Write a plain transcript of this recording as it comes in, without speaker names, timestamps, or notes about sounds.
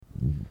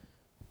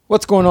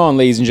What's going on,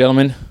 ladies and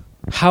gentlemen?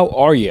 How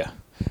are you?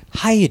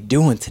 How you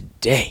doing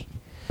today?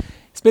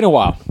 It's been a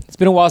while. It's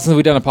been a while since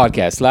we've done a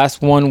podcast.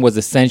 Last one was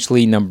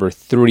essentially number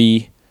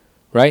 3,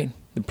 right?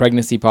 The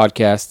pregnancy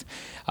podcast.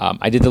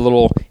 I did the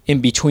little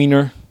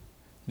in-betweener,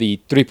 the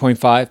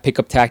 3.5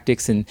 pickup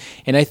tactics, and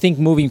I think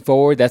moving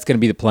forward, that's going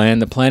to be the plan.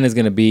 The plan is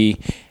going to be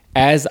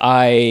as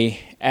I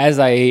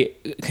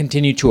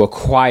continue to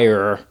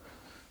acquire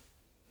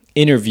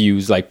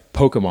interviews like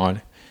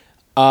Pokemon,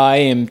 I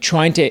am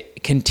trying to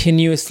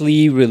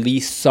continuously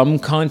release some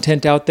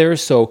content out there.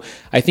 So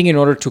I think in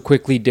order to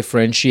quickly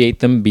differentiate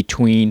them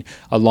between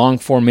a long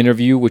form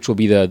interview, which will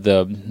be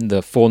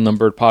the full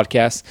numbered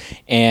podcast,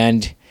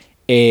 and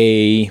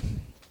a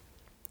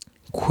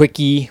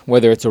quickie,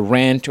 whether it's a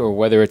rant or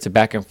whether it's a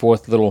back and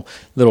forth little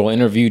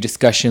interview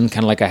discussion,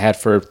 kind of like I had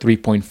for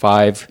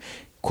 3.5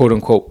 quote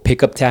unquote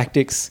pickup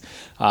tactics,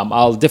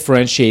 I'll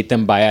differentiate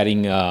them by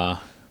adding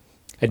a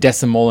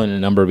decimal and a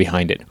number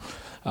behind it.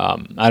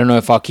 I don't know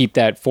if I'll keep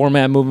that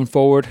format moving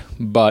forward,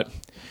 but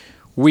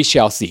we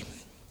shall see.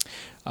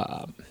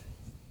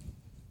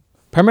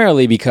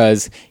 Primarily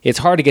because it's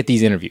hard to get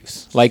these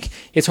interviews. Like,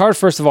 it's hard,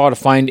 first of all, to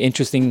find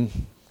interesting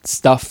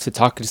stuff to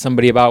talk to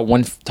somebody about,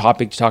 one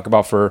topic to talk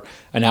about for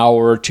an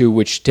hour or two,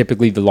 which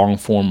typically the long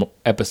form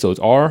episodes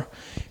are.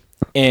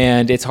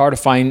 And it's hard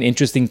to find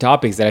interesting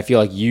topics that I feel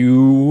like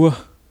you,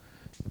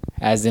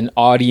 as an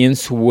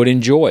audience, would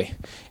enjoy.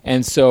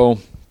 And so,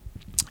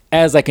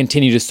 as I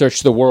continue to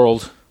search the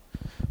world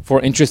for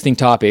interesting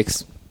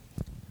topics,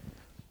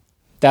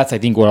 that's, I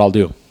think, what I'll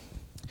do.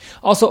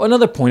 Also,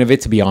 another point of it,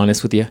 to be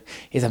honest with you,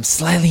 is I'm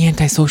slightly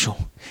antisocial.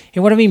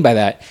 And what I mean by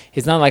that,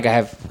 it's not like I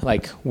have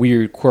like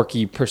weird,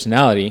 quirky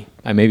personality.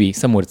 Maybe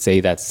some would say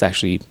that's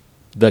actually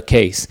the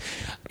case.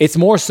 It's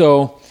more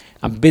so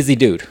I'm a busy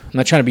dude. I'm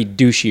not trying to be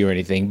douchey or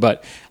anything,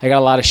 but I got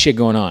a lot of shit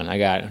going on. I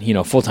got,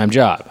 full-time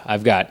job.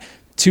 I've got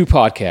 2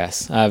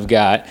 podcasts. I've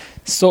got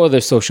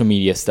other social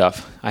media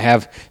stuff. I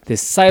have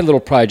this side little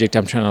project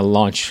I'm trying to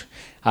launch.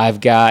 I've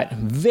got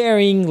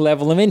varying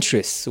level of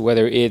interests,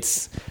 whether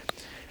it's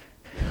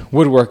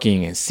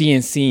woodworking and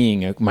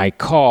CNCing my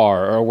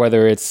car, or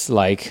whether it's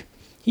like,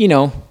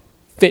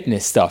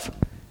 fitness stuff.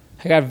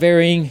 I got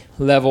varying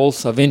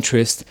levels of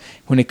interest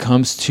when it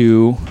comes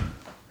to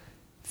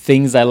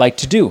things I like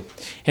to do.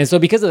 And so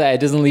because of that,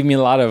 it doesn't leave me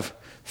a lot of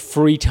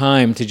free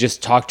time to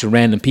just talk to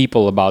random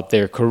people about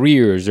their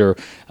careers or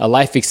a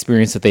life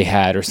experience that they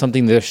had or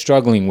something they're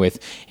struggling with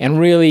and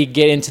really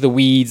get into the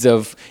weeds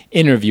of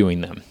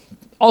interviewing them.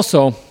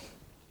 Also,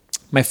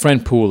 my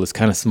friend pool is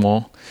kind of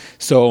small,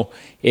 so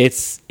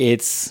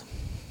it's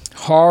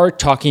hard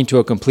talking to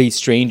a complete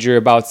stranger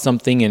about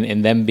something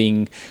and them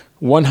being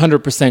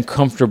 100%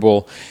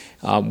 comfortable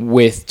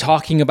with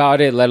talking about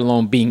it, let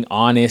alone being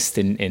honest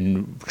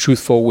and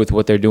truthful with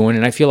what they're doing.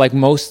 And I feel like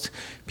most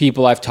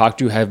people I've talked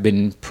to have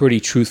been pretty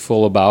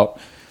truthful about,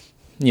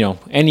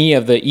 any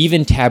of the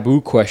even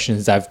taboo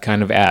questions I've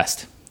kind of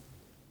asked.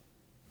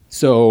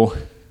 So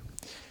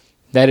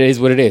that is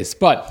what it is.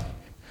 But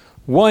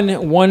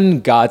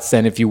one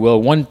godsend, if you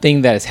will, one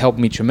thing that has helped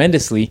me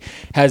tremendously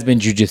has been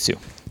jiu-jitsu.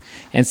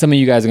 And some of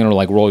you guys are going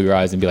to roll your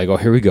eyes and be like, oh,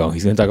 here we go.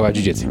 He's going to talk about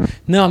jiu-jitsu.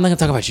 No, I'm not going to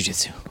talk about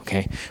jiu-jitsu,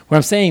 okay? What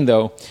I'm saying,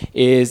 though,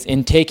 is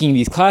in taking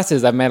these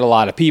classes, I've met a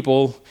lot of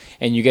people,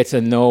 and you get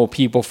to know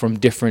people from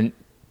different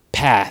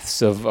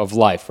paths of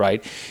life,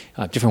 right?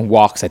 Different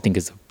walks, I think,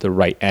 is the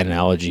right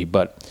analogy.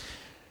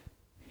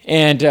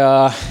 And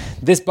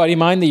this buddy of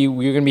mine that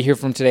we're going to be hearing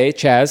from today,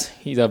 Chaz,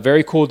 he's a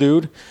very cool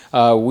dude.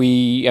 I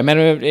met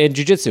him in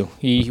jiu-jitsu.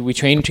 We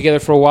trained together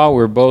for a while. We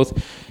were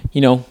both...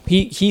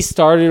 he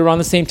started around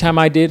the same time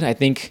I did. I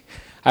think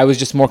I was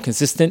just more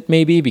consistent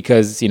maybe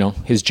because,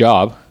 his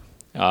job,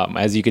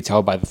 as you could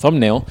tell by the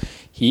thumbnail,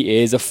 he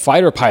is a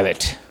fighter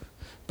pilot.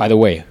 By the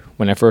way,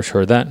 when I first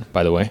heard that,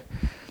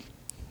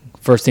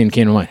 first thing that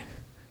came to mind,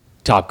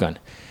 Top Gun.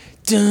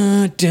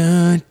 Dun,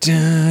 dun,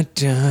 dun,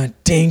 dun,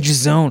 danger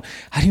zone.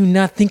 How do you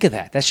not think of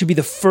that? That should be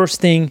the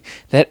first thing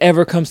that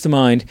ever comes to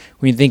mind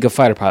when you think of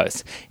fighter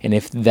pilots. And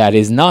if that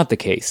is not the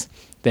case,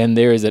 then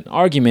there is an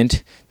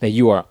argument that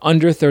you are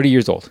under 30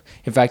 years old.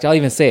 In fact, I'll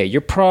even say it.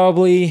 You're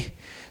probably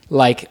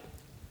like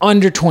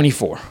under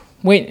 24.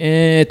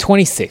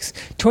 26.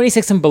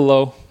 26 and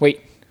below.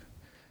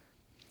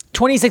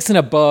 26 and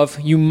above,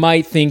 you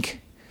might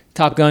think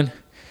Top Gun.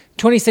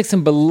 26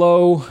 and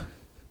below,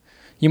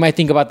 you might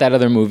think about that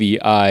other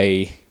movie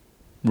I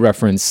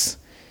reference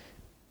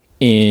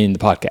in the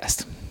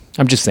podcast.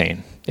 I'm just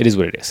saying. It is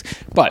what it is.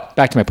 But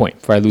back to my point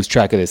before I lose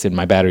track of this and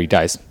my battery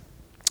dies.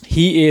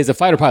 He is a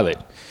fighter pilot.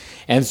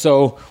 And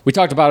so we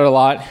talked about it a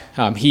lot.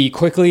 He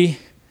quickly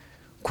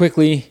was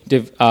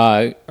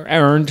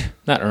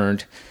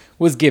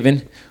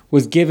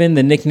given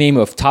the nickname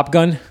of Top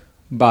Gun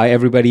by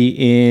everybody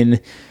in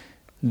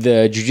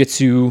the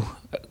Jiu-Jitsu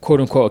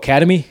quote-unquote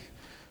academy.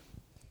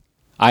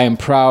 I am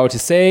proud to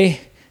say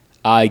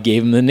I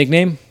gave him the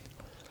nickname.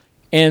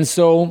 And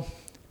so,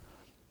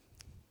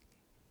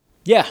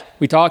 yeah,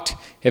 we talked.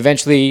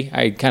 Eventually,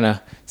 I kind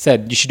of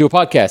said, you should do a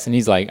podcast. And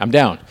he's like, I'm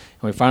down.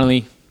 And we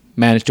finally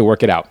managed to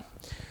work it out.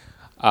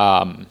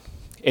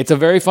 it's a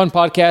very fun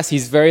podcast.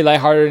 He's very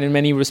lighthearted in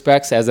many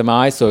respects, as am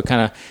I. So it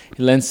kind of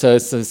lends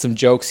us some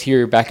jokes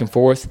here back and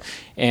forth.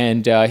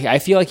 And I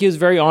feel like he was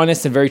very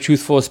honest and very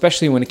truthful,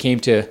 especially when it came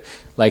to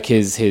like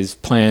his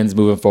plans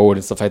moving forward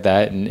and stuff like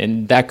that.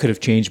 And that could have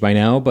changed by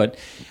now, but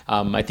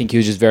I think he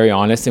was just very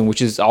honest, and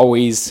which is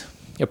always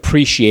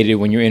appreciated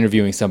when you're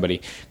interviewing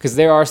somebody, because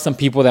there are some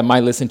people that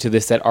might listen to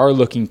this that are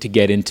looking to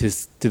get into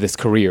this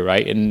career,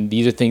 right? And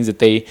these are things that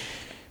they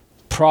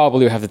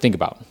probably have to think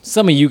about.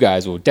 Some of you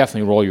guys will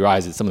definitely roll your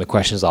eyes at some of the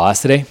questions I'll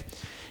ask today.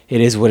 It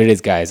is what it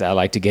is, guys. I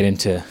like to get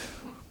into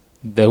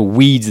the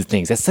weeds of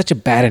things. That's such a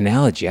bad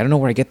analogy. I don't know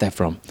where I get that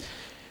from.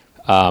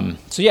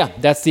 So yeah,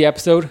 that's the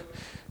episode.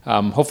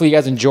 Hopefully you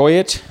guys enjoy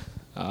it.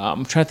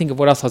 I'm trying to think of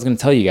what else I was going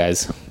to tell you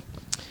guys.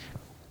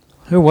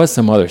 There was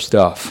some other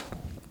stuff.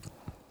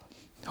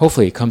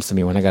 Hopefully it comes to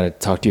me when I got to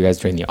talk to you guys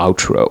during the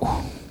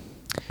outro.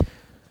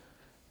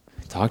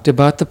 Talked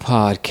about the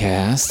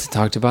podcast.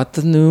 Talked about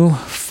the new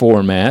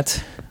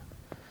format.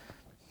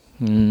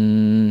 How'd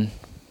you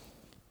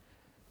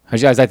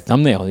guys like the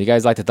thumbnail? You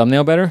guys like the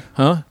thumbnail better?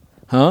 Huh?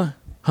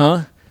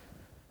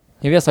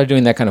 Maybe I'll start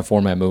doing that kind of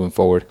format moving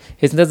forward.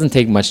 It doesn't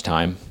take much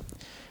time.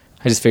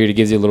 I just figured it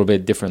gives you a little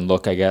bit different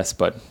look, I guess,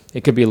 but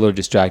it could be a little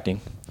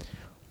distracting.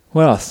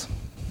 What else?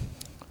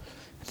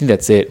 I think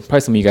that's it.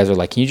 Probably some of you guys are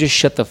like, can you just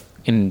shut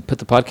and put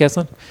the podcast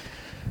on?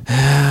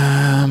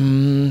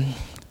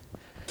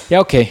 Yeah,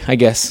 okay, I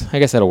guess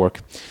that'll work.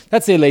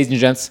 That's it, ladies and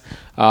gents.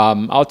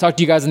 I'll talk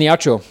to you guys in the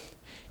outro.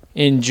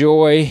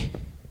 Enjoy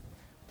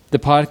the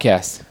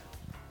podcast.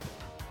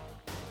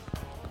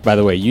 By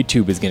the way,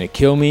 YouTube is going to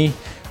kill me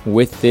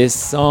with this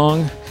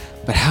song,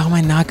 but how am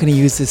I not going to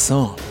use this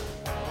song?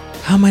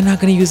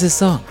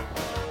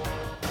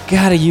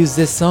 Gotta use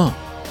this song.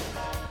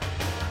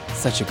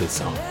 Such a good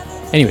song.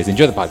 Anyways,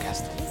 enjoy the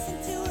podcast.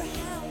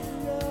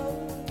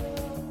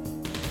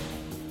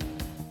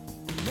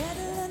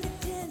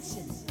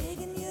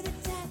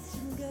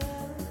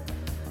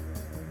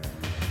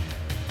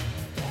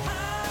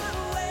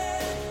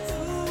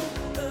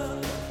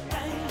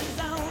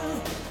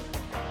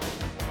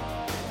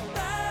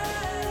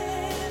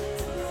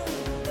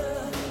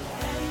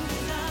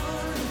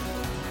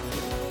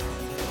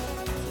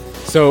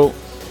 So,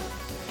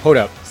 hold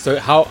up. So,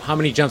 how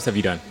many jumps have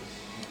you done?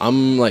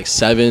 I'm like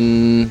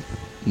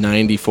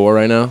 794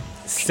 right now.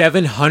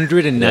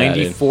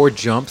 794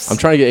 jumps. I'm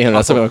trying to get 800.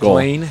 That's my goal.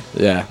 Plane?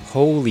 Yeah.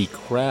 Holy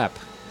crap!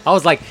 I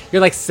was like,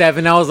 you're like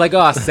 7. I was like,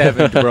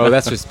 7, bro.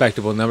 That's a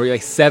respectable number. You're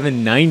like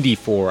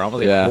 794. I was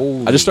like, Yeah.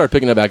 holy. I just started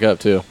picking it back up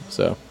too.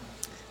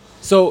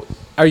 So,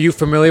 are you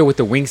familiar with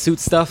the wingsuit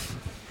stuff?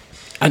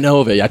 I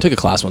know of it. Yeah, I took a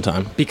class one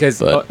time. Because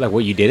like,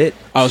 what, you did it?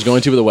 I was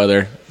going to with the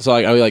weather, so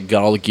I like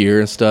got all the gear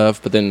and stuff.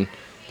 But then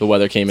the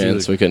weather came in,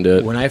 so we couldn't do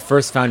it. When I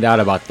first found out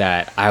about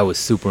that, I was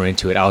super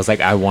into it. I was like,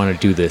 I want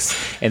to do this.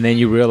 And then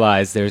you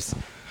realize there's,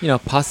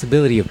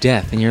 possibility of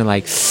death. And you're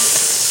like,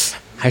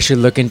 I should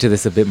look into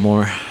this a bit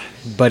more.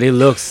 But it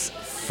looks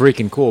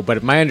freaking cool.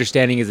 But my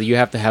understanding is that you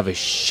have to have a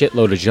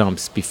shitload of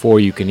jumps before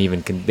you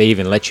they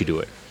even let you do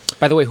it.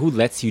 By the way, who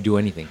lets you do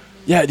anything?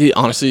 Yeah, dude,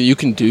 honestly, you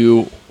can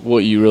do what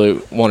you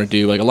really want to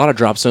do. Like, a lot of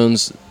drop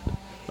zones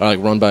are like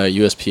run by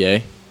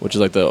USPA, which is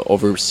like the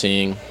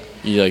overseeing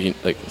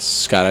like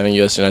skydiving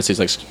United States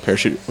like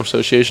Parachute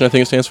Association, I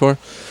think it stands for.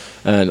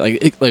 And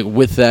like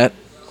with that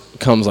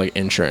comes like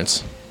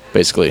insurance,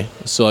 basically.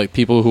 So like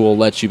people who will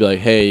let you be like,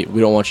 hey, we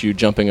don't want you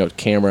jumping a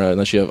camera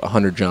unless you have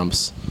 100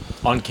 jumps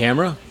on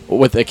camera.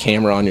 With a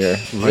camera on your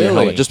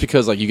helmet, just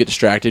because like you get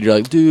distracted, you're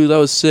like, dude, that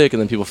was sick, and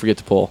then people forget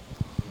to pull.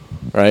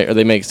 Right? Or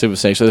they make stupid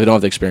mistakes, so they don't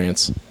have the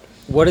experience.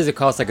 What does it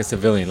cost like a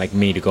civilian like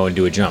me to go and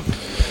do a jump?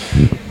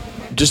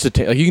 Just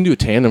like you can do a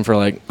tandem for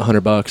like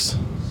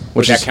 $100.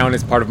 Would that count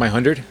as part of my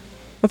 100?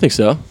 I think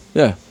so.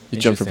 Yeah, you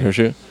jump from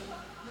parachute.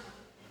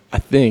 I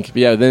think. But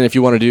yeah. Then if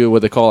you want to do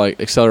what they call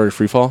like accelerated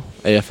free fall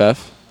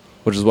 (AFF),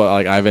 which is what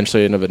like I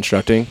eventually ended up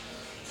instructing,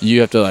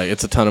 you have to like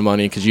it's a ton of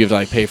money because you have to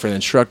like pay for an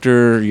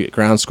instructor, you get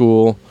ground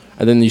school,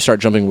 and then you start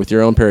jumping with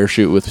your own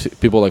parachute with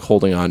people like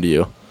holding on to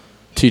you.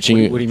 Teaching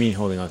you. What do you mean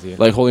holding on to you?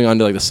 Like holding on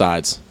to like the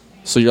sides.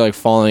 So you're like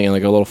falling in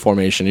like a little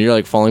formation. You're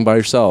like falling by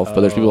yourself,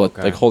 but there's people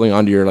like holding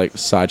onto your like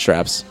side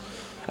straps,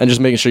 and just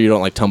making sure you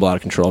don't like tumble out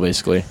of control,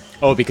 basically.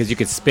 Oh, because you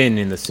could spin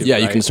in the suit. Yeah,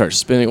 right? You can start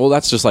spinning. Well,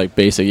 that's just like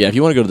basic. Yeah, if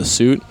you want to go to the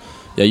suit,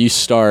 yeah, you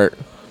start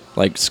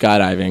like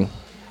skydiving,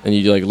 and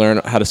you like learn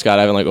how to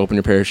skydive and like open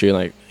your parachute and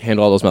like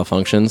handle all those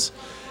malfunctions,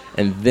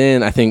 and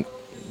then I think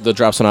the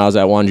drops when I was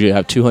at wanted you to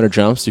have 200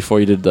 jumps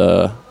before you did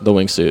the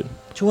wingsuit.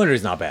 200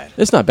 is not bad.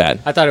 It's not bad.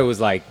 I thought it was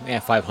like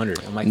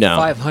 500. I'm like, no.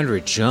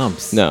 500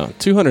 jumps. No,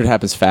 200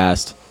 happens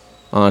fast.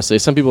 Honestly,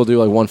 some people do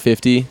like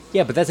 150.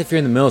 Yeah, but that's if you're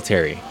in the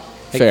military.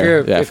 Like fair.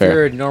 If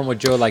you're a normal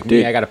Joe like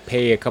me, I got to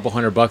pay a couple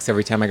 $100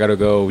 every time I got to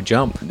go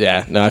jump.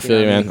 Yeah, no, I feel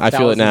you, man. I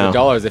feel it now.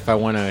 Dollars if I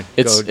want to.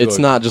 It's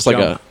not just jump.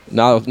 Like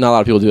not a lot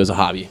of people do it as a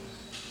hobby.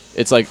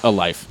 It's like a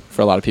life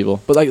for a lot of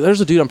people. But like, there's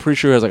a dude I'm pretty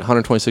sure has like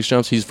 126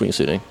 jumps. He's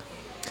wingsuiting.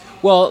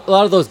 Well, a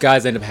lot of those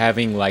guys end up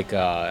having like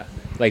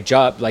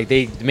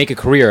they make a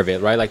career of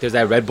it, right? Like there's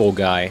that Red Bull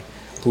guy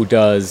who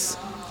does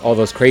all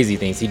those crazy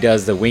things. He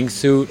does the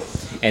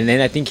wingsuit, And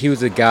then I think he was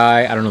the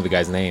guy. I don't know the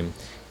guy's name,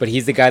 but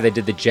he's the guy that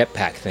did the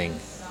jetpack thing.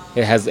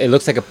 It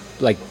looks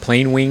like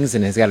plane wings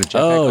and it's got a jetpack.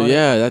 Oh on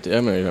yeah, that I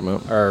remember you're talking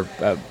about. Or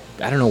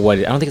I don't know what.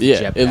 I don't think it's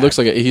a Yeah, jetpack. it looks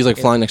like he's like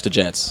flying next to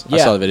jets. I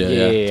saw the video.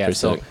 Yeah, it's pretty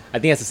So sick. I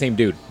think that's the same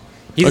dude.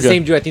 He's the Okay.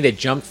 same dude. I think that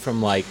jumped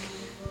from like.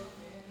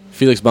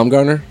 Felix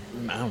Baumgartner. I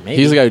don't know, maybe.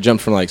 He's the guy who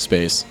jumped from like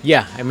space.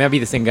 Yeah, it might be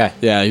the same guy.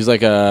 Yeah, he's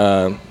like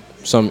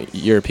some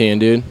European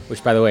dude.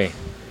 Which, by the way,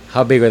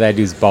 how big are that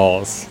dude's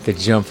balls to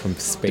jump from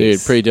space?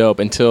 Dude, pretty dope.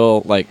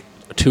 Until like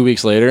 2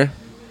 weeks later,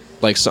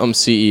 like some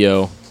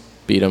CEO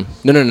beat him.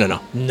 No.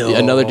 No.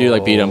 Another dude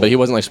like beat him, but he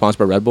wasn't like sponsored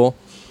by Red Bull.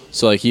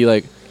 So like he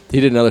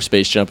did another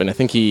space jump, and I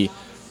think he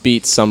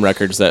beat some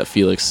records that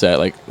Felix set.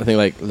 Like I think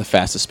like the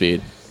fastest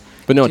speed,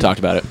 but no one talked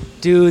about it.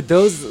 Dude,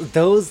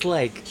 those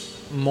like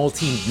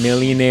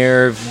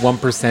multi-millionaire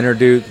 1%er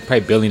dude, probably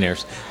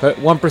billionaires, but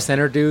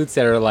 1%er dudes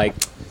that are like,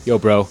 yo,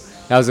 bro,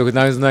 that was a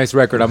nice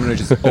record. I'm gonna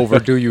just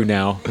overdo you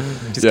now,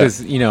 just Yeah.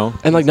 because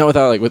And like not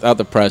without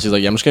the press, he's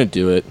like, yeah, I'm just gonna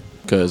do it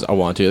because I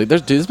want to. Like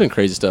there's been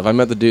crazy stuff. I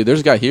met the dude.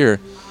 There's a guy here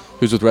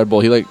who's with Red Bull.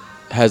 He like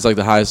has like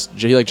the highest.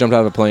 He like jumped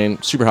out of a plane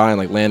super high and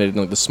like landed in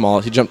like the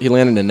smallest. He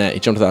landed in a net. He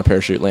jumped without a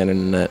parachute, landed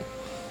in a net.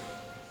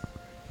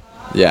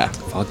 Yeah,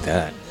 fuck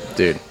that,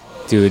 dude,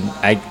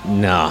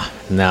 nah.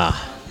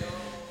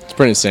 it's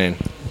pretty insane.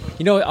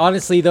 You know,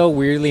 honestly though,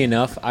 weirdly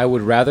enough, I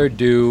would rather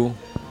do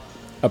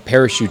a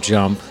parachute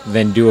jump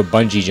than do a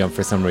bungee jump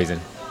for some reason.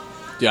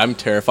 Dude, I'm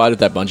terrified if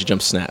that bungee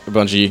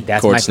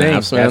That's cord my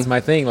snaps, thing. man. That's my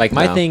thing. Like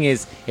my No. thing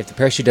is, if the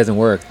parachute doesn't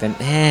work, then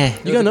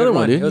You got another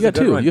one, dude. You got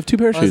two. You have two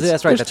parachutes.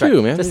 That's right. There's That's two,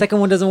 right. man. The second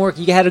one doesn't work.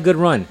 You had a good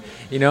run,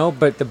 you know.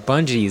 But the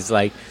bungees,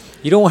 like,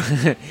 you don't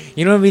want.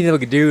 You know what I mean?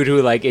 Like a dude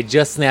who like it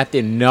just snapped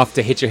enough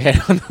to hit your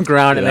head on the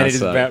ground, and Yeah, then it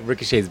just that sucked.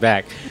 ricochets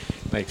back.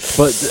 Like,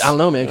 But I don't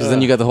know, man, because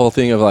then you got the whole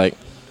thing of like,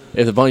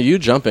 if the bungee you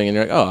jumping and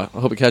you're like, oh, I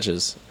hope it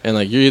catches, and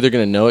like you're either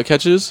gonna know it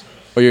catches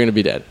or you're gonna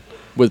be dead.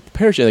 With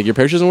parachute, like your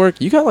parachute doesn't work,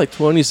 you got like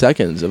 20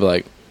 seconds of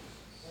like,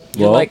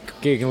 you're well,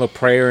 like getting a little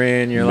prayer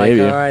in. You're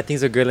maybe. like, all right,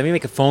 things are good. Let me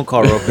make a phone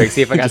call real quick,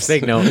 see if I got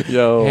signal.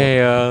 yo.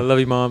 Hey, love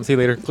you, mom. See you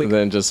later. Click. And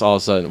then just all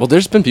of a sudden, well,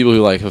 there's been people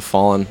who like have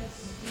fallen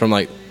from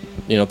like,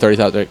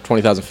 30,000, like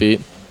 20,000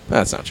 feet.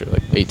 That's not true,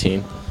 like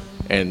 18,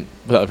 and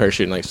without a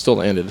parachute, and like still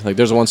landed. Like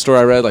there's one story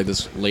I read, like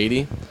this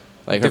lady,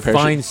 like her parachute.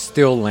 Define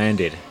still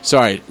landed.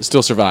 Sorry,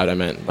 still survived. I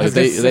meant like was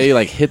gonna say- they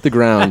like hit the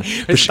ground.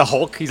 It's the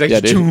Hulk. He's like,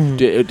 Yeah, "Choom."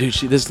 dude,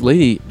 this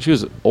lady, she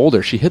was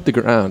older. She hit the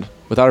ground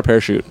without her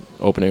parachute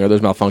opening, or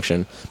there's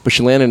malfunction. But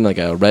she landed in like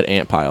a red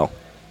ant pile,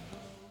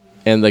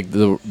 and like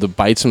the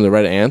bites from the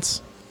red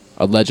ants,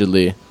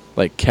 allegedly,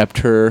 like kept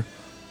her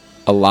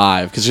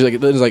alive because she's like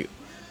it was like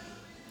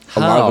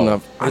alive How?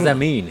 enough. What does that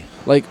mean?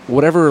 Like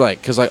whatever, like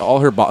because like all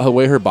the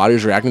way her body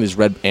was reacting to these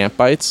red ant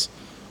bites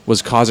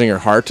was causing her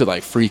heart to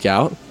like freak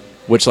out,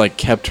 which like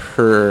kept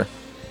her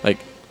like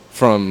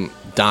from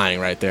dying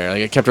right there. Like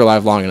it kept her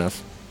alive long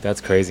enough.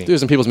 That's crazy. Dude, it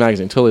was in People's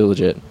Magazine. Totally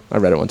legit. I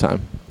read it one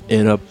time.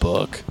 In a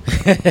book.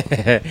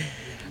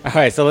 All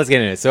right, so let's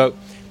get into it. So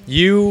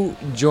you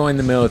joined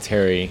the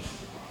military,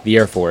 the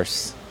Air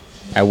Force,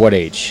 at what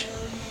age?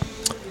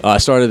 I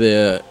started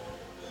the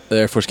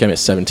Air Force Academy at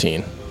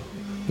 17.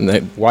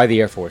 And Why the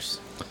Air Force?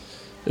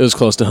 it was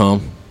close to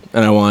home.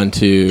 And I wanted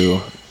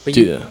to But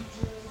do you-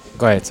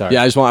 Go ahead, sorry.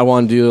 Yeah, I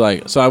wanted to do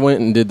like, so I went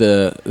and did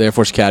the Air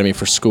Force Academy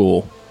for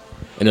school.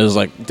 And it was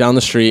like down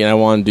the street, and I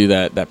wanted to do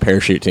that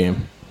parachute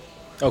team.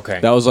 Okay.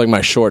 That was like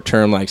my short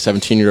term, like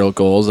 17-year-old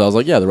goals. I was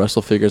like, yeah, the rest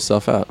will figure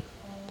itself out.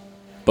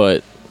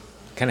 But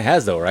Kind of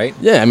has though, right?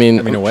 yeah, I mean,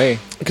 I mean, in a way.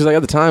 because like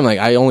at the time, like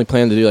I only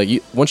planned to do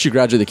like once you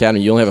graduate the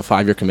academy, you only have a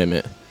 5-year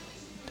commitment,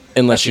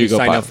 unless That's what you you go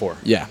sign pilot. up for.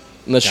 Yeah,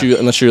 unless Yeah.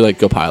 you like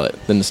go pilot,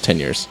 then it's 10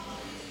 years.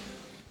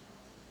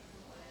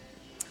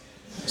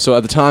 So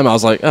at the time, I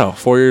was like, oh,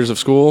 4 years of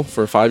school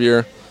for a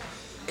 5-year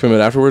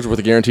commitment afterwards with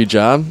a guaranteed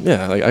job.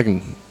 Yeah, like I can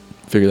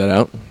figure that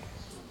out.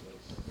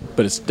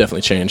 But it's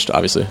definitely changed,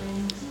 obviously.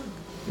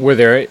 Were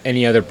there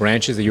any other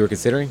branches that you were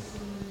considering?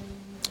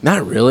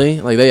 Not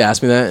really. Like they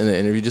asked me that in the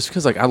interview just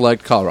because like I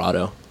liked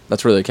Colorado.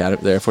 That's where the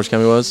Air Force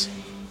Academy was,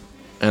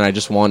 and I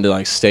just wanted to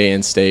like stay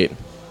in state.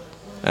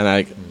 And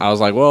I was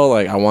like, well,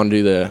 like I want to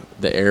do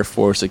the Air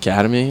Force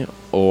Academy,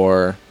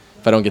 or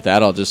if I don't get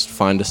that, I'll just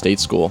find a state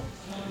school.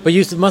 But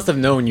you must have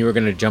known you were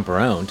going to jump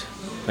around.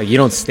 Like you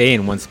don't stay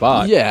in one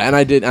spot. Yeah, and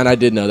I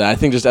did know that. I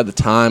think just at the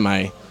time,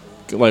 I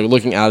like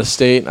looking out of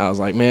state, I was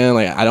like, man,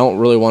 like I don't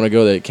really want to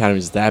go to the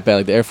academies that bad.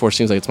 Like the Air Force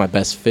seems like it's my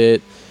best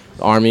fit.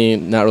 The Army,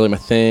 not really my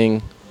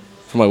thing.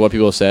 From like what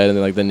people have said, and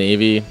then like the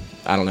Navy,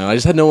 I don't know. I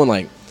just had no one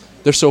like.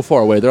 They're so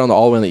far away. They're all the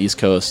way on the East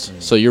Coast,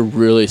 so you're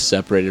really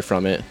separated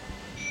from it.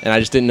 And I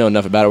just didn't know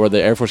enough about it. Where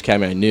the Air Force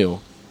Academy, I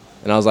knew,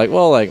 and I was like,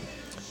 well, like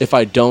if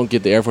I don't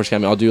get the Air Force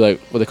Academy, I'll do like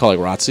what they call like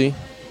ROTC.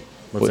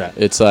 What's that?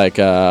 It's like,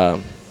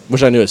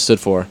 which I knew it stood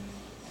for.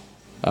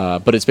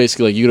 But it's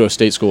basically like you go to a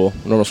state school,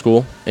 normal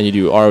school, and you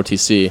do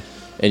ROTC,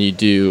 and you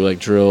do like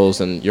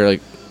drills, and you're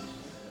like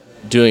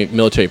doing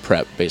military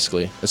prep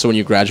basically. And so when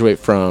you graduate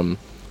from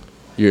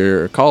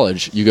your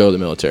college, you go to the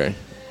military,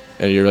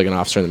 and you're like an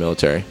officer in the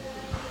military.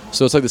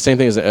 So it's like the same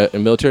thing as a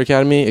military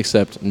academy,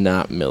 except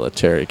not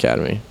military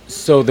academy.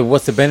 So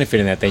what's the benefit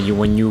in that then?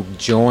 When you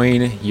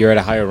join, you're at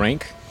a higher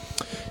rank?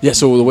 Yeah,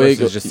 so the way it Versus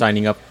goes, just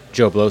signing up,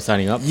 Joe Blow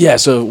signing up? yeah,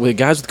 so with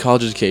guys with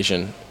college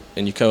education,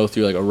 and you go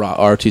through like a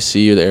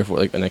ROTC or the Air Force,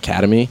 like an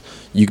academy,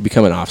 you can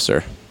become an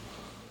officer.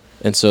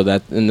 And so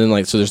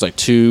there's like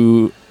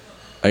two,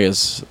 I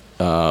guess,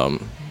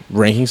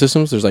 ranking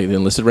systems. There's like the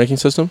enlisted ranking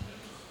system,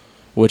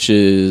 which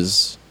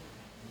is,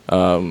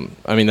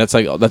 that's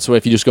why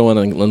if you just go in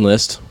and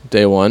enlist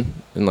day one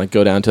and like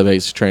go down to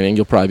basic training,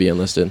 you'll probably be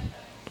enlisted.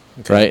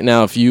 Okay. Right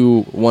now, if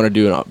you want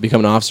to become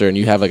an officer and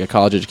you have like a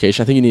college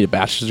education, I think you need a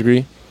bachelor's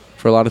degree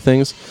for a lot of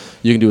things.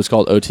 You can do what's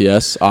called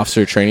OTS,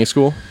 Officer Training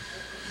School,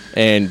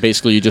 and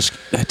basically you just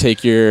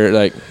take your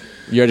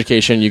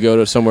education. You go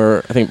to somewhere,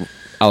 I think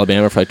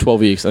Alabama, for like 12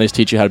 weeks, and they just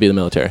teach you how to be in the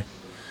military,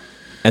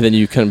 and then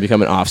you can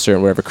become an officer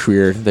in whatever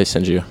career they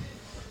send you.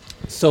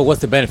 So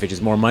what's the benefit?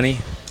 Just more money?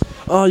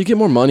 Oh, you get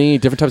more money,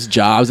 different types of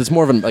jobs. It's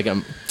more of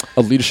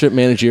a leadership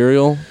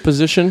managerial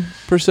position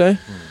per se,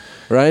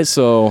 right?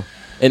 So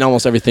in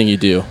almost everything you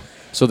do.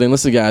 So the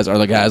enlisted guys are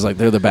the guys, like,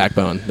 they're the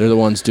backbone. They're the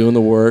ones doing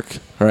the work,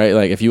 right?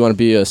 Like, if you want to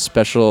be a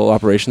special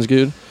operations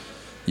dude,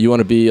 you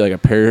want to be like a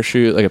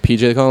parachute, like a PJ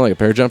they call them, like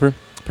a parajumper,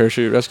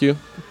 parachute rescue.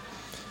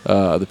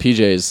 The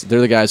PJs,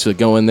 they're the guys who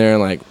go in there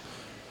and like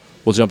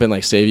will jump in,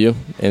 like save you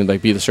and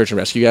like be the search and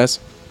rescue guys.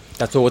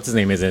 That's what's his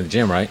name is in the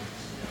gym, right?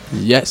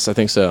 Yes, I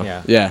think so.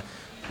 Yeah.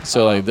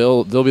 So like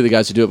they'll be the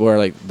guys who do it. Where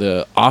like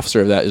the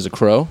officer of that is a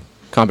CRO,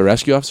 combat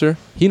rescue officer.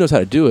 He knows how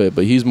to do it,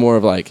 but he's more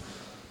of like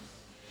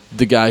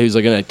the guy who's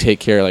like gonna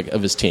take care like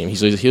of his team.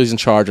 He's in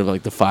charge of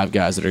like the 5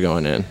 guys that are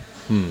going in.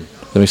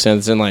 That makes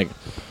sense. And like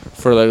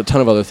for like a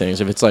ton of other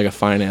things, if it's like a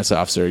finance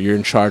officer, you're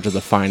in charge of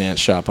the finance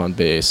shop on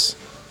base,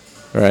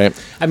 right?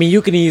 I mean,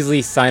 you can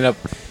easily sign up.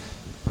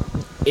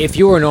 If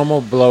you were a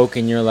normal bloke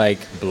and you're like,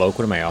 bloke,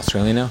 what am I,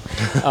 Australian now?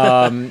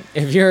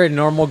 If you're a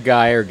normal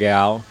guy or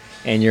gal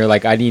and you're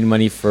like, I need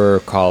money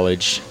for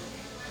college,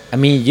 I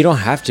mean, you don't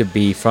have to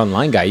be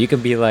frontline guy. You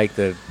can be like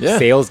the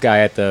sales guy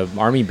at the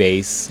army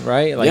base,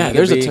 right? Like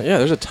there's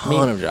a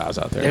ton of jobs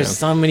out there. There's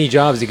so many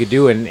jobs you could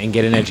do and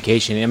get an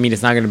education. I mean,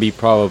 it's not going to be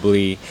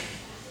probably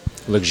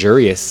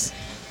luxurious,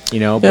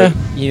 but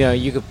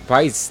you could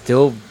probably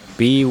still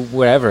be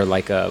whatever,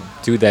 like a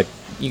dude that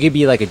you could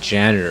be like a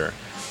janitor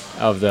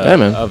of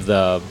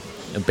the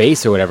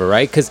base or whatever,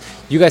 right? Because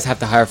you guys have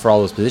to hire for all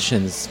those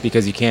positions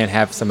because you can't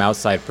have some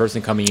outside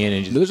person coming in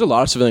and just... There's a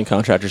lot of civilian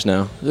contractors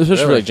now,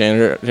 especially for like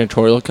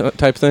janitorial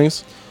type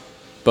things.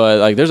 But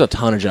like, there's a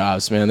ton of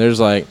jobs, man.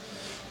 There's like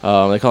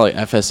they call it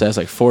FSS,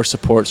 like Force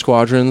Support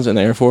Squadrons in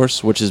the Air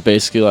Force, which is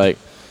basically like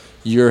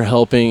you're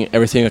helping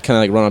everything kind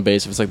of like run on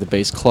base. If it's like the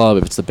base club,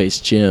 if it's the base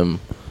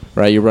gym,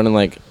 right? You're running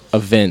like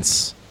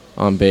events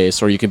on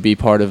base, or you can be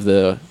part of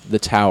the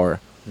tower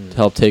to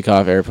help take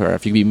off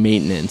aircraft. You could be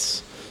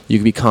maintenance. You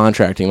could be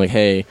contracting, like,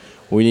 hey,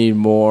 we need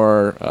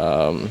more,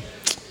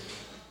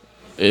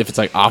 if it's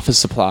like office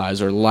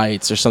supplies or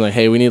lights or something,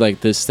 hey, we need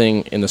like this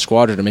thing in the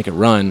squadron to make it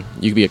run.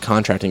 You could be a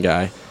contracting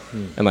guy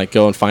and like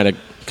go and find a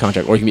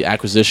contract. Or you can be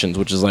acquisitions,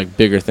 which is like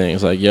bigger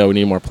things, like, yo, we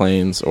need more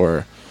planes,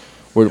 or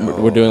we're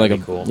doing like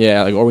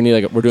or we need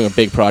like, we're doing a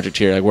big project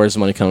here, like, where's the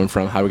money coming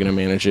from? How are we going to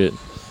manage it?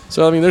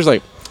 So, I mean, there's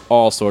like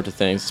all sorts of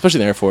things, especially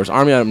in the Air Force.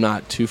 Army I'm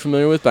not too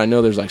familiar with, but I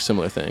know there's like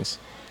similar things.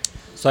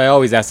 So I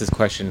always ask this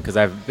question because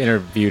I've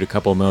interviewed a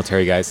couple of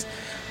military guys.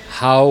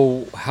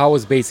 How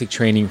was basic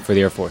training for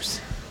the Air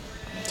Force?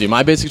 Dude,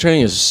 my basic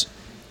training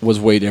was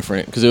way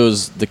different because it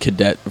was the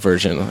cadet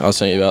version. I was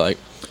telling you about, like,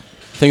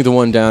 I think the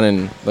one down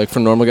in, like, for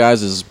normal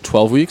guys is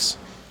 12 weeks.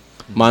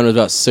 Mine was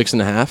about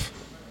 6.5.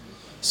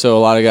 So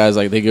a lot of guys,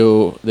 like, they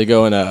go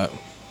and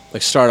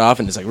like start off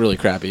and it's like really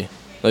crappy.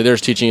 Like, they're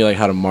just teaching you like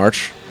how to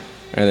march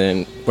and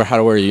then how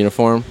to wear a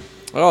uniform.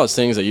 Like, all those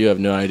things that you have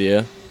no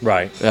idea.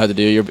 Right. How to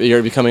do.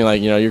 You're becoming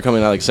like, you're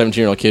coming out like a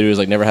 17-year-old kid who's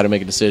like never had to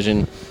make a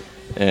decision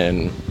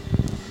and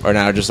are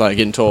now just like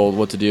getting told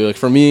what to do. Like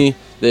for me,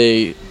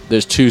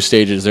 there's 2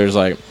 stages. There's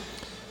like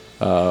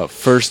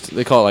first,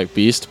 they call it like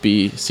BEAST,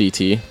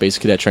 BCT,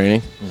 basic cadet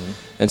training. Mm-hmm.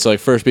 And so like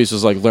first BEAST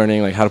was like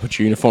learning like how to put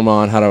your uniform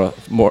on, how to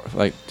more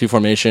like do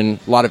formation,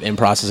 a lot of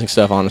in-processing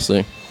stuff,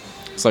 honestly.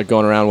 It's like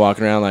going around,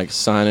 walking around, like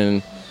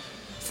signing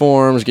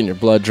forms, getting your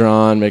blood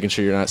drawn, making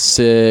sure you're not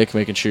sick,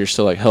 making sure you're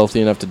still like healthy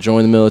enough to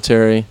join the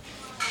military.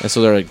 And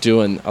so they're like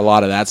doing a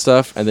lot of that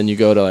stuff, and then you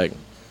go to like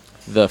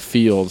the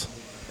field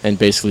and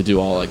basically do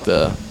all like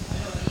the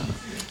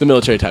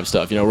military type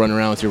stuff, running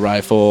around with your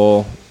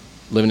rifle,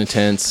 living in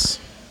tents,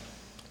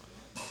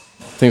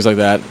 things like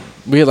that.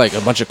 We had like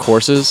a bunch of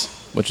courses,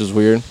 which was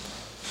weird.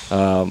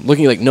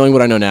 Looking like knowing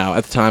what I know now,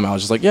 at the time I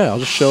was just like, yeah, I'll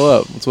just show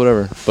up, it's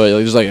whatever. But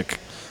like, there's like a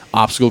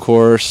obstacle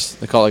course,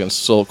 they call it like an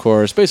assault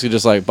course, basically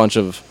just like a bunch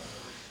of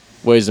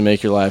ways to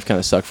make your life kind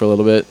of suck for a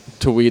little bit,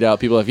 to weed out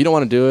people. If you don't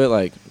want to do it,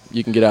 like,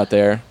 you can get out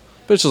there,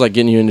 but it's just like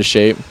getting you into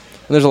shape. And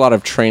there's a lot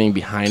of training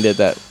behind it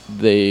that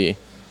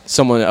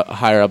someone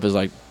higher up is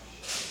like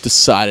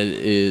decided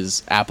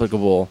is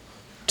applicable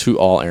to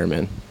all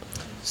airmen.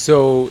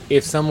 So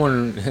if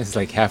someone is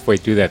like halfway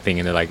through that thing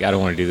and they're like, I don't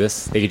want to do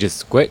this, they could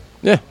just quit?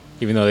 Yeah.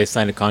 even though they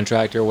signed a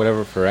contract or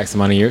whatever for X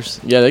amount of years.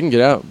 Yeah, they can get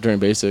out during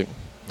basic,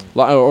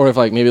 or if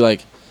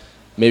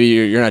maybe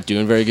you're not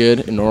doing very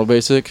good in normal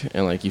basic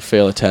and like you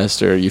fail a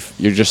test or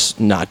you're just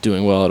not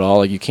doing well at all.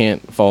 Like you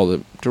can't follow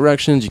the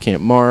directions, you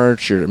can't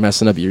march, you're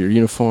messing up your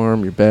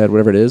uniform, your bed,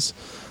 whatever it is.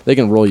 They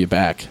can roll you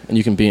back and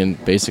you can be in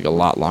basic a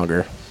lot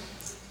longer.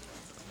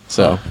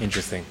 So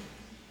Interesting.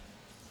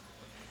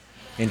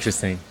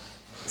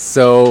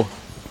 So,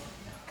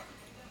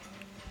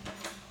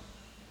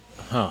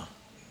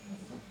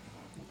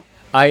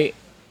 I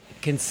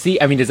can see.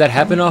 I mean, does that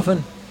happen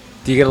often?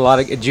 Do you get a lot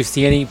of? Did you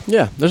see any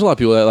yeah, there's a lot of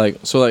people that like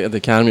at the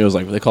academy it was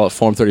like they call it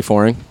Form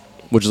 34ing,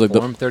 which is like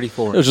Form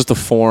 34? It was just a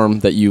form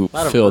that you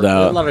filled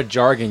out. A lot of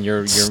jargon.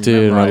 You're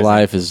Dude, my memorizing.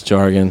 life is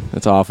jargon.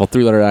 It's awful.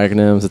 3-letter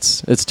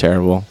acronyms. It's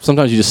terrible.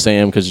 Sometimes you just say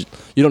them because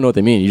you don't know what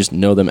they mean. You just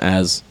know them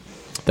as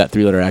that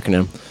 3-letter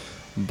acronym.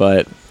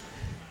 But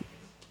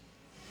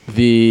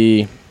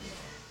Any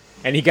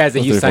guys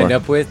that you 34. signed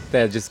up with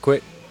that just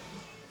quit?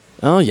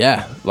 Oh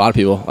yeah, a lot of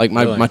people. Like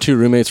Really? my 2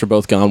 roommates were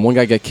both gone. One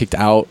guy got kicked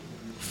out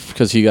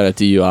because he got a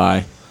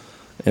DUI,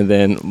 and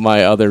then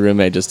my other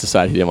roommate just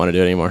decided he didn't want to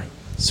do it anymore.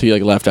 So he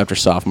like left after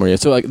sophomore year.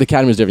 So like the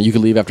academy is different. You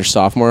could leave after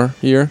sophomore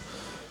year,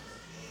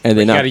 and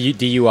You then got a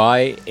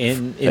DUI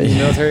in the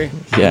military?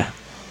 yeah,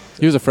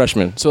 he was a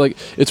freshman. So like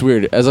it's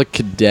weird as a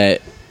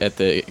cadet at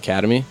the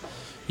academy.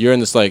 You're in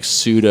this like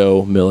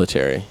pseudo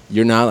military.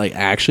 You're not like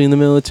actually in the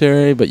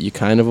military, but you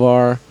kind of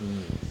are.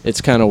 It's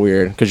kind of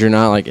weird because you're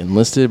not like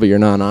enlisted, but you're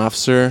not an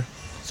officer.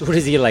 So what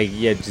is he like?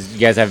 Yeah, just, you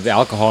guys have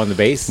alcohol in the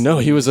base? No,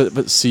 he was at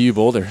CU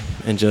Boulder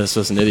and just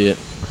was an idiot.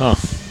 Huh.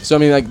 So I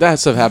mean, like that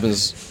stuff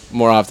happens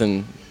more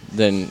often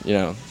than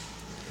you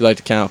like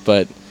to count.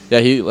 But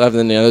yeah, he left, and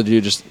then the other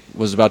dude just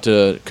was about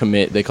to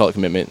commit. They call it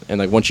commitment. And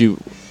like once you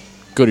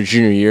go to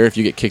junior year, if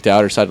you get kicked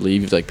out or decide to leave,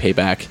 you have to like pay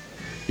back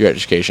your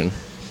education.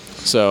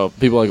 So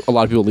a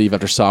lot of people leave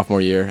after sophomore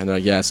year, and they're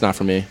like, yeah, it's not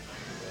for me.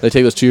 They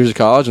take those 2 years of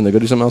college and they go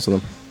do something else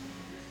with them.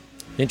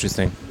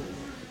 Interesting.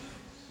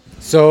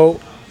 So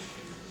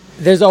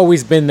there's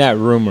always been that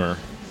rumor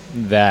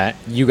that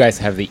you guys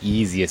have the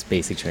easiest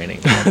basic training.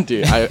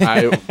 Dude,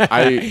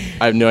 I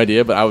have no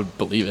idea, but I would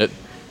believe it.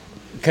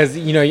 Because,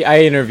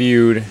 I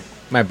interviewed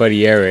my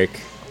buddy Eric,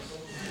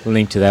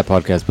 link to that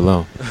podcast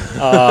below.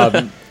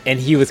 And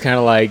he was kind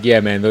of like, yeah,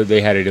 man, they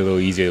had it a little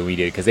easier than we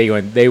did because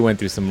they went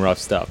through some rough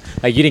stuff.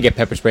 Like, you didn't get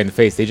pepper spray in the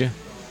face, did you?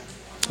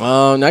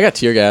 No, I got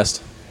tear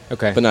gassed,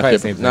 Okay. but not probably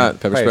the same thing. pepper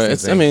Probably the spray.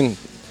 same thing.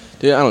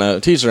 Dude, I don't know.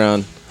 Teach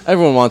around.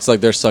 Everyone wants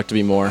like their suck to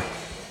be more.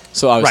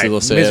 So obviously Right.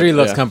 they'll say Misery it.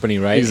 loves Yeah. company,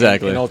 right?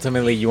 Exactly. And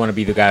ultimately, you want to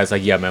be the guy that's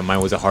like, yeah, man,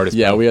 mine was the hardest.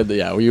 Yeah, bro.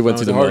 we went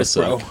through the most.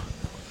 bro.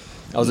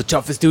 I was the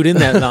toughest dude in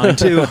that line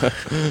too.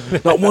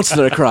 Not once did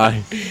I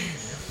cry.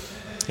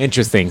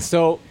 Interesting.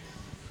 So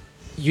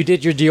you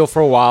did your deal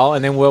for a while,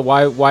 and then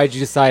why did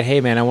you decide,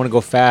 hey, man, I want to go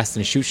fast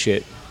and shoot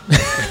shit?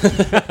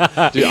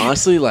 Dude,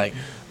 honestly, like,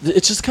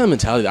 it's just kind of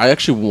mentality. I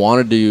actually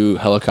wanted to do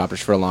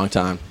helicopters for a long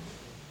time.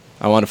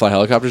 I wanted to fly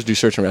helicopters, do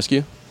search and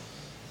rescue.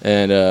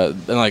 And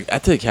like,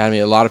 at the academy,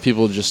 a lot of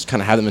people just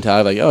kind of have the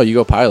mentality like, oh, you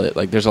go pilot.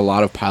 Like, there's a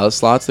lot of pilot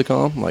slots, they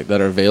call them, like,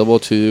 that are available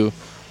to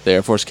the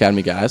Air Force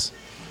Academy guys.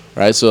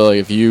 Right? So, like,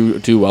 if you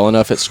do well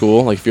enough at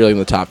school, like, if you're, like, in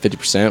the top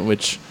 50%,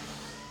 which,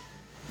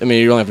 I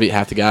mean, you only have to beat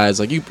half the guys,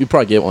 like, you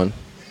probably get one.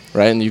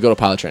 Right? And you go to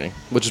pilot training,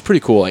 which is pretty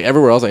cool. Like,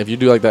 everywhere else, like, if you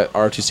do, like, that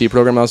ROTC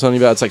program I was telling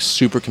you about, it's, like,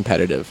 super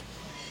competitive.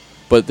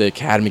 But the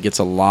academy gets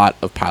a lot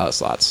of pilot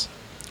slots,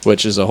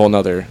 which is a whole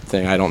nother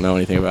thing I don't know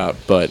anything about.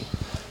 But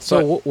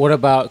So what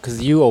about,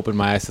 because you opened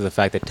my eyes to the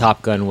fact that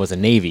Top Gun was a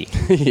Navy,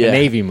 Yeah. a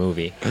Navy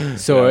movie.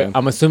 So Yeah.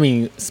 I'm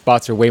assuming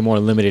spots are way more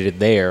limited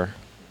there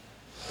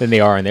than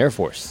they are in the Air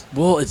Force.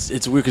 well, it's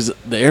weird because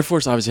the Air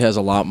Force obviously has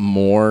a lot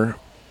more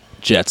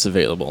jets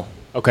available,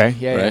 Okay,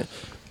 yeah, right?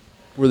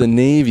 Where the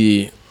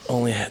Navy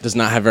does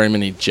not have very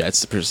many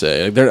jets per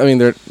se. Like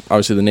they're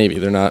obviously the Navy.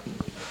 They're not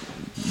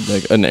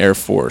like an Air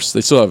Force. They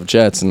still have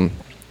jets and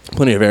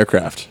plenty of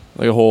aircraft,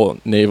 like a whole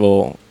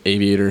naval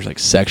aviators like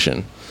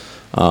section.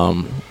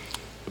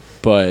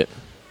 But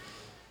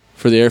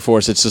for the Air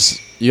Force, it's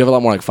just you have a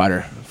lot more like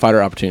fighter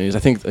opportunities. I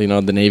think the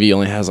Navy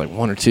only has like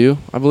 1 or 2,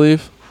 I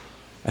believe.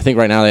 I think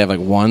right now they have like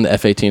 1, the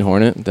F-18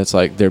 Hornet. That's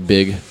like their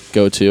big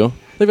go-to.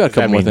 They've got a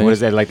couple more things. What is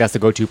that like? That's the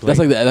go-to plane.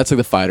 That's like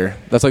the fighter.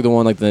 That's like the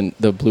one like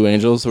the Blue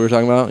Angels that we were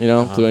talking about.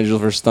 Blue Angels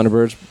versus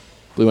Thunderbirds.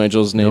 Blue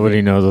Angels. Navy.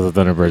 Nobody knows what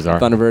the Thunderbirds are.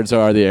 Thunderbirds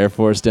are the Air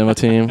Force demo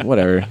team.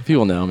 Whatever.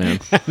 People know, man.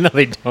 No,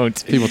 they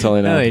don't. People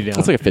totally know. No, they don't.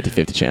 It's like a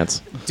 50-50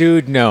 chance.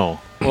 Dude, no.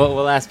 Well,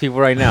 we'll ask people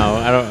right now.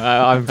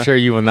 I'm sure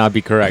you will not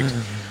be correct.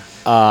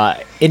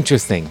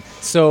 Interesting.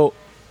 So,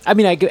 I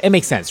mean, it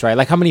makes sense, right?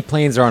 Like, how many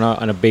planes are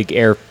on a big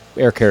air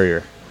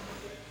carrier?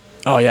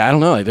 Oh yeah, I don't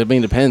know. Like, I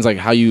mean, it depends like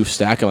how you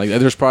stack them. Like,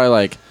 there's probably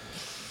like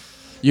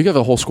you have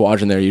a whole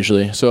squadron there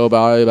usually. So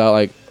about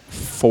like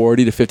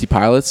 40 to 50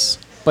 pilots.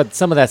 But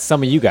some of that's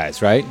some of you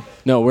guys, right?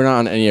 No, we're not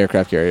on any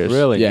aircraft carriers.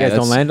 Really? Yeah, you guys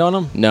don't that's- land on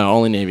them? No,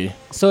 only Navy.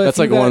 So if That's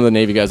you like got- one of the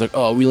Navy guys like,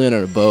 oh, we land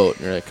on a boat.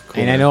 And you're like,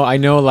 cool. And man. I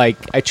know, like,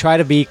 I try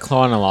to be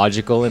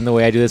chronological in the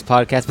way I do this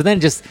podcast, but then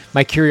just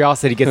my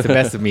curiosity gets the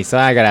best of me, so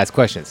I gotta ask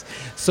questions.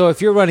 So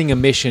if you're running a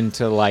mission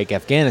to, like,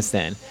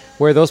 Afghanistan,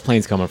 where are those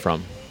planes coming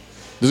from?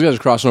 Those guys are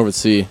crossing over the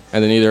sea,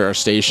 and then either are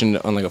stationed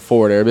on like a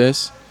forward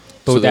airbase.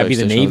 But So would they're, that be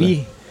like, the stationed over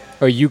Navy?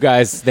 Or you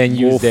guys then there.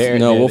 use their...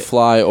 No, we'll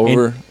fly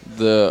over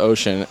the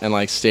ocean and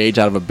like stage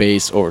out of a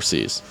base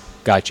overseas.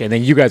 Gotcha. And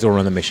then you guys will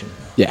run the mission.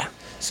 Yeah.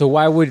 So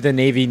why would the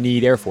Navy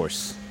need Air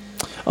Force?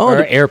 Oh, Or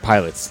the- air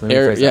pilots? Let me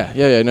phrase that.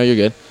 yeah. No, you're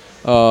good.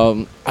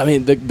 I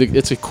mean,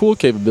 it's a cool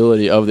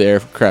capability of the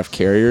aircraft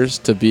carriers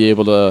to be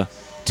able to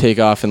take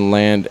off and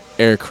land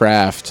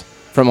aircraft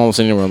from almost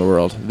anywhere in the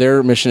world.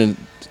 Their mission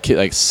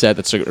like set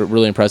that's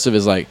really impressive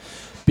is like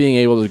being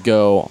able to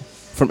go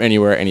from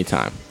anywhere,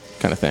 anytime,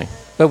 kind of thing.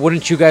 But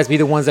wouldn't you guys be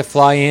the ones that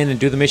fly in and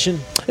do the mission?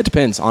 It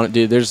depends on it,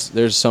 dude.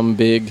 There's some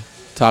big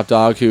top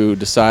dog who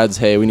decides,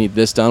 hey, we need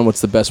this done.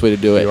 What's the best way to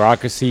do it?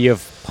 Bureaucracy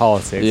of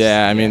politics.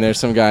 Yeah, I mean, there's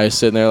some guys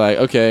sitting there like,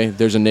 okay,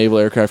 there's a naval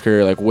aircraft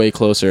carrier like way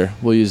closer.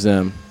 We'll use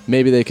them.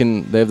 Maybe they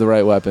have the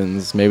right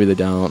weapons. Maybe they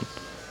don't.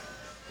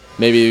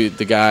 Maybe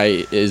the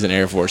guy is an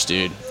Air Force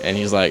dude, and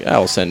he's like,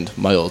 I'll send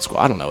my old squad.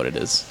 I don't know what it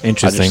is.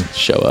 Interesting. I just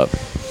show up.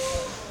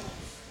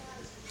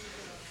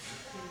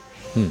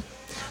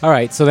 All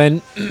right. So then,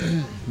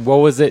 what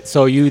was it?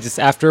 So you just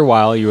after a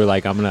while, you were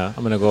like, I'm gonna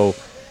go,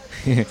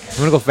 I'm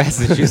gonna go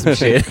fast and shoot some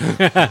shit.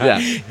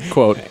 Yeah.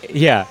 Quote.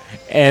 Yeah.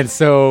 And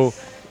so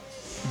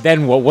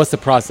then what's the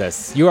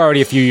process? You were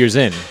already a few years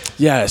in.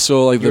 Yeah.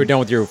 So like You were done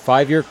with your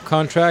 5-year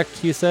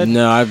contract. You said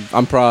No,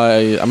 I'm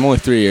only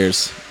 3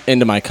 years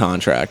into my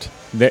contract.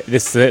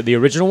 This the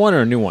original one or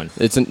a new one?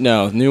 It's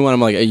new one.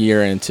 I'm like a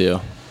year into.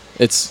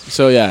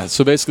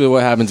 So basically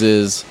what happens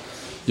is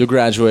you'll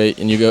graduate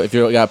and you go, if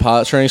you got a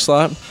pilot training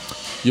slot,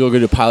 you'll go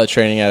to pilot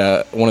training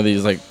at one of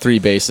these like 3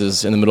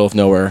 bases in the middle of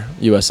nowhere,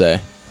 USA.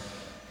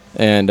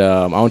 And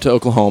I went to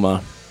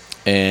Oklahoma,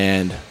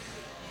 and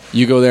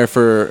you go there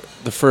for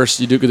the first,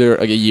 you do go there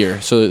like a year.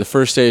 So the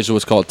first stage is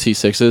what's called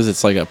T6s.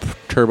 It's like a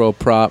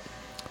turboprop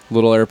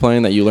little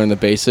airplane that you learn the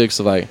basics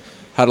of like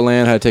how to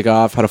land, how to take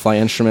off, how to fly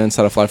instruments,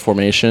 how to fly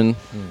formation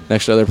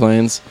next to other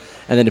planes.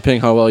 And then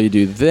depending how well you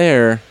do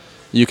there,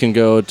 you can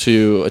go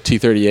to a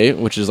T-38,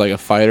 which is like a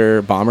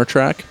fighter bomber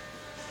track.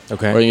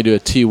 Okay. Or you can do a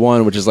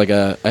T-1, which is like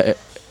a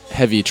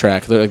heavy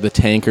track. They're like the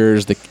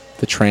tankers, the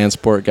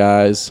transport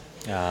guys,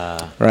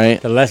 right?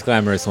 The less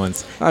glamorous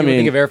ones. I People mean-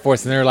 think of Air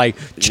Force and they're like,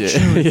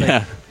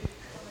 Yeah.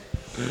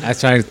 I was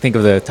trying to think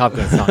of the Top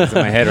Gun songs in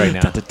my head right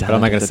now, but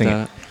I'm not going to sing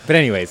it. But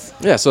anyways,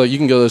 Yeah, so you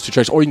can go those 2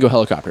 tracks, or you can go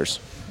helicopters,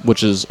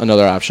 which is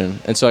another option.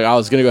 And so like, I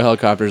was going to go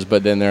helicopters,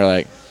 but then they're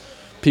like,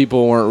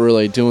 people weren't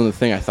really doing the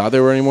thing I thought they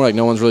were anymore. Like,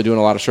 no one's really doing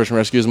a lot of search and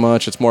rescue as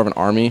much. It's more of an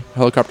Army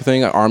helicopter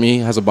thing. Like, Army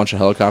has a bunch of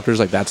helicopters.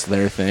 Like, that's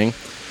their thing.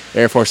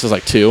 Air Force is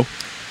like 2.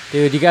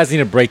 dude, you guys need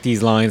to break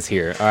these lines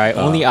here. All right,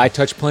 only I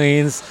touch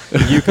planes.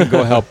 You can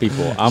go help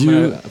people. I'm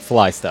gonna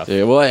fly stuff.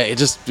 Yeah, well, it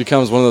just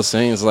becomes one of those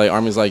things. Like,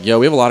 Army's like, yo,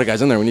 we have a lot of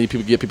guys in there. We need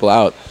people to get people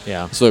out.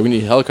 Yeah, So we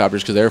need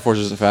helicopters because the Air Force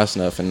isn't fast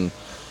enough. And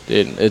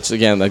it's,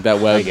 again, like that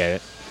web. I get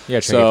it. Yeah,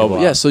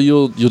 So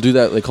you'll do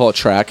that. They call it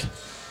track,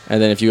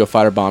 and then if you go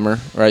fighter bomber,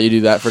 right, you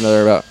do that for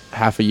another about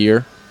half a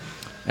year,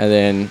 and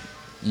then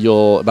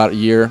you'll about a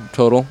year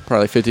total,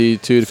 probably 52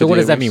 to 58 So what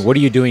does that weeks. mean? What are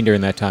you doing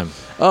during that time?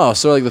 Oh,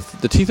 so like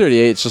the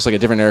T-38, it's just like a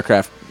different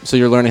aircraft. So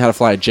you're learning how to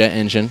fly a jet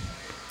engine.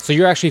 So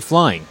you're actually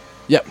flying.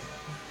 Yep.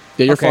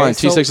 Yeah, you're Okay, flying.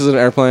 so T6 is an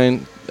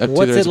airplane.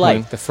 What's it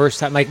like the first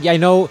time? Like, yeah, I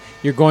know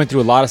you're going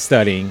through a lot of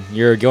studying.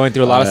 You're going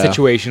through a lot of yeah.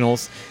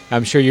 situationals.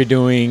 I'm sure you're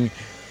doing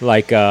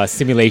like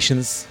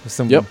simulations.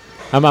 Yep.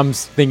 I'm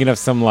thinking of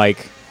some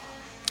like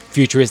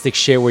futuristic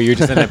shit where you're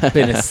just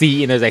in a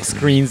seat and there's like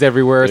screens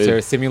everywhere, so Dude.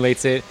 it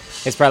simulates it.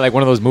 It's probably like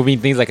one of those moving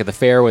things, like at the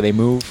fair where they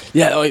move.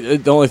 Yeah,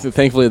 like, the only thing,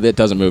 thankfully, that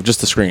doesn't move,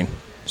 just the screen.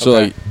 So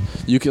Okay. like,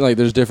 you can like,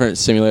 there's different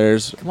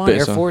simulators. Come on, Air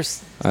based on-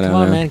 Force. I know, Come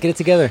on, man. man, get it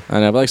together. I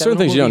know, but like That certain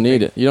things you don't movie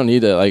need it. You don't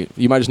need to like.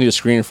 You might just need a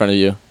screen in front of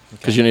you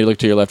because you need to look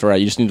to your left or right.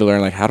 You just need to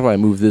learn like how do I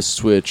move this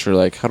switch or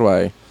like how do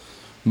I,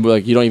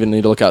 like you don't even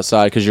need to look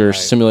outside because you're Right.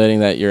 simulating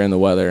that you're in the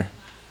weather,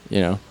 you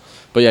know.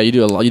 But yeah, you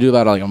do a lot. You do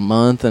about like a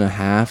month and a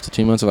half to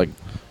 2 months of like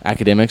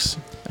academics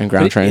and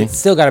ground But training. It's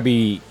still got to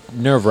be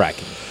nerve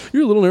wracking.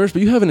 You're a little nervous,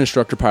 but you have an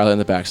instructor pilot in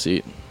the back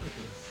seat.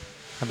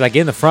 I'm like,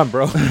 get in the front,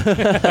 bro.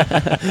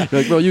 You're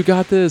like, bro, you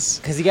got this.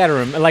 Because you got to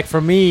remember, like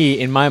for me,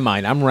 in my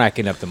mind, I'm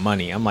racking up the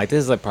money. I'm like,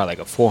 this is like probably like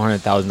a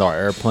 $400,000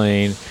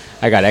 airplane.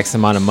 I got X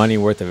amount of money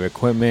worth of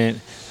equipment.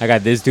 I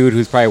got this dude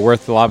who's probably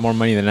worth a lot more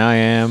money than I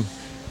am.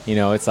 You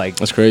know, it's like,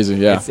 That's crazy.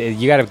 Yeah.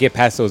 you got to get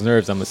past those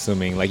nerves, I'm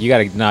assuming. Like, you got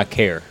to not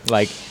care.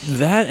 Like,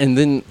 That, and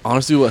then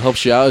honestly, what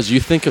helps you out is you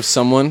think of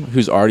someone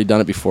who's already done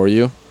it before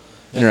you,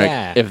 and you're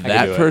Yeah, like, if I can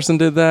that do it. person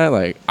did that,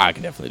 like I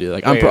can definitely do it.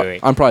 Like Wait.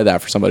 I'm probably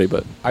that for somebody,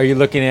 but are you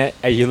looking at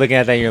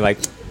that and you're like,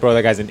 bro,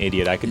 that guy's an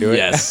idiot. I could do it.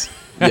 yes,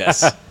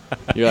 yes.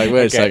 You're like, wait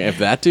a Okay. second. If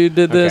that dude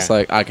did this, Okay.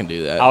 like, I can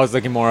do that. I was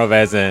looking more of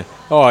as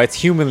it's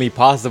humanly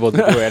possible to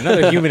do it.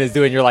 Another human is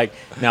doing it. You're like,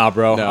 nah,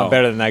 bro, No. I'm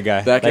better than that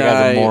guy. that guy,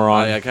 guy's a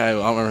moron. That guy, I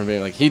don't remember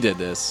being like, he did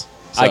this.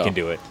 I So, can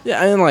do it.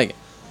 Yeah, and like,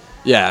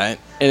 yeah,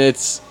 and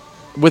it's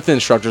with the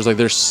instructors, like,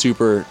 they're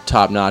super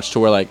top notch to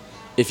where, like,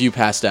 if you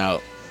passed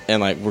out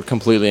and like were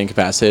completely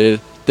incapacitated,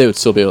 they would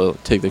still be able to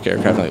take the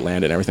aircraft and like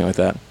land it and everything like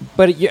that.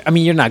 But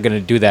you're not going to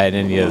do that in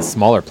any of the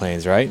smaller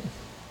planes, right?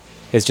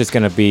 It's just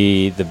going to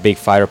be the big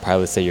fighter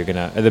pilots that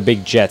or the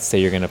big jets that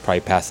you're going to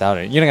probably pass out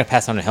in. You're not going to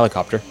pass out in a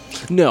helicopter.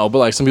 No, but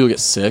like some people get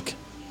sick,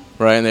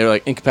 right? And they're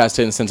like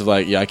incapacitated in the sense of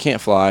like, yeah, I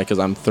can't fly because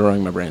I'm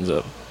throwing my brains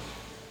up.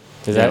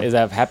 Does Yeah.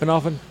 that happen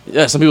often?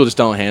 Yeah, some people just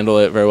don't handle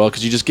it very well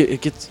because you just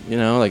it gets,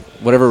 like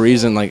whatever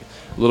reason, like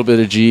a little bit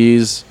of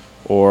G's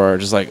or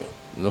just like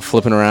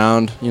flipping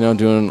around,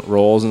 doing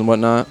rolls and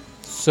whatnot.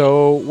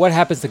 So what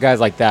happens to guys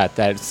like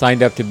that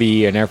signed up to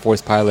be an Air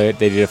Force pilot?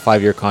 They did a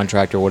 5-year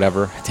contract or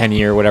whatever,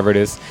 10-year, whatever it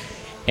is,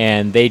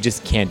 and they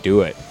just can't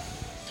do it.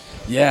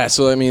 Yeah,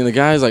 so I mean, the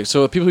guys like,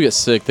 so if people get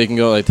sick, they can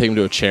go like take them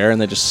to a chair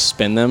and they just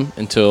spin them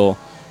until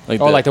like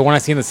Like the one I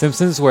see in The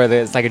Simpsons where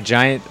it's like a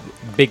giant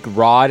big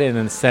rod and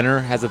in the center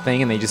has a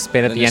thing and they just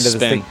spin at the end of the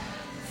thing.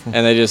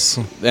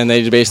 and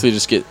they basically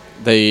just get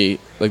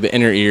like the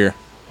inner ear,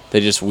 they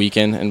just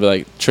weaken and be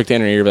like trick the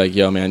inner ear, be like,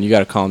 yo man, you got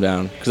to calm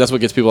down, because that's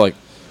what gets people like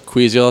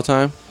queasy all the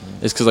time.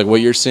 Is because like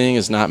what you're seeing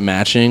is not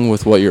matching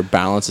with what your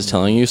balance is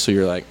telling you, so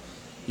you're like,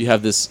 you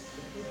have this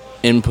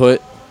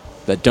input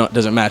that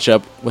doesn't match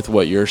up with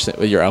what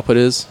your output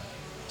is,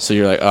 so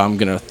you're like, oh, I'm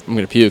gonna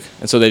puke,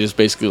 and so they just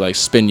basically like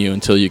spin you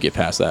until you get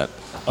past that.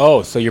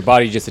 Oh, so your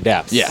body just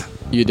adapts. Yeah,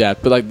 you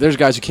adapt. But like, there's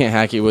guys who can't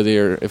hack it with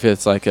your, if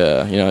it's like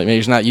maybe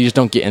it's not, you just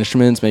don't get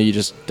instruments, maybe you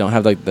just don't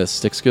have like the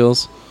stick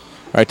skills,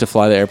 right, to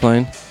fly the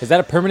airplane. Is that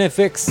a permanent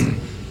fix?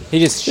 He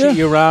just shoot Yeah.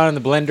 you around in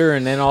the blender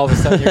and then all of a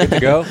sudden you're good to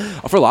go?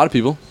 For a lot of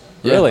people.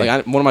 Yeah, Really?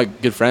 like one of my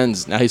good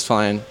friends, now he's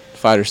flying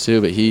fighters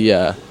too, but he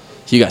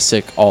got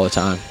sick all the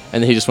time,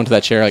 and then he just went to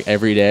that chair like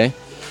every day,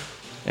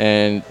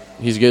 and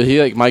he's good. He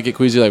like might get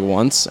queasy like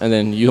once, and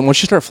then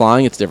once you start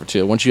flying, it's different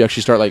too. Once you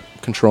actually start like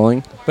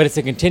controlling. But it's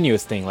a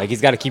continuous thing. Like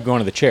he's got to keep going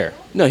to the chair.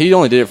 No, he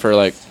only did it for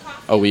like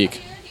a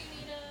week,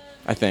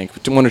 I think,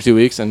 1 or 2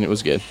 weeks, and it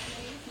was good.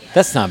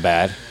 That's not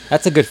bad.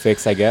 That's a good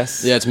fix, I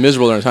guess. Yeah, it's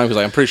miserable during the time because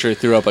like, I'm pretty sure he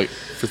threw up like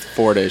for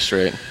 4 days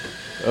straight.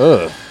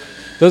 Ugh.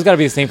 Those got to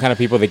be the same kind of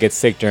people that get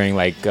sick during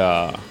like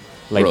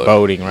Really?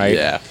 boating, right?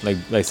 Yeah. Like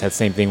that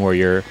same thing where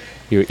your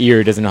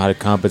ear doesn't know how to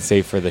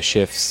compensate for the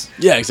shifts.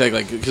 Yeah,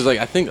 exactly. Because like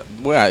I think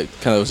what I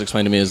kind of was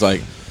explained to me is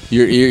like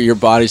your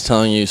body's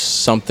telling you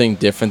something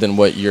different than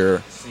what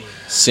you're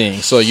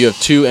seeing. So you have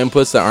two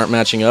inputs that aren't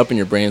matching up, and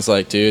your brain's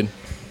like, dude,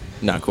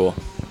 not cool.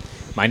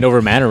 Mind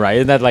over matter, right?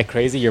 Isn't that like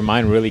crazy? Your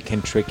mind really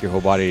can trick your whole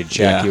body to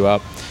jack Yeah. you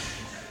up.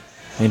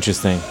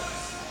 Interesting.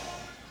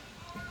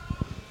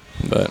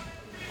 But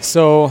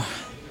So,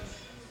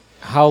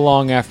 how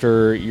long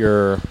after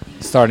you're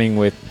starting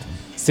with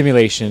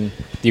simulation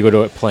do you go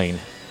to a plane?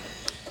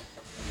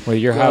 Well,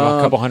 you have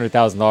a couple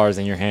 $100,000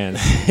 in your hands.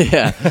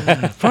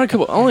 yeah,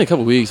 probably only a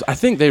couple weeks. I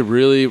think they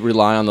really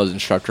rely on those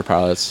instructor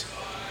pilots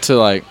to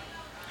like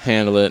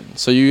handle it.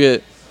 So you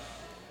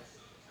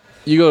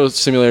go to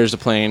simulators to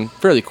plane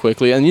fairly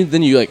quickly, and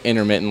then you like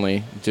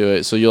intermittently do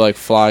it. So you like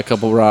fly a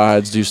couple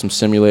rides, do some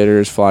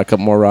simulators, fly a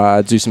couple more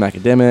rides, do some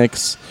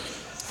academics,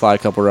 fly a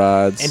couple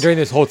rides. And during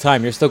this whole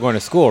time, you're still going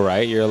to school,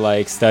 right? You're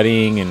like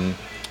studying and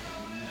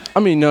I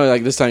mean, no,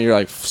 like this time you're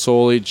like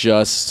solely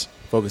just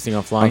focusing on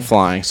on flying.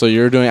 flying. So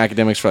you're doing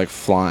academics for like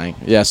flying.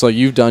 Yeah, so like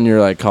you've done your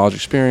like college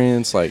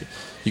experience, like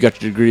you got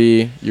your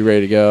degree, you're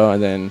ready to go,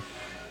 and then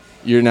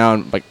you're now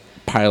in like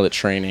pilot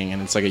training,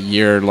 and it's like a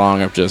year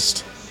long of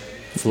just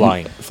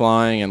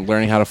flying and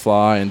learning how to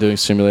fly and doing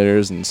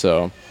simulators,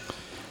 and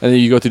then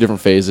you go through different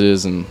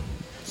phases. And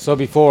So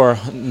before,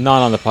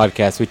 not on the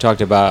podcast, we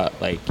talked about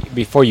like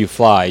before you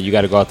fly, you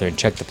got to go out there and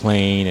check the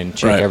plane and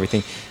check Right.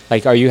 everything.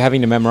 Like, are you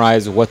having to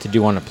memorize what to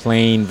do on a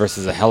plane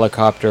versus a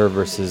helicopter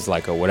versus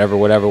like a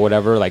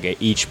whatever?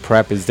 Like each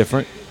prep is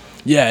different.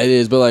 yeah, it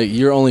is, but like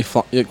you're only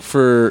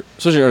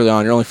especially early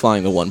on, you're only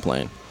flying the one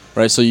plane,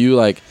 right? So you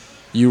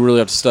really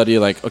have to study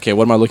like, okay,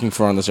 what am I looking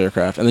for on this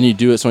aircraft, and then you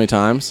do it so many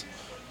times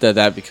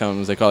that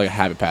becomes, they call it like a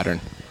habit pattern.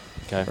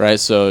 Okay. Right,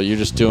 so you're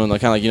just doing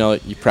like kind of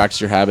like you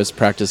practice your habits,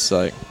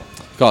 like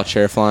you call it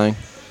chair flying,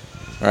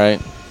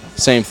 right?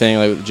 Same thing,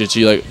 like just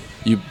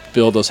you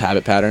build those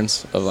habit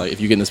patterns of like,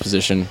 if you get in this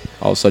position,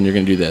 all of a sudden you're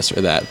gonna do this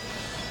or that.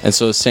 And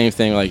so the same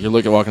thing, like you're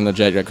walking the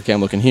jet, you're like, okay, I'm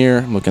looking here,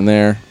 I'm looking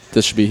there.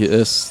 This should be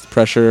this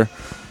pressure.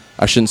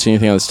 I shouldn't see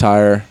anything on this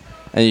tire,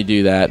 and you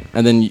do that.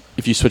 And then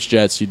if you switch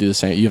jets, you do the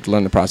same. You have to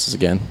learn the process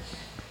again.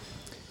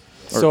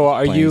 So Or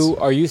are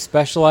planes. you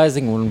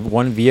specializing in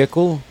one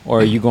vehicle, or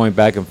are you going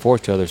back and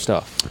forth to other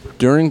stuff?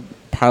 During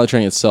pilot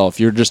training itself,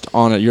 you're just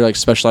on it. You're like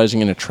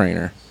specializing in a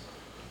trainer,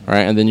 all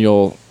right? And then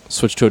you'll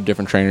switch to a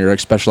different trainer. You're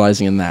like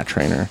specializing in that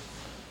trainer,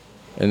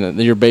 and then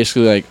you're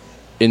basically like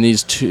in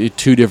these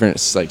two different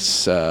like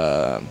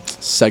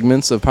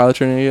segments of pilot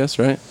training, I guess,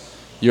 right?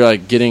 you're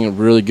like getting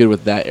really good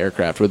with that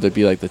aircraft, whether it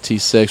be like the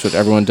T6, which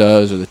everyone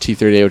does, or the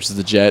T-38, which is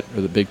the jet,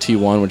 or the big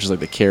T1, which is like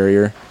the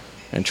carrier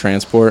and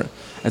transport.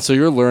 And so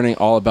you're learning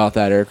all about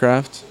that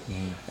aircraft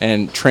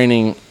and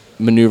training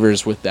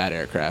maneuvers with that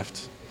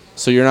aircraft.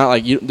 So you're not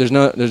like there's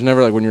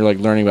never like when you're like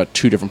learning about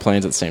two different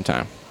planes at the same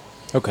time.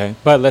 Okay,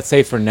 but let's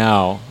say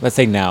now, that's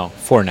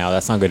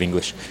not good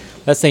English.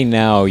 Let's say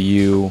now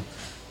you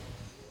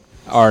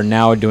are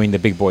now doing the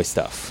big boy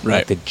stuff, right?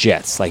 Like the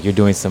jets, like you're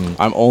doing some.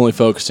 I'm only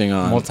focusing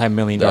on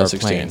multi-million-dollar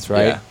planes,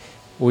 right? Yeah.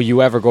 Will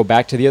you ever go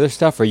back to the other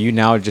stuff, or are you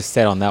now just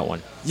set on that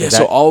one? Yeah.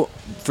 So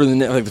for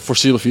the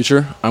foreseeable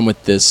future, I'm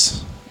with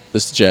this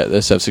jet,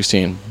 this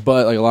F-16.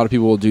 But like a lot of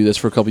people will do this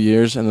for a couple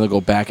years, and then they'll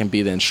go back and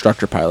be the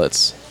instructor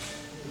pilots,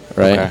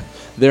 right? Okay.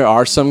 There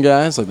are some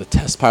guys like the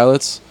test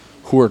pilots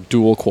who are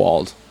dual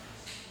qualled,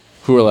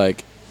 who are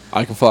like,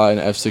 I can fly an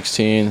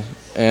F-16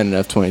 and an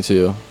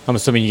F-22. I'm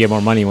assuming you get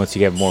more money once you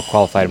get more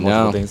qualified in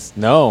multiple things.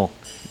 No.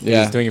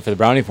 You're just doing it for the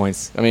brownie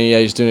points. I mean, yeah,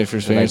 you're just doing it for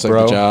experience, like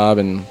the job,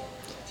 and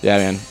yeah,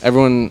 man.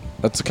 Everyone,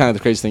 that's kind of the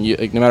crazy thing. You,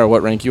 like, no matter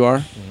what rank you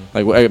are,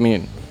 no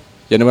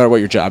matter what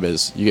your job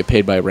is, you get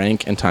paid by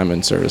rank and time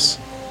in service.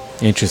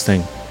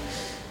 Interesting.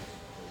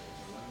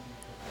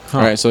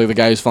 All right, so like the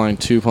guy who's flying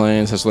 2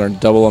 planes has to learn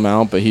double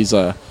amount, but he's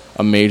a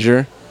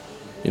major.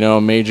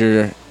 A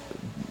major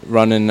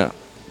running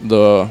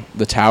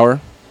the tower,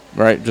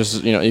 right?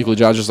 Just, equally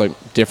jobs, just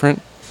like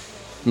different.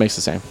 Makes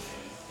the same.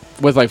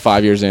 With like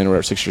 5 years in or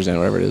whatever, 6 years in,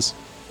 whatever it is.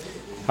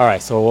 All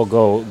right, so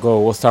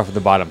we'll start from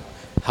the bottom.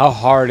 How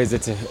hard is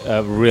it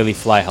to really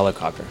fly a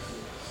helicopter?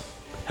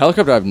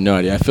 Helicopter, I have no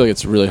idea. I feel like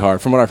it's really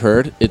hard. From what I've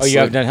heard, it's. Oh, you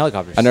haven't done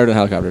helicopters? I've never done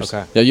helicopters.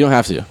 Okay. Yeah, you don't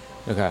have to.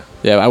 Okay.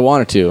 Yeah, I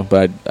wanted to,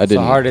 but I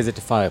didn't. How hard is it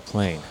to fly a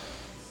plane?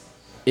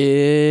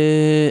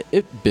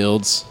 It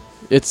builds.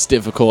 It's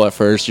difficult at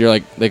first. You're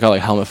like, they call it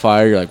like helmet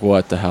fire. You're like,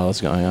 what the hell is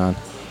going on?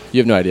 You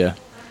have no idea.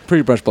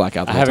 Pretty much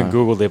blackout. I haven't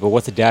Googled it, but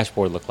what's the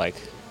dashboard look like?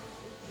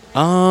 It's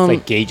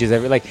like gauges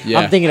yeah.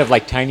 I'm thinking of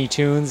like Tiny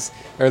Toons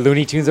or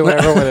Looney Tunes or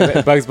whatever,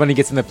 where Bugs Bunny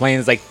gets in the plane,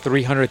 it's like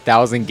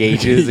 300,000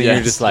 gauges, and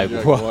you're just like,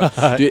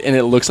 what? Dude, and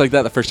it looks like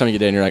that the first time you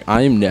get in. You're like,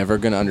 I am never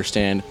gonna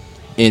understand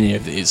any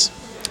of these.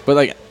 But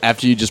like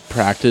after you just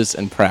practice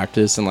and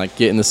like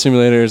get in the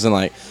simulators and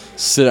like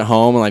sit at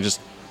home and like just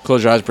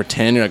close your eyes,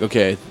 pretend you're like,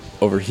 okay,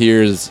 over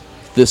here is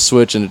this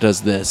switch and it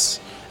does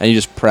this, and you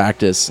just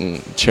practice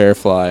and chair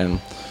fly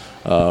and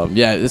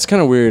yeah, it's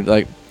kind of weird.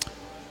 Like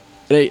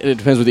it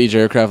depends with each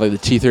aircraft. Like the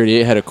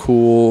T-38 had a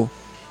cool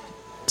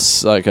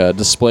like a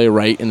display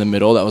right in the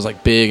middle that was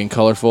like big and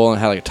colorful and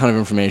had like a ton of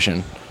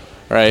information,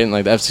 right? And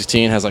like the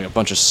F-16 has like a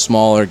bunch of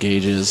smaller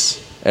gauges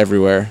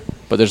everywhere,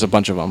 but there's a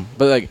bunch of them.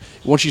 But like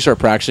once you start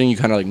practicing, you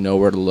kind of like know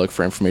where to look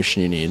for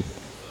information you need.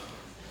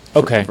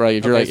 Okay. Right.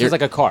 If you're so it's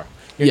like a car.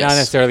 You're not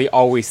necessarily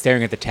always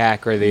staring at the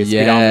tack or the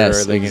speedometer.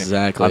 Or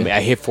exactly.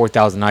 I hit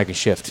 4,000, I can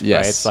shift. Yes.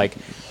 Right? It's like,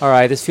 all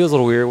right, this feels a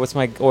little weird. What's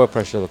my oil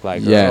pressure look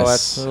like? Yes. Oh,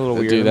 that's a little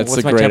weird. Dude, that's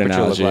What's the my great temperature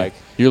analogy. look like?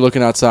 You're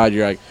looking outside.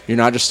 You're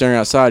not just staring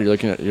outside. You're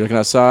looking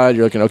outside.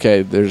 You're looking,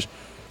 okay, there's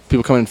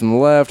people coming in from the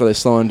left. Are they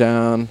slowing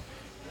down?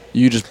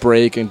 You just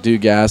brake and do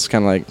gas,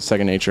 kind of like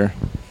second nature.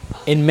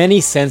 In many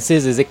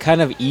senses, is it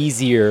kind of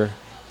easier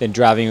than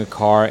driving a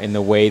car in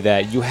the way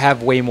that you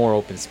have way more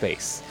open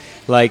space?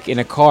 Like in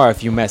a car,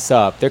 if you mess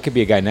up, there could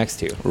be a guy next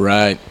to you.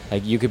 Right.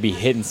 Like you could be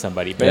hitting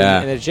somebody. But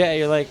in a jet,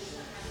 you're like,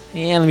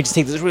 yeah, let me just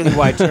take this really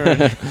wide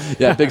turn.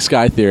 Yeah, big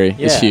sky theory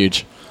is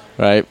huge,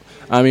 right?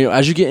 I mean,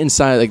 as you get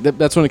inside, like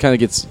that's when it kind of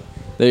gets.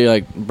 They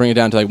like bring it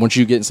down to like once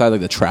you get inside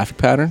like the traffic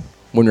pattern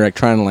when you're like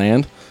trying to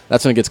land.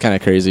 That's when it gets kind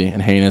of crazy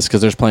and heinous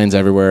because there's planes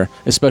everywhere,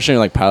 especially in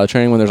like pilot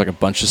training when there's like a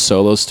bunch of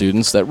solo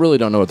students that really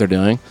don't know what they're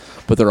doing,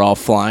 but they're all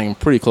flying in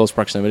pretty close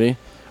proximity.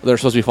 They're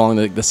supposed to be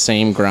following the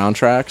same ground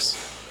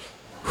tracks.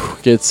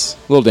 Gets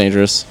a little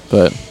dangerous,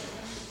 but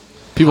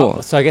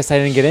people. So I guess I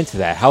didn't get into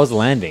that. How's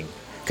landing?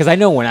 Because I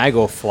know when I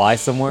go fly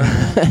somewhere,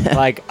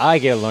 like I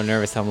get a little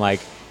nervous. I'm like,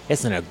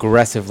 it's an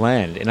aggressive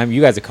land, and you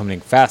guys are coming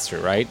in faster,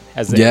 right?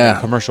 As the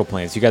commercial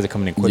planes, you guys are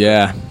coming in quicker.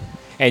 Yeah.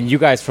 And you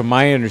guys, from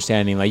my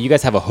understanding, like you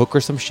guys have a hook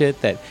or some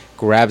shit that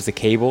grabs the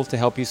cable to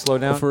help you slow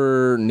down?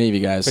 For Navy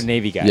guys. For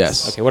Navy guys.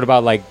 Yes. Okay, what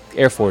about like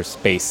Air Force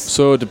base?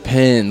 So it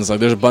depends. Like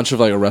there's a bunch of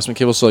like arrestment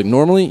cables. So like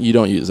normally you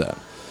don't use that.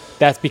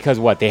 That's because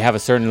what? They have a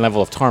certain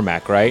level of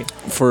tarmac, right?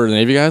 For the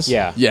Navy guys?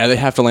 Yeah. Yeah, they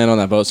have to land on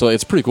that boat. So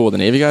it's pretty cool. What the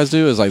Navy guys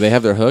do is like they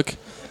have their hook,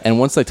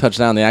 and once they touch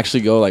down, they actually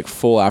go like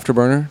full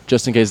afterburner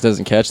just in case it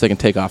doesn't catch. They can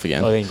take off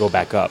again. Oh, they can go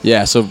back up.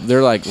 Yeah, so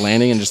they're like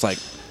landing and just like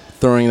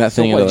throwing that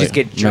thing into just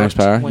get max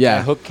power. Once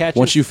that hook catches?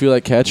 Once you feel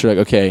like catch, you're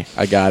like, okay,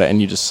 I got it, and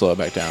you just slow it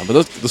back down. But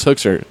those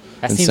hooks are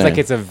That insane. seems like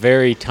it's a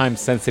very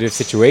time-sensitive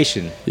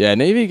situation. Yeah,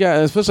 Navy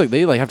guys, especially like,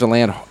 they like have to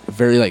land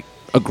very like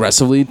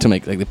aggressively to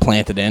make like they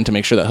plant it in to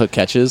make sure that hook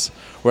catches.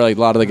 Where like a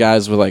lot of the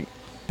guys with like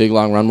big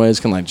long runways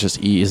can like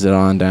just ease it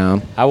on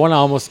down. I want to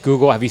almost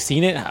Google. Have you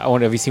seen it?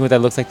 Have you seen what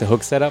that looks like? The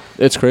hook setup?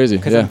 It's crazy.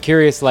 Because yeah. I'm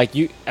curious. Like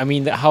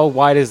how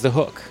wide is the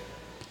hook?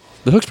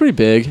 The hook's pretty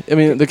big. I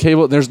mean, the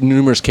cable. There's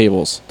numerous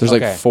cables. There's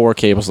Okay. like 4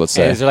 cables. Let's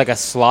And say. is there like a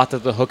slot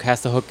that the hook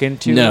has to hook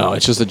into? No,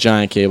 it's just a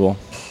giant cable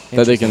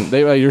that they can.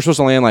 You're supposed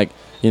to land like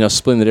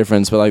splitting the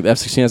difference, but like the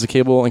F-16 has a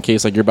cable in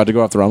case like you're about to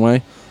go off the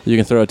runway. You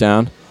can throw it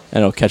down and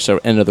it'll catch the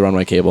end of the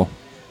runway cable.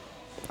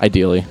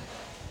 Ideally,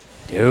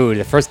 Dude,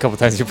 the first couple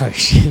times you're probably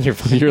shitting your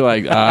pants. you're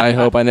like, I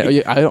hope I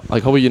don't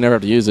like. Hopefully you never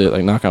have to use it.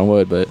 Like knock on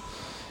wood, but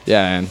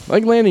yeah, man.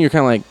 Like landing, you're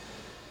kind of like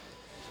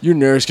you're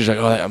nervous because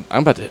you're like, oh,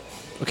 I'm about to.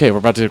 Okay, we're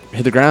about to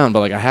hit the ground, but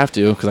like I have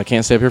to because I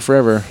can't stay up here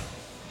forever.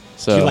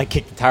 So You like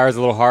kick the tires a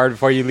little hard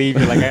before you leave.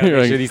 You're like, I gotta You're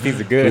make like, sure these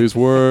things are good. Please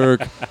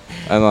work.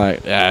 And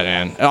like, yeah,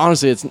 man. And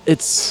honestly, it's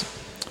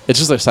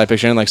just like side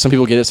picture. And like some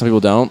people get it, some people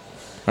don't.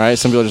 All right,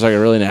 some people are just like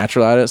really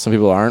natural at it. Some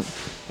people aren't.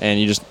 And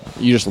you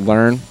just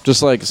learn.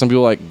 Just like some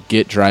people like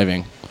get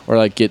driving or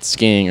like get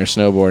skiing or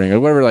snowboarding or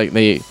whatever. Like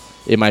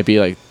it might be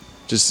like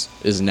just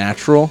is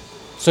natural.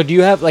 So do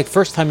you have like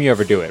first time you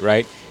ever do it,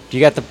 right? Do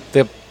you got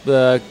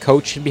the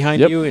coach behind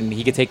Yep. you and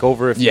he can take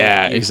over if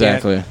Yeah, you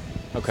exactly.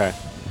 can't? Okay.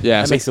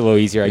 Yeah, That so- makes it a little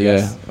easier, I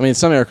guess. I mean,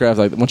 some aircraft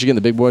like once you get in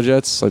the big boy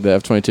jets, like the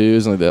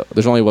F-22s, and like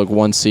there's only like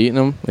one seat in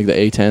them, like the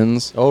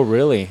A-10s. Oh,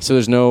 really? So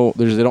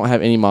they don't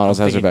have any models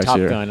that has their Thinking back Top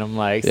seater. Gun. I'm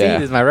like, see, Yeah.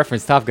 this is my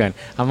reference, Top Gun.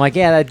 I'm like,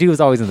 yeah, that dude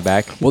was always in the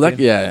back. Well, and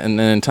then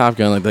in Top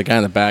Gun, like the guy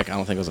in the back, I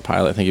don't think was a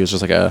pilot. I think he was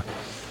just like a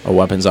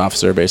weapons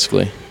officer,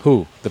 basically.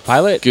 Who? The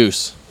pilot?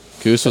 Goose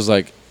was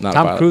like not a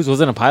Tom pilot. Cruise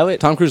wasn't a pilot?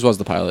 Tom Cruise was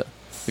the pilot.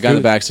 The guy in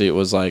the back seat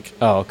was like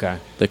Oh, okay.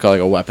 they call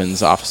like a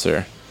weapons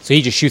officer. So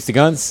he just shoots the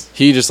guns?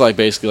 He just like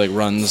basically like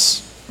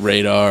runs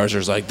radars or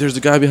is like there's the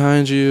guy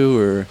behind you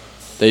or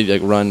they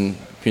like run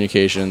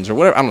communications or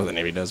whatever. I don't know what the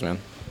Navy does, man.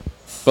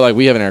 But like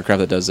we have an aircraft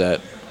that does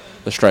that,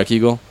 the Strike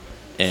Eagle,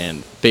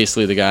 and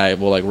basically the guy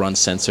will like run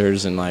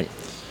sensors and like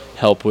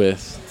help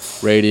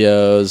with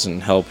radios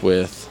and help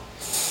with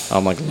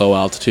like low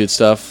altitude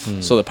stuff.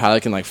 So the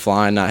pilot can like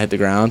fly and not hit the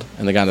ground,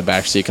 and the guy in the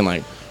back seat can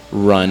like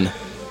run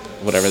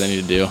whatever they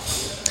need to do.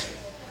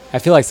 I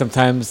feel like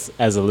sometimes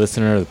as a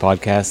listener of the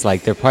podcast,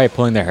 like they're probably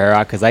pulling their hair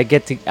out because I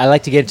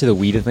like to get into the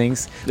weed of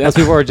things. Yeah. Most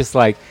people are just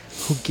like,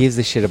 who gives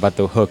a shit about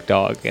the hook,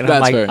 dog? And I'm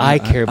That's like, fair. I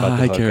care about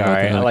the I hook. care about all the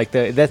right? I hook. like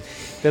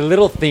the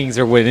little things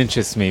are what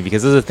interests me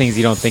because those are things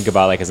you don't think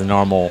about like as a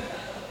normal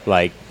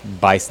like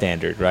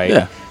bystander, right?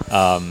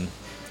 Yeah.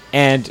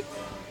 And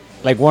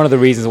like one of the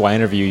reasons why I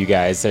interview you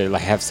guys that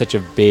like have such a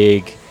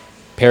big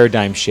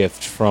paradigm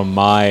shift from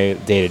my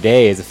day to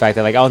day is the fact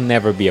that like I'll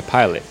never be a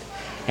pilot,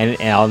 and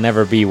I'll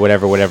never be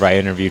whatever I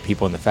interviewed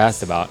people in the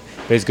Fast about.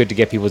 But it's good to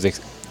get people's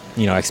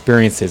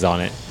experiences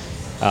on it.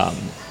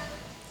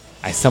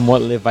 I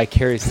somewhat live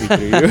vicariously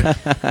through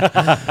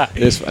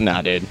you.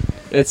 Nah, dude.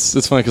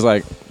 It's funny because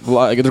like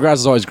the grass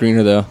is always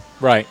greener though.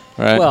 Right.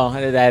 Right. Well,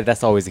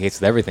 that's always the case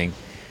with everything.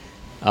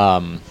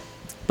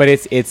 But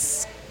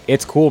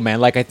it's cool, man.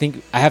 Like I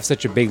think I have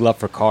such a big love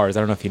for cars.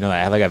 I don't know if you know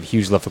that. I have a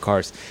huge love for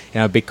cars,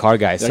 and I'm a big car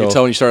guy. I So can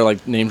tell when you started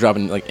like name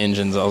dropping like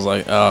engines. I was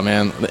like, oh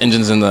man, the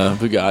engines in the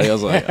Bugatti. I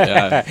was like,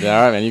 yeah,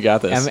 all right, man, you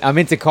got this. I'm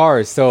into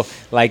cars, so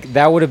like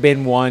that would have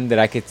been one that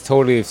I could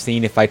totally have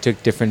seen if I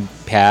took different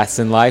paths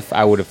in life.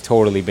 I would have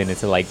totally been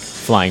into like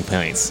flying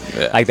planes.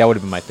 Yeah. Like that would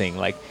have been my thing.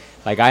 Like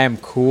I am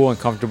cool and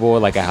comfortable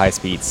like at high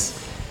speeds.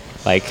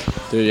 Like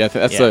Dude, yeah,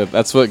 that's Yeah.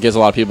 that's what gets a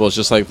lot of people. Is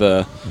just like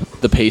the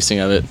pacing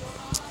of it.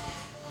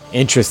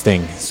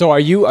 interesting. So are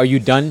you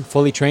done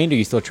fully trained or are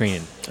you still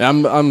training?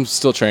 I'm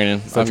still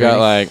training. Still I've training?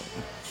 got like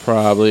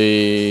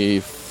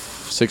probably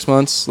 6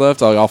 months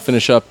left. I'll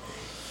finish up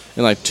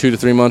in like 2 to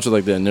 3 months with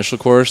like the initial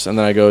course, and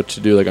then I go to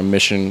do like a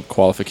mission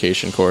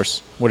qualification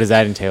course. What does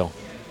that entail?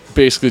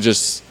 Basically,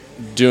 just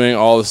doing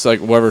all this like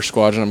whatever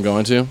squadron I'm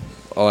going to,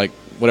 or, like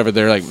whatever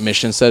their like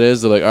mission set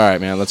is. They're like, all right,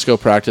 man, let's go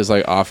practice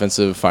like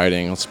offensive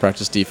fighting. Let's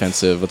practice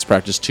defensive. Let's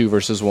practice 2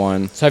 versus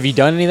 1. So have you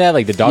done any of that,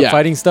 like the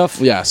dogfighting stuff?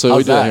 Yeah, so How's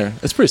we do that? it here.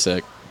 It's pretty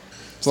sick.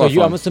 It's a So lot of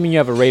I'm fun. assuming you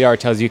have a radar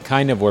that tells you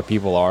kind of where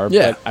people are.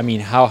 Yeah. But I mean,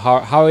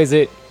 how is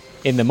it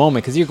in the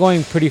moment? Because you're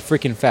going pretty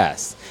freaking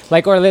fast.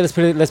 Like, or let's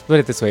put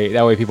it this way.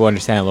 That way people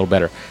understand a little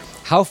better.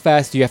 How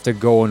fast do you have to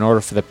go in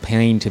order for the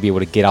plane to be able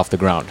to get off the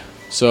ground?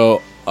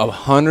 So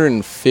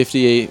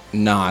 158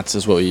 knots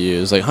is what we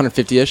use, like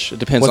 150-ish. It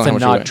depends What's on how a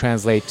much knot you're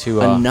translate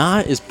to? A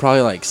knot is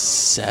probably like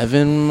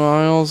 7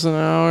 miles an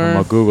hour. I'm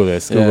gonna Google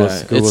this.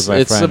 Google's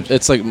my friend.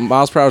 It's like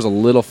miles per hour is a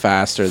little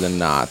faster than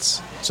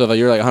knots. So if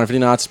you're like 150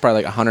 knots, it's probably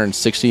like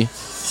 160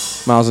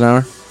 miles an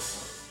hour,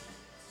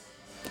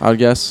 I would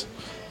guess.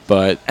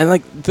 But and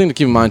like the thing to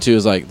keep in mind too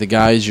is like the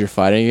guys you're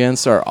fighting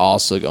against are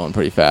also going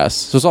pretty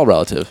fast. So it's all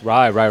relative.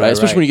 Right.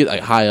 Especially when you get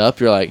like high up,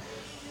 you're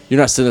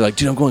not sitting there like,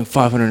 dude, I'm going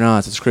 500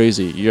 knots. It's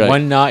crazy. You're like,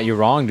 one knot. You're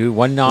wrong, dude.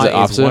 One knot is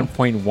opposite?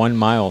 1.1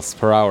 miles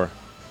per hour.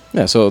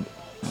 yeah. So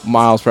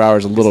miles per hour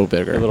is a little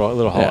bigger. A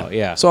little hollow.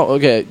 Yeah. So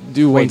okay,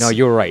 do Wait, one. no,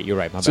 you're right. You're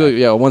right. My So bad.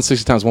 yeah,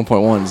 160 times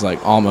 1.1 is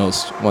like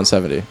almost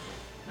 170.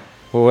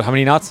 Well, how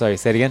many knots? Sorry,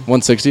 say it again.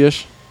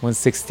 160-ish.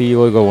 160.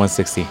 We'll go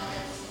 160.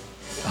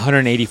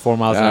 184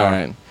 miles an All hour.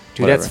 right.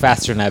 Dude, Whatever. that's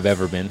faster than I've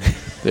ever been.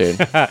 Dude.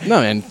 No,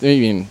 man. I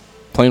mean,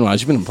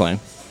 plane-wise, you've been in a plane.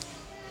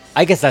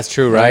 I guess that's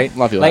true, Right. right? A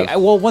lot of people Like,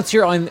 have. well, once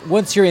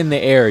you're in the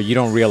air, you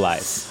don't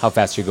realize how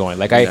fast you're going.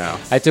 Like, No.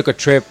 I took a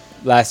trip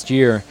last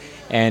year,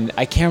 and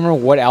I can't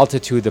remember what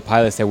altitude the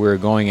pilot said we were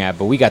going at,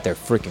 but we got there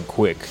freaking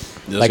quick.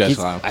 Those like, guys he's-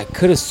 fly. I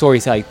could have swore he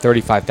said like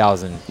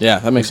 35,000. Yeah,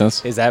 that makes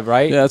sense. Is that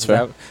right? Yeah, that's Is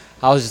fair.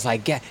 I was just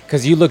like, yeah,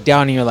 because you look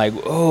down and you're like,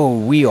 oh,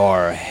 we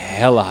are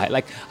hella high.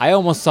 Like, I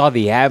almost saw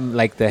the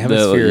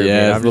hemisphere.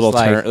 man. I'm the little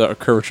just like, the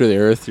curvature of the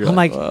Earth. You're I'm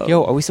like, whoa.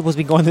 yo, are we supposed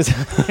to be going this?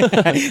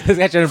 This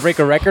guy trying to break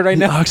a record right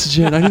now?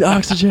 oxygen. I need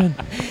oxygen.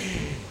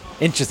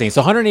 Interesting.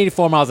 So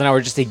 184 miles an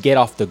hour just to get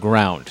off the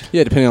ground.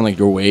 Yeah, depending on like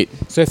your weight.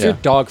 So if Yeah. you're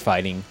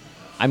dogfighting,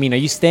 I mean, are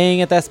you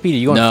staying at that speed? Are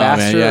you going No, man.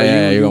 faster? Yeah, Are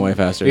yeah, you're going way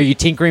faster. Are you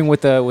tinkering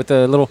with the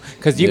little?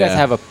 Because you guys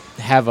Yeah.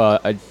 have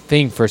a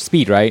thing for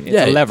speed, right? It's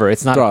Yeah, a lever.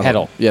 It's not throttle. a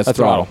pedal. Yeah, it's a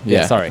throttle.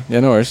 Yeah, sorry. Yeah,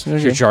 no worries.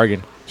 It's your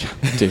jargon.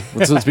 Dude,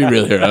 let's be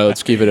real here.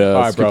 Let's keep it All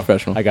right, let's keep bro. it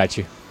professional. I got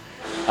you.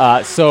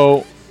 All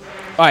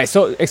right.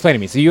 So explain to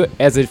me. So you,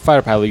 as a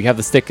fighter pilot, you have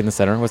the stick in the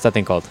center. What's that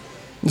thing called?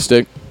 The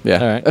stick. Yeah.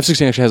 All right.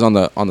 F-16 actually has on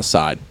the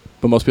side,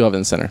 but most people have it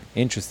in the center.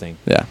 Interesting.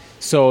 Yeah.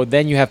 So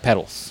then you have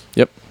pedals.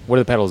 Yep. What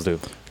do the pedals do?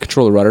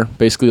 Control the rudder.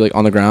 Basically, like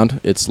on the ground,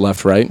 it's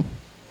left, right.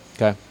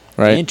 Okay.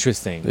 Right.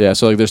 Interesting. Yeah.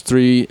 So like, there's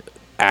 3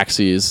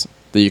 axes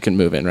that you can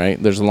move in.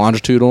 Right. There's a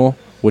longitudinal,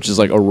 which is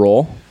like a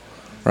roll.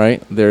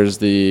 Right. There's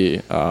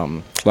the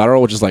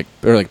lateral, which is like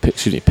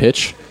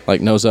pitch,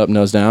 like nose up,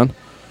 nose down,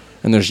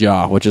 and there's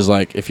yaw, which is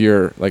like if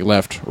you're like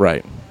left,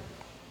 right.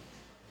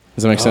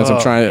 Does that make sense?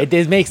 I'm trying to.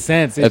 It makes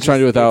sense. I'm trying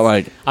to do without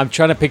like I'm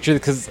trying to picture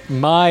because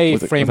my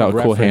frame of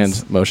without cool reference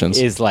hand motions.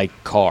 is like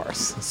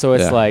cars. So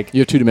it's Yeah. like you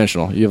have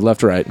 2-dimensional. You have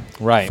left, right,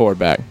 Right. forward,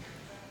 back.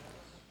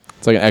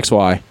 It's like an X,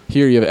 Y.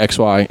 Here you have X,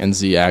 Y, and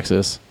Z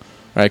axis,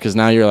 right? Because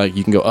now you're like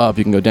you can go up,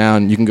 you can go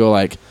down, you can go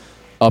like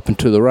up and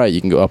to the right,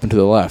 you can go up and to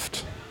the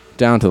left,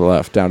 down to the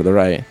left, down to the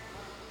right.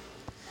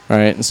 All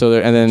right, and so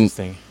there, and then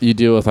Interesting. you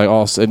deal with like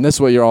all, and this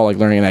is what you're all like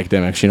learning in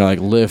academics. You know, like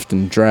lift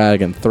and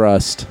drag and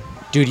thrust.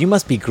 Dude, you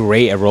must be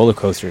great at roller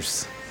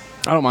coasters.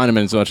 I don't mind them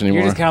as much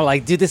anymore. You're just kind of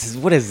like, dude,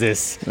 what is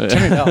this? Turn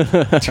it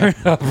up. Turn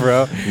it up,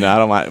 bro. No, I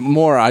don't mind.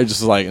 More, I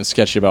just like am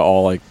sketchy about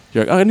all like.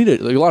 You're like, oh, I need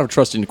like, a lot of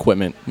trusting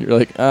equipment. You're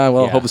like,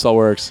 well, Yeah. hope this all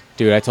works.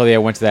 Dude, I told you I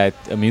went to that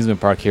amusement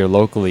park here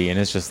locally, and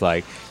it's just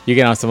like, you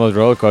get on some of those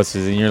roller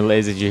coasters, and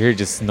you hear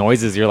just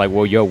noises. You're like,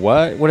 well, yo,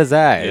 what? What is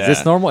that? Is Yeah.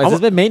 this normal? Has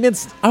this been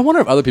maintenance? I wonder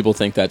if other people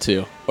think that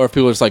too, or if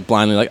people are just like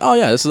blindly like, oh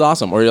yeah, this is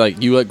awesome, or you're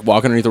like you like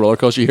walk underneath the roller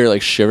coaster, you hear it,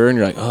 like shiver, and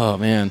you're like, oh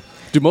man.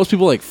 Do most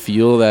people like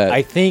feel that?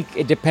 I think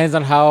it depends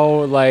on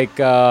how like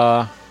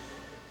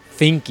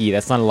thinky.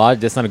 That's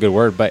not a good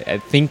word, but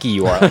thinky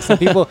you are. Like some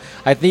people,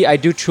 I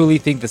do truly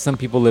think that some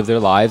people live their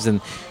lives and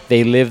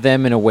they live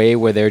them in a way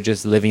where they're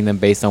just living them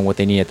based on what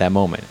they need at that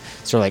moment.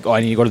 So like, oh, I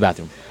need to go to the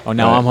bathroom. Oh,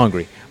 now Right. I'm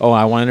hungry. Oh,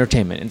 I want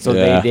entertainment. And so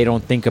Yeah. they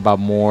don't think about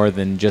more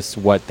than just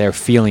what they're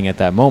feeling at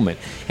that moment.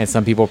 And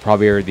some people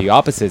probably are the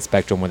opposite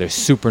spectrum where they're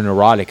super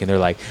neurotic and they're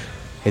like,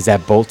 is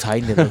that bolt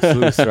tightened? It looks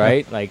loose,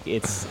 right? Like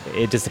it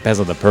just depends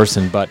on the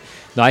person. But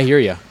no, I hear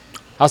you.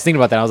 I was thinking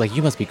about that. I was like,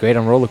 you must be great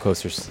on roller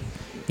coasters.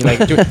 You're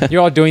like,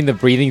 you're all doing the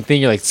breathing thing.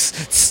 You're like,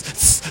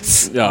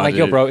 Yeah, I'm like,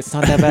 yo, dude. bro, it's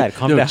not that bad.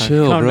 Calm down.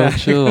 chill, Calm bro, down.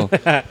 chill.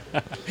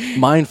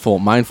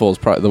 Mindful is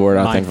probably the word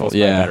I'm thinking. Mindful's probably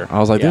Yeah, better. I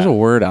was like, there's Yeah. a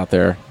word out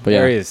there, but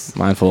There yeah, is.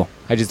 mindful.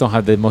 I just don't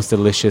have the most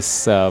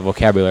delicious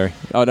vocabulary.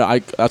 Oh no,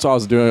 that's what I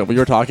was doing when you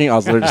were talking. I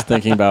was literally just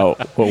thinking about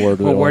what word.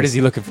 What it word was. is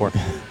he looking for?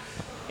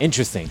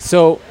 Interesting.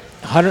 So,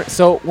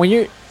 when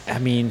you're, I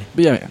mean,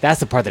 But yeah, that's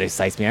the part that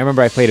excites me. I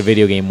remember I played a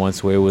video game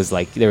once where it was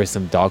like there was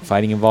some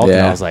dogfighting involved, and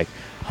Yeah. I was like,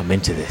 I'm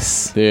into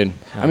this. dude.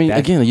 I mean, that-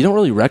 again, you don't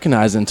really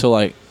recognize it until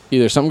like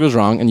either something goes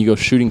wrong and you go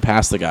shooting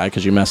past the guy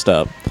because you messed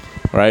up,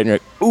 right? And you're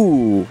like,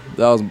 ooh,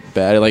 that was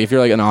bad. Like if you're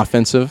like an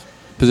offensive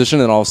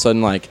position, and all of a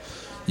sudden like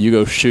you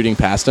go shooting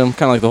past him,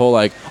 kind of like the whole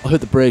like, I'll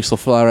hit the brakes, they'll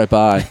fly right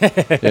by,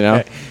 you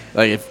know?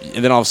 Like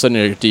and then all of a sudden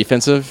you're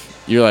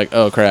defensive, you're like,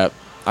 oh crap,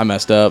 I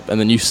messed up, and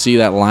then you see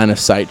that line of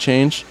sight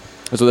change.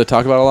 That's what they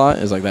talk about a lot,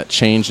 is like that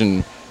change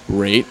in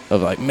rate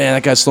of like, man,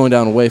 that guy's slowing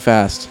down way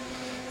fast.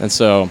 And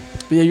so,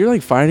 but yeah, you're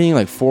like fighting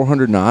like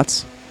 400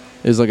 knots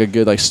is like a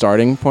good like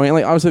starting point.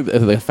 Like obviously,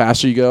 the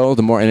faster you go,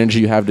 the more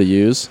energy you have to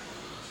use.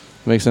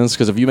 Makes sense,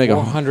 because if you make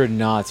 400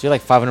 knots. You're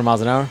like 500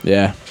 miles an hour.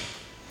 yeah.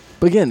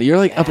 But again, you're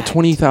like up at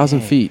 20,000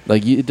 dang. feet.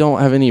 Like you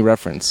don't have any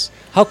reference.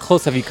 How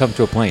close have you come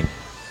to a plane?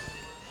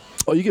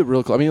 Oh, you get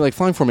real close. I mean, like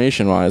flying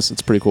formation wise,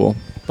 it's pretty cool.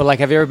 But like,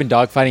 have you ever been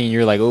dogfighting and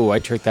you're like, oh, I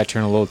took that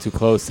turn a little too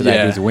close to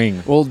that dude's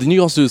wing? Well, then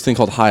you also do this thing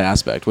called high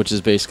aspect, which is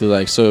basically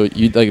like, so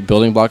you like a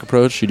building block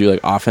approach. You do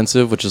like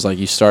offensive, which is like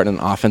you start in an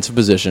offensive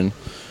position,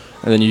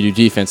 and then you do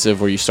defensive,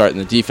 where you start in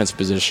the defensive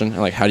position, and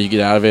like how do you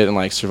get out of it and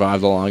like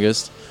survive the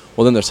longest.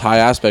 Well, then there's high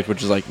aspect,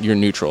 which is like you're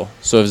neutral.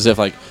 So it's as if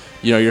like,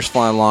 you know, you're just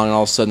flying along and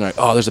all of a sudden like,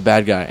 oh, there's a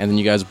bad guy, and then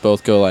you guys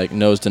both go like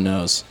nose to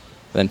nose,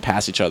 then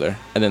pass each other,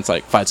 and then it's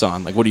like fights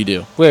on. Like, what do you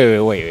do?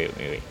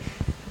 Wait.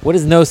 What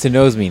does nose to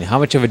nose mean? How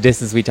much of a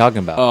distance are we talking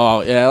about?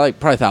 Oh yeah, like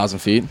probably 1,000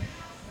 feet.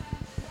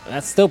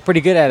 That's still pretty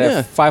good at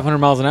Yeah. 500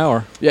 miles an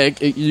hour. Yeah,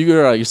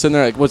 you're sitting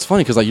there like, what's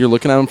funny because like you're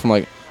looking at him from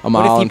like a What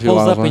mile if and he 2 pulls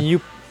miles up away. and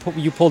you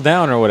you pull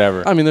down or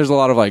whatever. I mean, there's a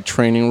lot of like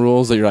training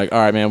rules that you're like, all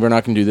right, man, we're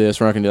not gonna do this,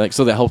 we're not gonna do like,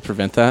 so that helps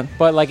prevent that.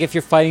 But like if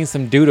you're fighting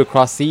some dude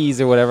across seas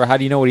or whatever, how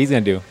do you know what he's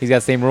gonna do? He's got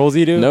the same rules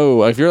you do?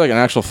 No, if you're like an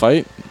actual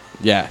fight,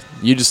 yeah,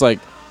 you just like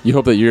you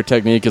hope that your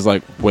technique is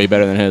like way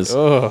better than his.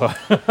 Oh,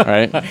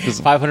 Right?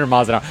 500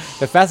 miles an hour.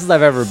 The fastest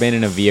I've ever been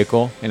in a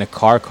vehicle, in a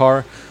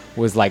car,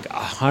 was like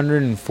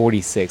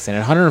 146. And at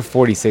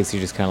 146,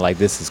 you're just kind of like,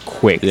 this is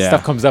quick. Yeah.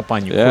 Stuff comes up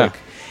on you Yeah.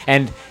 quick.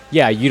 And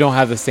yeah, you don't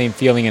have the same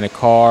feeling in a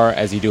car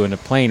as you do in a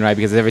plane, right?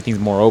 Because everything's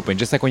more open.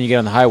 Just like when you get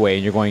on the highway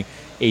and you're going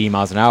 80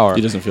 miles an hour.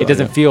 It doesn't feel it like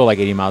doesn't it. feel like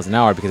 80 miles an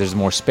hour because there's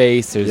more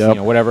space, there's, Yep.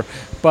 whatever.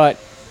 But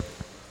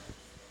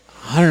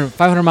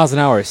 500 miles an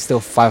hour is still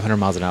 500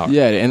 miles an hour.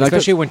 Yeah, and like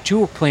especially when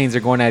two planes are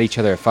going at each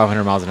other at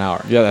 500 miles an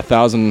hour. yeah, that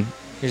You're just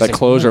that like,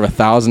 closure of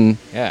 1,000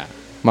 Yeah.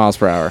 miles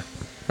per hour,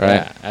 right?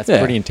 Yeah, that's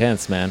pretty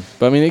intense, man.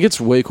 But I mean, it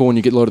gets way cool when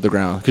you get low to the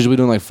ground because you'll be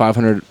doing like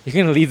 500. You're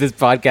going to leave this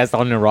podcast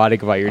all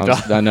neurotic about your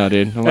dog. I know,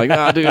 dude. I'm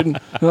like, dude,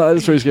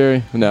 that's pretty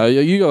scary. No,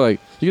 you go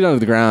like you get down to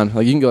the ground,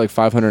 like you can go like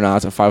 500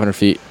 knots at 500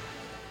 feet.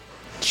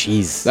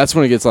 Jeez. That's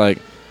when it gets like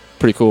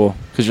pretty cool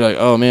because you're like,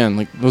 oh man,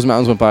 like those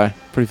mountains went by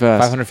pretty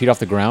fast. 500 feet off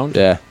the ground?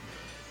 Yeah.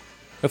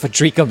 If a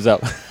tree comes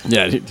up.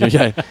 Yeah,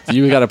 yeah.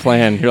 You got a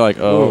plan. You're like,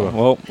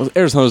 oh, well,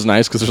 Arizona's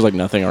nice because there's like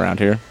nothing around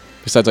here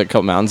besides like a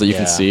couple mountains that you Yeah.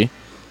 can see.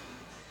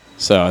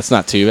 So it's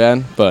not too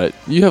bad, but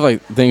you have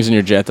like things in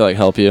your jet that like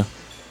help you,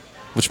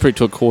 which is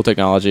pretty cool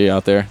technology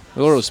out there.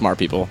 A lot of smart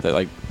people that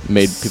like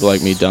made people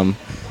like me dumb.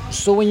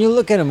 So when you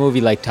look at a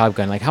movie like Top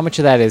Gun, like how much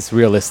of that is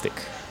realistic?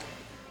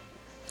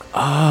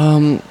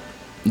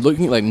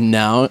 Looking like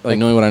now, like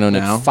knowing what I know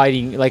Like now.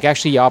 fighting, like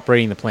actually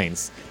operating the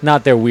planes,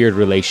 not their weird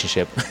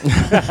relationship.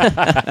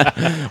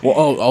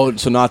 Well,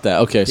 so not that.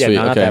 Okay, Yeah, sweet.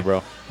 no, not okay. that,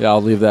 bro. Yeah,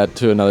 I'll leave that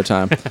to another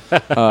time.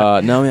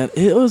 No, man,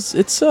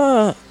 it's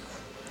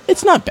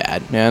not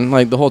bad, man.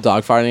 Like the whole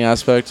dogfighting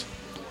aspect,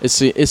 it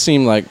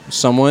seemed like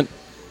somewhat.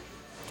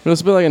 But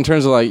it's a bit like in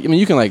terms of like, I mean,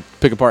 you can like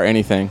pick apart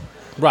anything,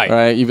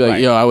 right? You'd be like,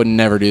 Right. yo, I would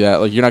never do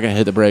that. Like, you're not gonna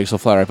hit the brakes; they'll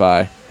fly right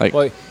by. Like,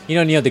 Well, you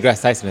know Neil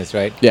deGrasse Tyson is,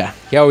 right? yeah.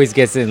 He always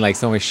gets in like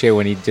so much shit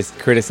when he just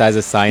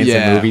criticizes science in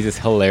Yeah. movies. It's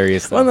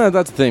hilarious. Though. Well, no,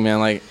 that's the thing, man.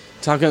 Like,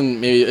 Top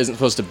Gun maybe isn't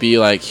supposed to be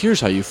like, here's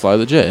how you fly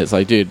the jet. It's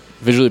like, dude,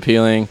 visually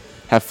appealing,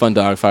 have fun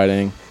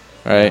dogfighting,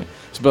 right? Yeah.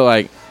 So, but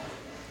like,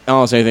 I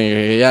don't say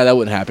anything. Yeah, that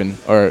wouldn't happen,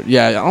 or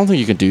yeah, I don't think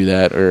you can do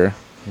that, or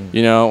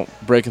you know,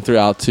 breaking through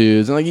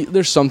altitudes, and like,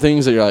 there's some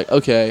things that you're like,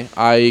 okay,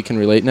 I can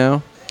relate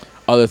now.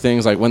 Other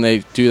things like when they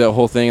do that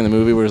whole thing in the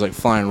movie where it's like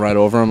flying right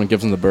over them and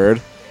gives them the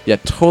bird. Yeah,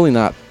 totally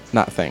not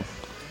thing.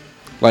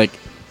 Like,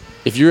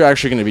 if you're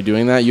actually going to be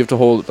doing that, you have to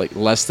hold like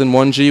less than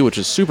 1G, which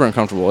is super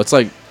uncomfortable. It's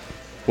like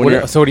when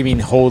you're So what do you mean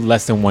hold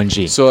less than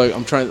 1G? so like,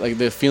 I'm trying like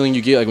the feeling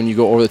you get like when you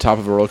go over the top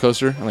of a roller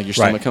coaster and like your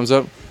stomach Right. comes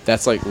up.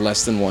 That's like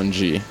less than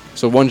 1G.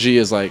 So 1G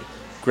is like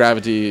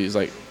gravity is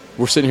like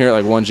we're sitting here at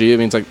like 1G. It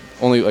means like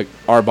only like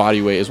our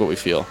body weight is what we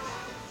feel.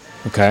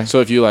 Okay. So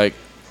if you like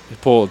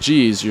pull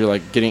G's, you're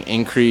like getting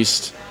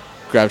increased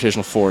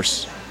gravitational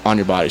force on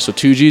your body. So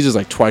 2 G's is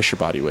like twice your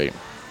body weight.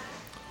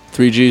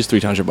 3 G's, 3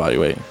 times your body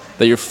weight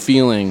that you're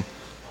feeling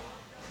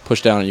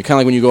pushed down on you. Kind of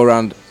like when you go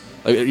around,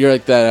 like you're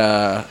like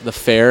that the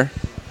fair,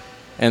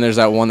 and there's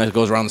that one that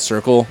goes around the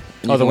circle.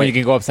 and Oh, the one like,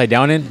 you can go upside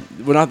down in?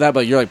 well, not that,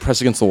 but you're like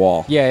pressed against the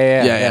wall.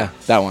 Yeah.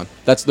 That one.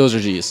 Those are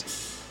G's.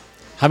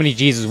 How many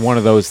G's is one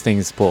of those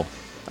things pull?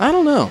 I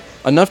don't know.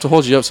 Enough to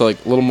hold you up, so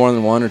like a little more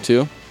than 1 or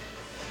 2.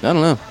 I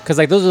don't know. Because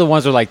like those are the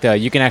ones where like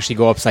you can actually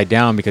go upside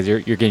down because you're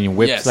getting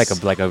whipped Yes.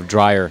 like a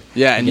dryer.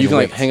 Yeah, and You're you can getting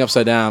like whipped. hang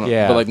upside down,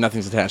 Yeah. but like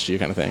nothing's attached to you,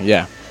 kind of thing.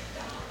 Yeah.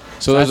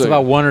 So that's those are-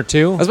 about 1 or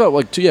 2. That's about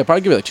like 2. Yeah,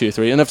 probably give it like 2 to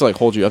 3. Enough to like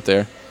hold you up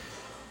there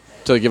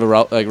to like, give a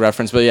like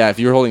reference. But yeah, if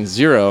you're holding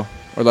 0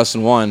 or less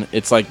than 1,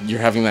 it's like you're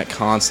having that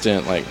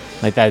constant like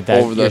Like that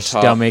over the your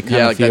top. stomach kind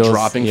yeah, of like feels. that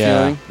dropping yeah.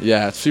 feeling.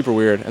 Yeah, it's super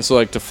weird. And so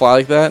like to fly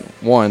like that,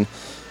 1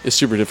 is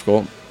super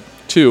difficult.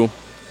 2,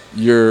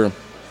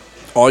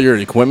 all your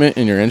equipment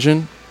in your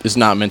engine is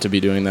not meant to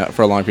be doing that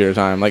for a long period of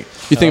time. Like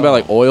you think about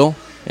like oil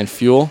and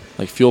fuel,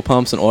 like fuel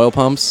pumps and oil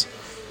pumps,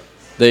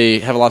 they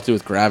have a lot to do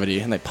with gravity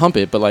and they pump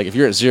it. But like if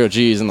you're at 0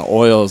 G's and the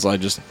oil is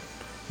like just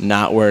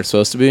not where it's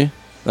supposed to be,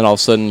 then all of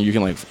a sudden you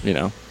can like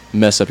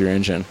mess up your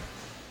engine.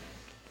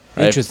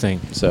 Right? Interesting.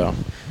 So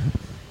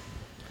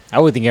I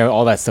would think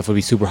all that stuff would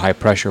be super high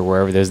pressure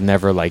wherever there's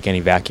never like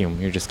any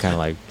vacuum. You're just kind of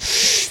like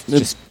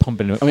just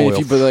pumping I mean, oil.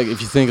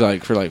 if you think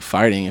like for like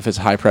fighting, if it's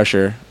high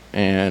pressure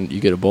and you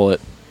get a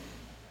bullet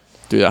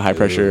through that high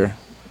pressure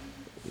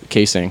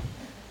casing,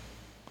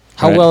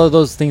 How right. well are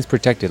those things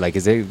protected? Like,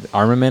 is there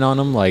armament on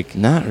them? Like,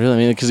 not really. I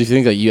mean, because if you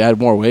think that you add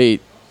more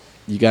weight,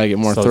 you gotta get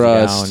more Slows you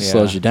thrust, down, yeah.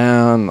 slows you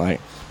down. Like,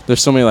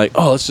 there's so many like,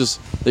 oh,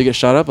 they get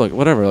shot up, like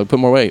whatever, like put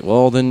more weight.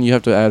 Well, then you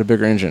have to add a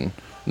bigger engine,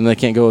 and they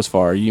can't go as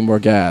far. You need more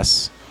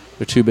gas.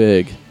 They're too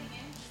big.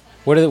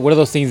 what are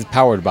those things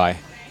powered by?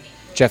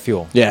 Jet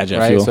fuel. Yeah, jet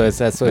right? fuel. So is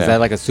Yeah. that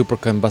like a super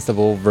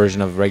combustible version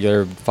of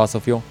regular fossil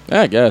fuel?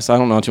 Yeah, I guess I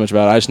don't know too much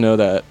about it. I just know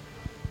that,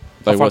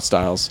 like far- what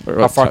styles. Or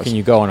How what far types. can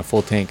you go on a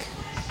full tank?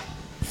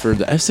 For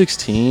the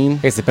F-16, I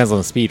guess it depends on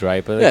the speed,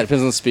 right? But yeah, it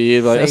depends on the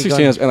speed. Like Say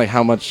F-16 and like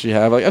how much you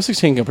have. Like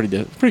F-16 can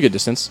pretty good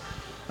distance.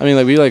 I mean,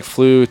 like we like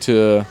flew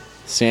to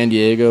San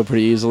Diego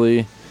pretty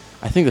easily.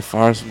 I think the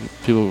farthest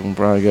people can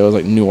probably go is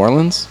like New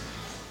Orleans.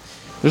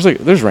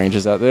 There's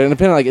ranges out there, and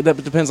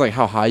that depends like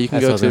how high you can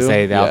that's go what I was to. gonna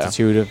say. The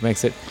altitude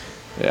makes it.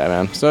 Yeah,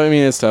 man. So I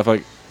mean, it's tough.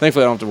 Like,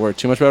 thankfully, I don't have to worry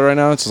too much about it right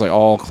now. It's just like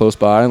all close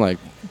by, and like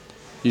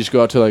you just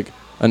go out to like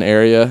an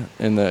area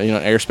in the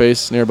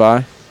airspace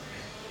nearby,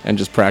 and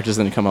just practice.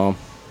 Then you come home.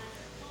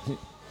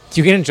 Do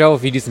you get in trouble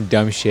if you do some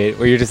dumb shit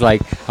where you're just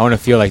like, I want to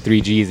feel like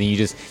 3Gs, and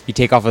you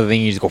take off of the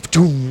thing, and you just go,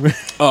 boom.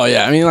 Oh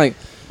yeah, I mean like,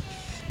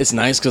 it's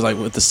nice because like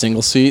with the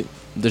single seat,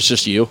 there's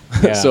just you.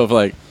 Yeah. So if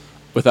like,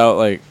 without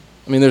like,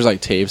 I mean, there's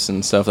like tapes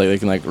and stuff like they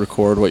can like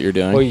record what you're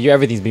doing. Well,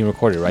 everything's being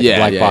recorded, right?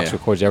 Yeah, the black box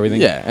records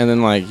everything. Yeah, and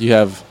then like you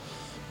have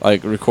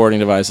like recording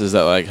devices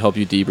that like help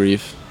you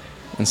debrief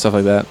and stuff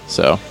like that.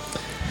 So,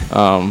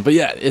 but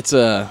yeah, it's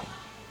not.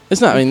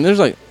 I mean, there's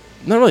like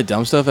not really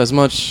dumb stuff as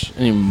much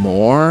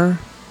anymore,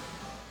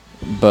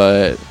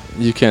 but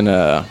you can.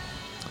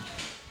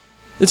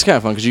 It's kind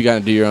of fun because you got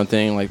to do your own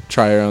thing, like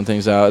try your own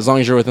things out. As long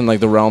as you're within like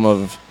the realm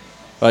of,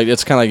 like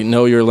it's kind of like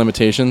know your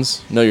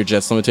limitations, know your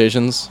jet's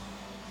limitations,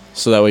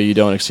 so that way you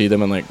don't exceed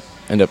them and like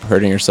end up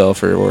hurting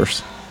yourself or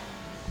worse.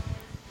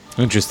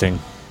 Interesting.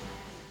 So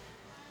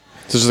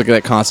it's just like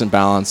that constant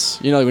balance.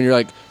 You know, like when you're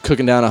like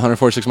cooking down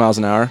 146 miles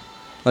an hour,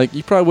 like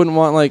you probably wouldn't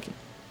want like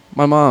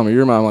my mom or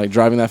your mom like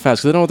driving that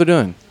fast because they don't know what they're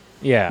doing.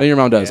 Yeah. Maybe your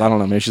mom does. Yeah. I don't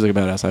know. Maybe she's like a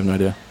badass. I have no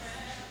idea.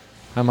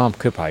 My mom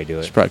could probably do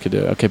it. She probably could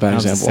do it. Okay, bad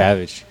Mom's a example.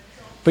 savage.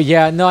 But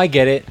yeah, no, I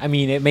get it. I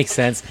mean, it makes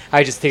sense.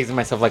 I just take it to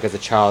myself like as a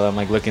child. I'm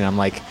like looking. I'm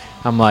like,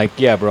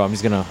 yeah, bro. I'm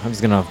just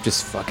gonna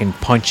just fucking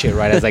punch it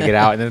right as I get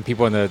out. And then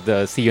people in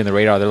the see you in the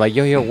radar. They're like,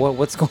 yo,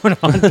 what's going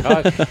on,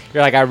 dog?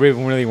 You're like, I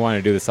really want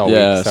to do this all week.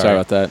 Yeah, sorry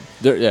about that.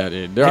 Yeah,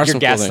 dude. There are your some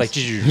gas cool like,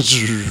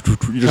 things. You're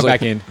come just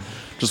back like, in.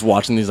 just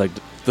watching these like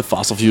the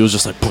fossil fuels,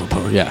 just like boom,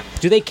 boom. Yeah.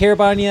 Do they care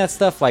about any of that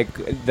stuff? Like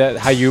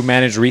how you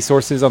manage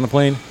resources on the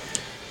plane?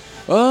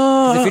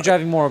 'Cause if you're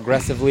driving more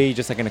aggressively,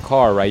 just like in a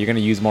car, right, you're going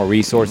to use more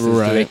resources.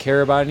 Right. Do they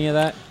care about any of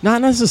that?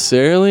 Not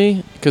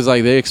necessarily, because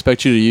like they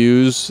expect you to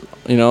use,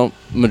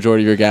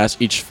 majority of your gas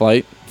each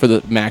flight for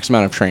the max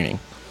amount of training,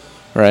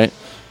 right?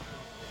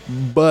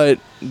 But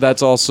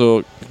that's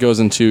also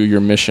goes into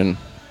your mission.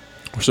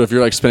 So if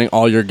you're like spending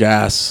all your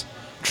gas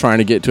trying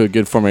to get to a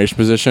good formation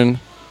position,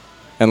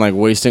 and like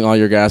wasting all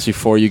your gas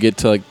before you get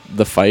to like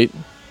the fight,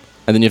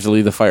 and then you have to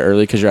leave the fight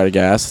early because you're out of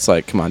gas, it's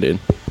like, come on, dude.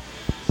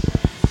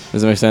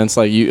 Does that make sense?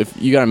 Like if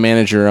you gotta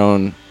manage your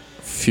own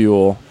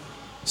fuel,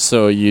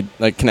 so you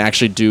like can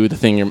actually do the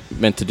thing you're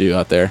meant to do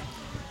out there.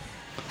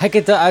 I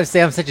would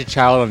say I'm such a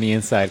child on the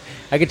inside.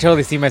 I could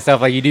totally see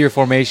myself like you do your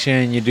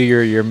formation, you do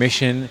your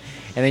mission,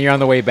 and then you're on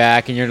the way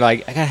back, and you're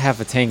like, I got half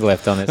a tank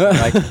left on this.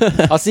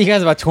 Like, I'll see you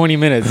guys in about 20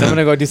 minutes. I'm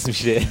gonna go do some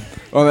shit.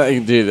 Well,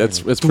 dude,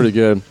 that's pretty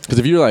good. Because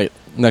if you're like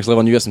next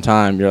level and you got some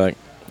time, you're like,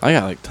 I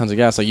got like tons of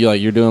gas. Like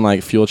you're doing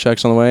like fuel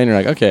checks on the way, and you're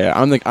like, okay,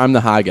 I'm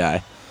the high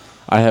guy.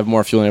 I have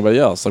more fuel than anybody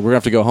else. Like we're gonna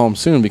have to go home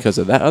soon because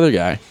of that other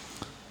guy.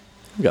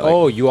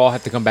 You all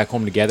have to come back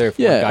home together. If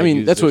one Yeah, guy I mean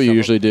uses that's their what you shovel?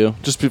 usually do,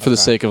 just for the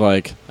sake of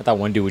like. I thought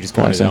one dude would just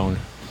go on his own.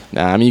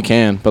 Nah, I mean you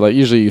can, but like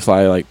usually you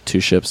fly like 2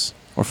 ships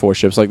or 4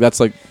 ships. Like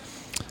that's like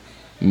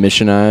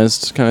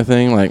missionized kind of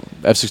thing. Like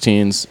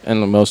F-16s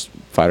and most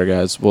fighter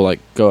guys will like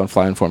go and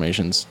fly in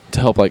formations to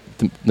help like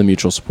the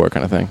mutual support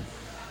kind of thing.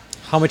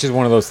 How much is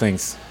one of those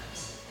things?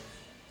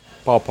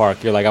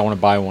 Ballpark. You're like, I want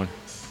to buy one.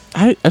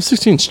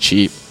 F-16's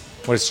cheap.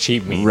 What does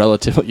cheap mean?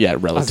 Relatively, yeah, I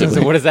was gonna relatively.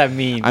 say, what does that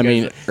mean? I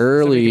mean, Because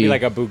early. somebody could be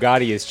like a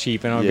Bugatti is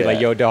cheap, and I'll be Yeah.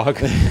 like, yo,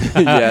 dog. Yeah,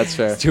 that's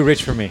fair. It's too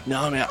rich for me.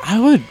 No, man, I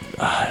would.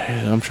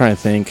 I'm trying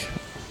to think.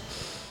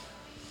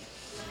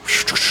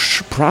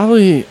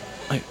 Probably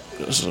like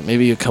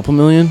maybe a couple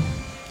million.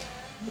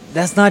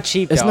 That's not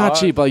cheap. It's not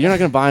dog. cheap, but you're not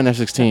gonna buy an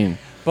F-16.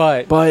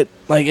 But But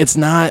like, it's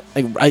not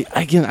like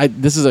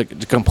this is a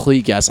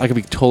complete guess. I could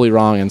be totally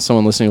wrong, and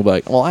someone listening will be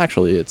like, "Well,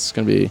 actually, it's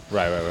gonna be."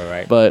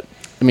 right. But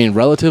I mean,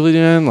 relatively,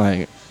 man,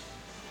 like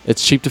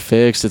it's cheap to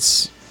fix.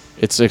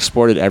 It's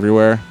exported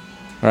everywhere.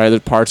 Right, the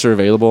parts are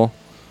available.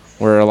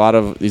 Where a lot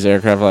of these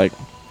aircraft like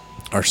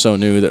are so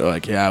new that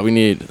like, yeah, we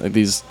need like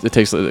these. It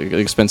takes like, an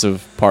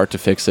expensive part to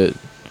fix it.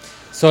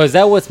 So is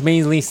that what's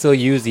mainly still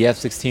used, the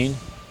F-16?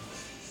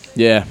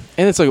 Yeah,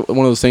 and it's like one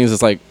of those things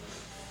that's like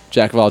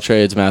jack of all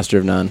trades, master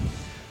of none.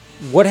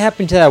 What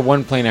happened to that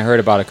one plane I heard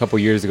about a couple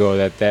years ago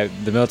that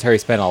the military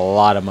spent a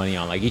lot of money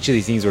on? Like each of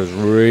these things was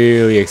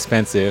really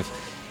expensive,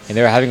 and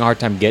they were having a hard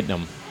time getting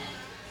them.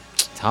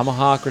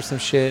 Tomahawk or some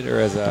shit, or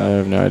as I a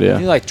have no I idea.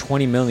 think like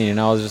 $20 million, and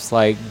I was just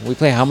like, we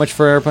pay how much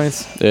for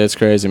airplanes? It's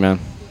crazy, man.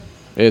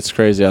 It's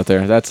crazy out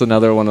there. That's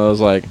another one of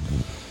those like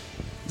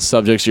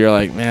subjects. You're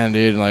like, man,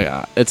 dude,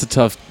 like it's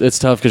tough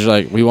because you're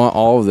like, we want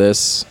all of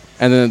this,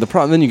 and then the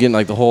problem, then you get in,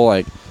 like the whole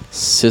like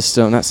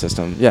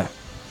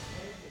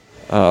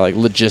like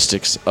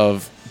logistics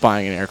of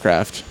buying an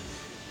aircraft,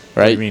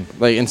 right? What do you mean?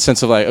 Like in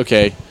sense of like,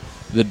 okay,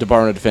 the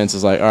Department of Defense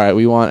is like, all right,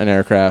 we want an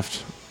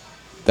aircraft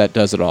that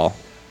does it all,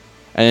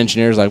 and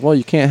engineers like, well,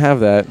 you can't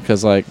have that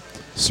because like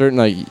certain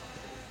like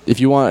if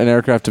you want an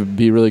aircraft to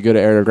be really good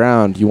at air to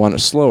ground, you want it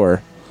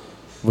slower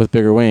with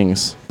bigger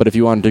wings. But if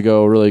you want it to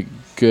go really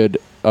good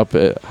up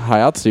at high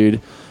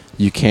altitude,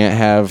 you can't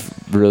have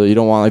you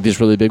don't want like these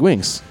really big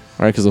wings,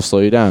 right? Because they'll slow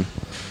you down.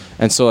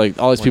 And so like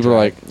all these people are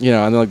like, you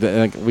know, and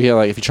like we have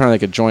like if you're trying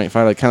like a joint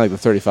fighter, like kind of like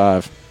the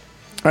 35.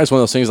 Right, it's one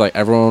of those things like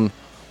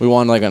we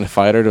want like a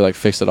fighter to like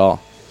fix it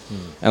all.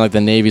 And like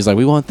the Navy's like,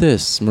 we want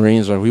this.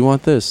 Marines are like, we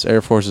want this.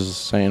 Air Force is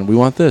saying, we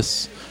want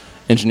this.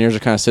 Engineers are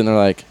kind of sitting there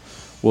like,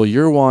 well,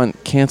 your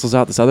want cancels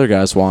out this other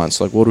guy's want.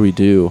 So like, what do we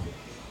do?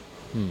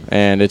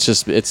 And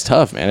it's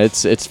tough, man.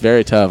 It's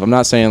very tough. I'm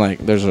not saying like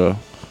there's a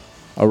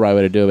right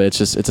way to do it.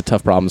 It's a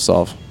tough problem to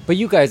solve. But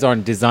you guys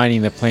aren't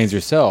designing the planes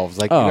yourselves.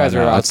 Like you guys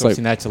are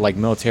outsourcing that to like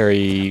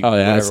military. Oh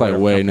yeah, that's like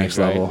way next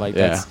level. Like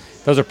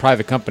those are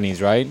private companies,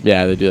 right?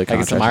 Yeah, they do like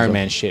it's some Iron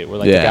Man shit where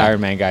like the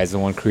Iron Man guy is the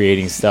one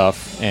creating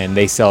stuff and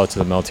they sell it to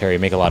the military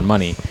and make a lot of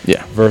money.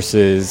 Yeah.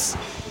 Versus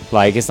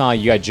like it's not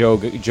like you got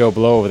Joe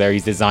Blow over there.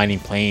 He's designing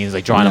planes,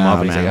 like drawing them up,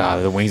 and he's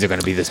like, the wings are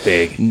gonna be this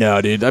big.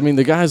 No, dude. I mean,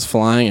 the guys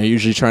flying are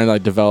usually trying to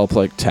like develop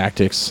like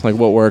tactics, like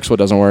what works, what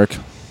doesn't work.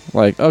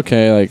 Like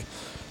okay, like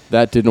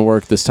that didn't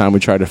work this time. We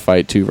tried to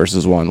fight 2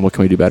 versus 1. What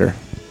can we do better?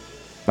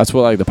 That's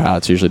what like the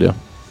pilots usually do,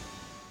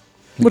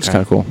 which is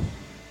kind of cool.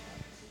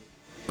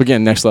 But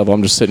again, next level.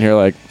 I'm just sitting here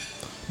like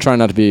trying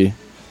not to be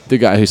the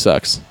guy who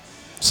sucks.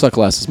 Suck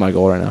less is my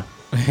goal right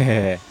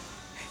now.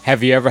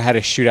 Have you ever had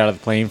to shoot out of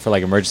the plane for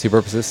like emergency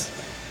purposes?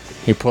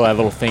 You pull that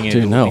little thing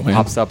and it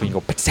pops up and you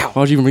go, "Pow!"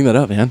 Why would you even bring that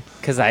up, man?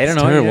 Because I don't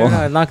know. Terrible.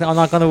 I'll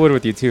knock on the wood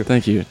with you too.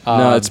 Thank you.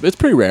 No, it's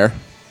pretty rare.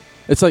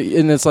 It's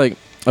like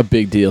a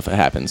big deal if it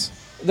happens.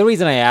 The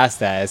reason I asked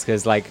that is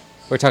because like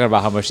we're talking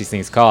about how much these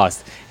things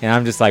cost, and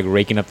I'm just like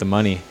raking up the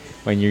money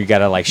when you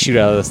gotta like shoot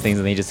out of those things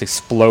and they just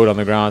explode on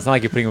the ground. It's not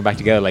like you're putting them back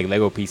together like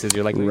Lego pieces.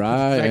 You're like,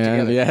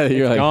 right, yeah,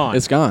 you're like, gone.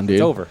 It's gone, dude.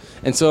 It's over.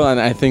 And so, and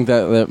I think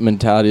that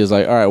mentality is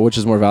like, all right, which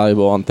is more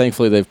valuable? And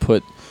thankfully, they've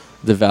put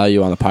the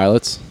value on the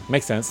pilots.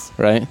 Makes sense,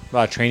 right? A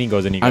lot of training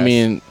goes into you guys. I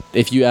mean,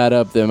 if you add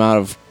up the amount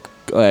of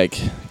like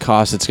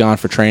cost it's gone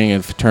for training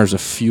in terms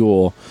of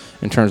fuel,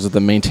 in terms of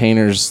the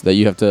maintainers that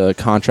you have to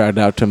contract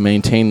out to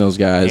maintain those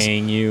guys,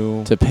 paying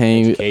you, to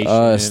paying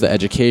us, the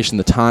education,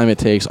 the time it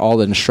takes, all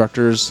the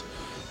instructors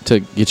to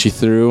get you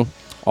through,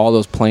 all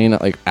those plane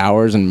like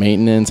hours and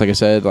maintenance. Like I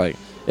said, like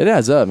it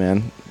adds up,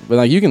 man. But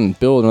like you can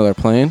build another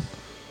plane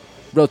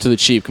relatively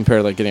cheap compared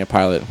to like getting a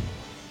pilot,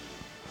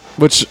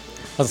 which I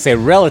was gonna say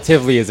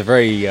relatively is a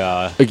very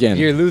again,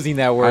 you're losing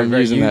that word. I'm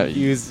using that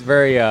use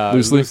very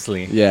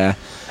loosely. Yeah,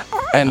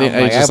 and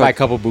I buy a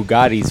couple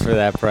Bugattis for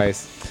that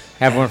price.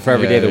 Have one for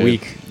every day of the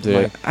week.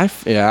 Dude, I'll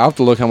have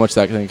to look how much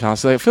that thing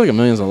costs. I feel like $1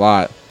 million's a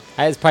lot.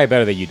 It's probably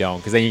better that you don't,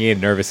 because then you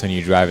get nervous when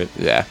you drive it.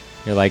 Yeah,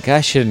 you're like, I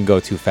shouldn't go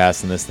too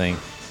fast in this thing.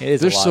 It is.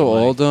 They're so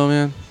old though,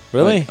 man.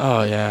 Really? Like,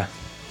 oh yeah.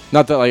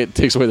 Not that like it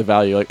takes away the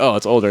value. Like, oh,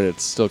 it's older.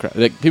 It's still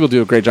like, people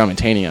do a great job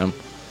maintaining them.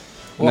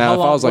 Well,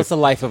 now, what's the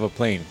life of a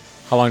plane?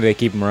 How long do they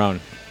keep them around?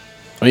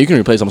 I mean, you can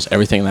replace almost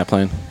everything in that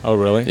plane. Oh,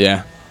 really?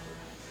 Yeah.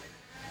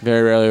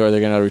 Very rarely are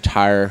they gonna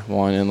retire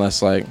one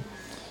unless like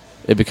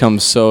it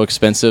becomes so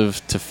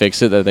expensive to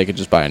fix it that they could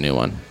just buy a new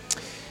one.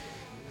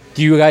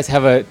 Do you guys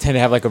tend to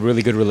have like a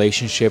really good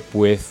relationship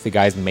with the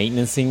guys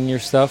maintaining your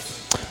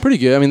stuff? Pretty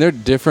good. I mean, they're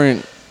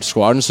different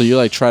squadrons, so you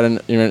like try to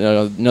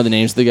know the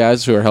names of the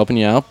guys who are helping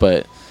you out.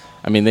 But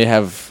I mean, they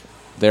have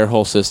their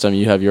whole system.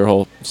 You have your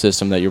whole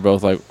system that you're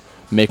both like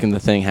making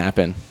the thing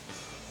happen,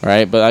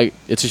 right? But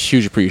it's a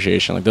huge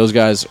appreciation. Like those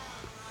guys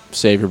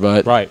save your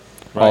butt, right?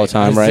 All the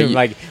time, right?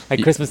 Like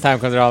Christmas time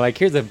comes around, like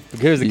here's a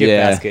gift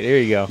basket. Here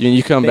you go.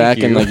 You come back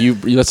and like you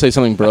let's say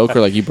something broke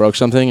or like you broke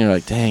something, and you're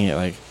like, dang it,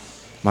 like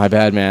my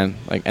bad, man.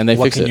 Like, and they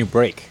fix it. What can you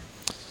break?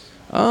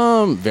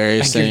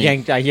 Various things.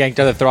 You yanked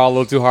on the throttle a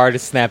little too hard, it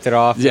snapped it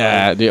off.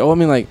 Yeah, dude. Oh, I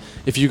mean, like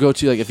if you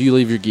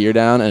leave your gear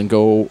down and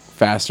go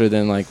faster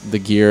than like the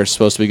gear is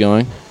supposed to be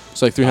going,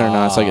 so like 300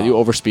 knots, like you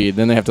overspeed,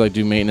 then they have to like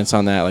do maintenance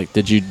on that. Like,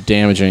 did you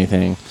damage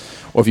anything?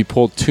 Or if you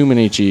pulled too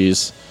many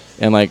G's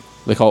and like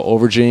they call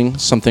overging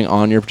something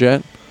on your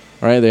jet,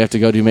 right? They have to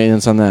go do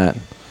maintenance on that.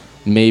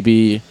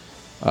 Maybe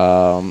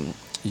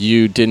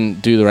you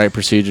didn't do the right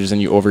procedures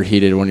and you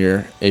overheated one of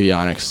your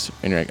avionics,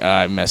 and you're like,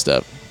 I messed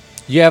up.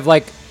 You have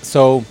like,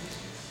 so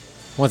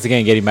once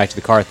again, getting back to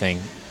the car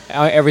thing,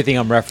 everything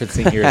I'm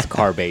referencing here is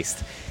car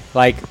based.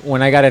 Like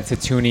when I got into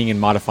tuning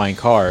and modifying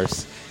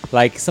cars,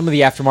 like some of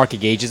the aftermarket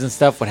gauges and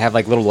stuff would have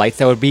like little lights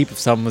that would beep if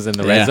someone was in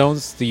the red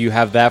zones. Do you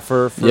have that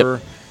for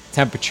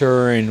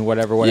temperature and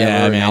whatever,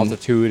 and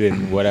altitude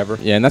and whatever?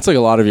 Yeah, and that's like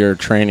a lot of your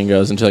training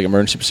goes into like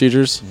emergency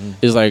procedures,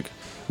 is like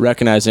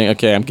recognizing,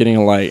 okay, I'm getting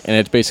a light, and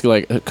it's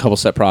basically like a couple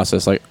step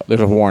process. Like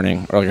there's a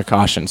warning or like a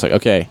caution. It's like,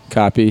 okay,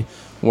 copy,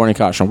 warning,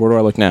 caution. Where do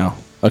I look now?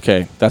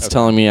 Okay, that's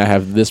telling me I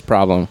have this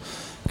problem.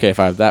 Okay, if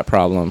I have that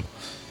problem,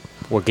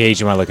 what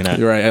gauge am I looking at?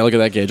 You're right, I look at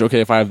that gauge.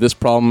 Okay, if I have this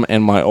problem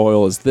and my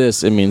oil is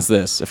this, it means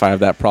this. If I have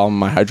that problem,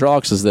 my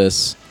hydraulics is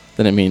this,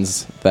 then it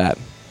means that.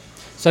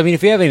 So, I mean,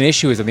 if you have an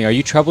issue with something, are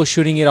you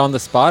troubleshooting it on the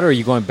spot, or are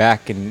you going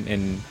back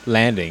and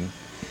landing?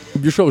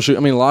 You're troubleshooting. I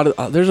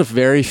mean, there's a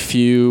very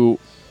few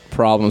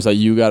problems that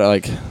you gotta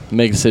like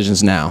make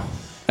decisions now,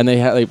 and they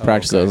have like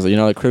practice those. You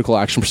know, like critical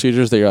action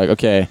procedures that you're like,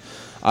 okay,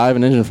 I have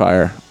an engine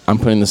fire, I'm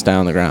putting this down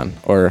on the ground,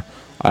 or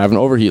I have an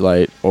overheat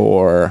light,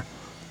 or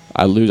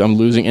I'm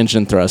losing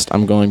engine thrust,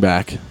 I'm going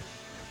back.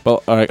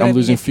 But I'm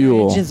losing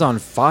fuel. Engine's on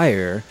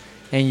fire,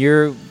 and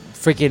you've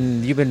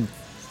been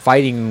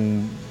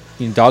fighting,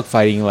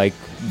 dogfighting like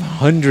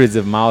hundreds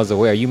of miles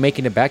away. Are you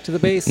making it back to the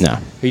base? No. Or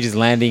are you just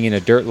landing in a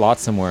dirt lot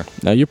somewhere?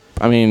 No,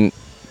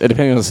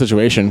 depending on the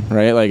situation,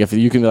 right? Like if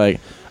you can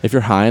if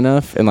you're high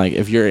enough and like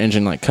if your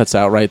engine like cuts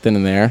out right then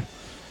and there,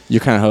 you're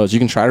kind of hosed. You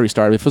can try to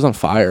restart it. If it was on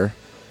fire,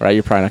 right,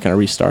 you're probably not going to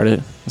restart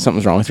it.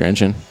 Something's wrong with your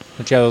engine.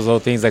 Don't you have those little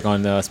things like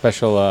on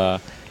special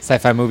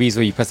sci-fi movies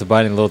where you press a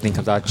button and the little thing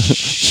comes out?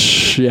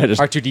 Yeah,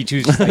 just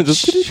R2D2's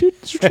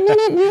just like,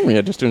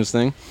 yeah, just doing his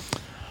thing.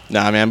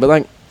 Nah, man, but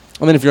like,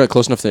 and then if you're like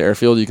close enough to the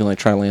airfield, you can like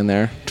try to land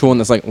there to one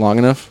that's like long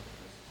enough,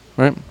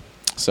 right?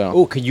 So.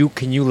 Oh, can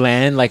you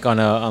land like on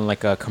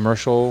a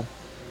commercial?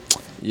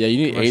 Yeah,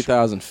 you need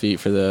 8,000 feet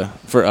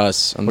for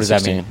us on what the does that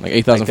 16. mean? Like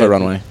 8,000 foot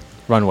runway.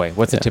 Runway.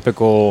 What's a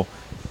typical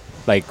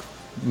like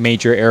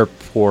major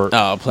airport?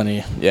 Oh,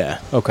 plenty. Yeah.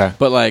 Okay.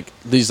 But like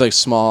these like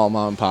small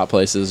mom and pop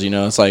places,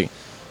 it's like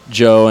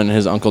Joe and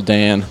his uncle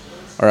Dan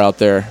are out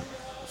there.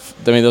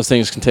 I mean, those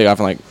things can take off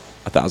in like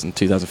 1,000,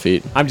 2,000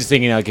 feet. I'm just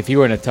thinking like if you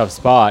were in a tough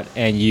spot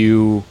and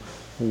you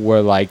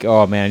were like,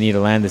 oh man, I need to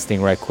land this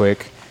thing right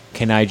quick.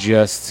 Can I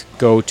just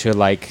go to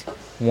like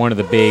one of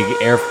the big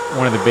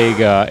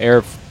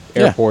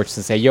airports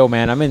and say, yo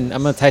man, I'm in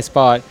a tight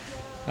spot.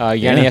 You got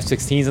any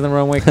F-16s on the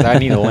runway? Because I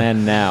need to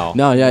land now.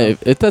 No, yeah,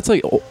 if that's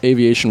like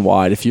aviation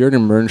wide, if you're an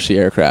emergency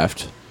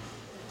aircraft,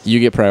 you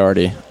get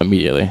priority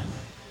immediately.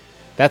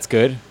 That's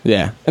good.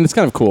 Yeah, and it's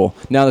kind of cool.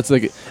 Now that's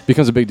like it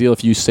becomes a big deal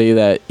if you say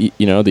that the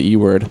E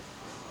word.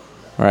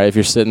 All right, if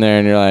you're sitting there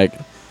and you're like,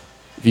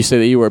 if you say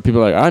the E word,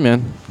 people are like, all right,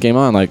 man, game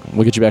on. Like,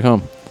 we'll get you back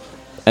home.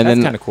 And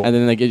that's kind of cool. And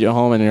then they get you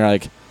home and you're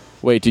like,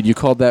 wait, dude, you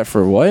called that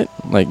for what?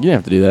 Like, you didn't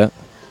have to do that.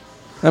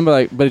 And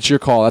but it's your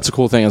call. That's a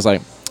cool thing. It's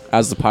like,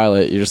 as the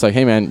pilot, you're just like,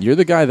 hey, man, you're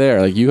the guy there.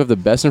 Like, you have the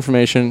best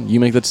information. You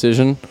make the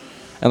decision.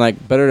 And,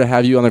 like, better to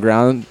have you on the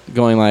ground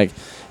going like,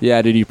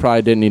 yeah, dude, you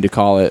probably didn't need to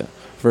call it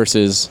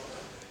versus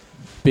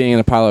being in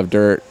a pile of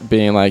dirt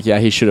being like, yeah,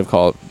 he should have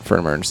called for an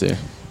emergency.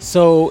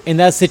 So, in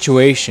that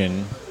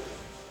situation,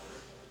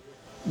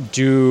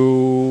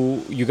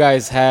 do you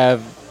guys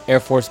have Air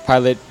Force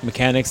pilot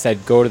mechanics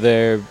that go to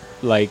their,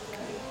 like,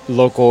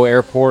 local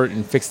airport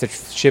and fix the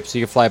ship so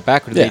you can fly it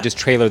back, or do they just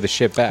trailer the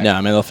ship back? Yeah,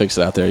 I mean, they'll fix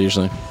it out there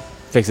usually.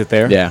 Fix it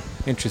there? Yeah.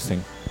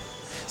 Interesting.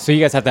 So you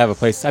guys have to have a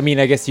place. I mean,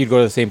 I guess you'd go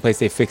to the same place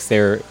they fix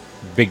their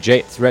big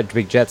jets,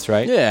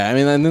 right? Yeah, I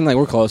mean, and then like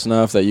we're close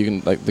enough that you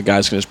can like the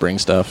guys can just bring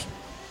stuff.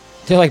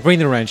 They're like, bring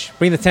the wrench,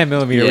 bring the 10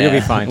 millimeter. Yeah, We'll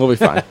be fine. We'll be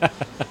fine.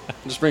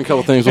 Just bring a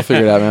couple things. We'll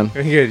figure it out,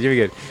 man. You'll be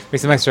good. Bring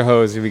some extra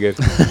hose. You'll be good.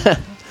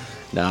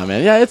 Nah,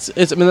 man. Yeah, it's.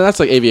 I mean, that's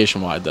like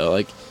aviation wide though.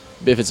 Like,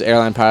 if it's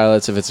airline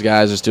pilots, if it's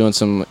guys just doing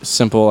some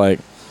simple like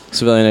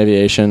civilian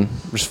aviation,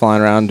 just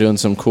flying around doing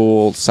some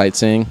cool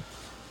sightseeing.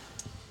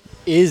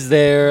 Is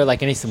there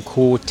like some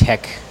cool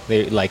tech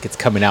that like it's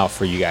coming out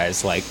for you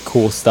guys? Like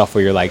cool stuff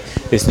where you're like,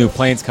 this new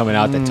plane's coming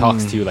out that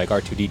talks to you like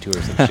R2D2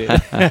 or some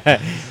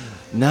shit.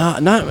 No,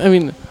 not. I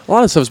mean, a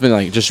lot of stuff's been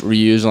like just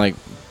reused and like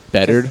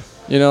bettered.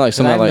 Like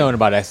something I've like. known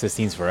about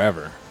F-16s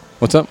forever.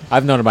 What's up?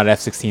 I've known about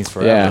F-16s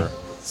forever. Yeah.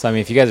 So I mean,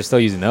 if you guys are still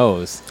using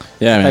those,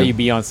 Yeah, I thought man. you'd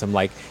be on some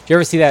like. Do you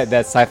ever see that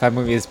sci-fi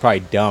movie? It's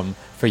probably dumb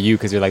for you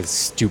because you're like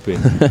stupid.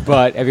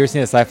 But have you ever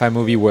seen a sci-fi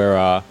movie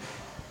where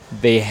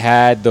they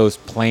had those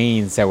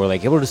planes that were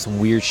like able to do some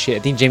weird shit? I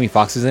think Jamie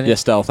Foxx was in it. Yeah,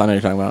 stealth. I know what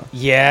you're talking about.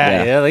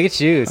 Yeah. Look at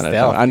you,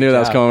 stealth. I knew that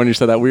was coming when you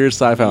said that weird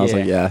sci-fi. I was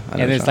like, yeah. I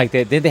know And it's like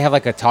did they have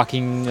like a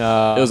talking? it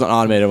was an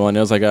automated one. It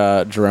was like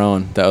a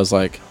drone that was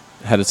like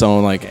had its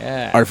own like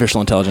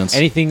artificial intelligence.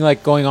 Anything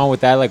like going on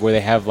with that? Like where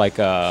they have like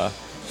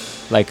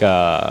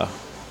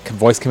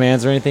voice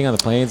commands or anything on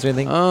the planes or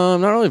anything? Not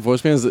really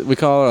voice commands. We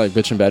call her like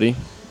Bitch and Betty,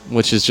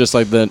 which is just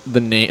like the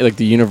name, like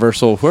the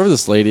universal. Whoever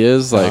this lady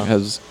is, like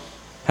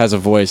has a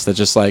voice that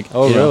just like.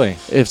 Oh, really?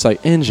 It's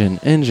like engine,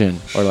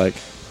 or like,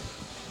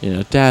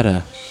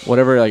 data,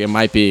 whatever like it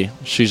might be.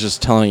 She's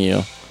just telling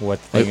you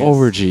What the like thing is.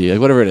 over G, like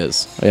whatever it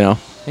is,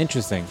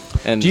 Interesting.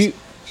 And Do you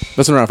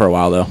that's been around for a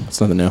while though.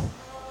 It's nothing new.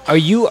 are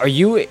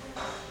you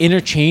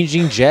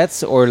interchanging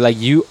jets or like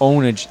you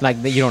own like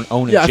you don't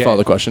own a Yeah, jet? I follow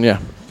the question. Yeah.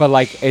 But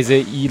like, is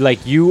it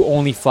you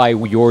only fly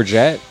your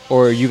jet,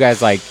 or are you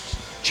guys like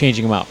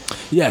changing them out?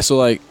 Yeah, so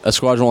like a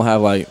squadron will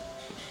have like,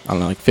 I don't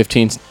know, like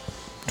 15,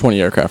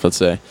 20 aircraft, let's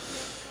say.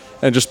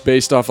 And just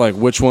based off like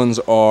which ones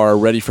are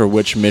ready for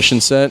which mission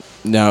set.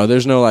 Now,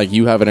 there's no like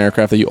you have an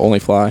aircraft that you only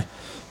fly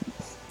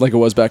like it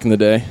was back in the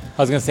day.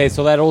 I was gonna say,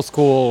 so that old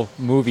school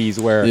movies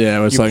where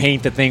Yeah, it's you like-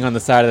 paint the thing on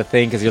the side of the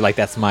thing because you're like,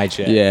 that's my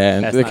jet. Yeah,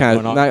 and That's they not kind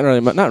of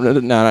going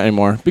on? not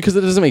anymore because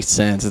it doesn't make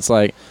sense. It's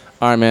like,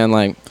 all right, man,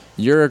 like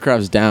your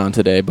aircraft's down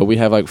today, but we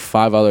have like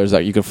 5 others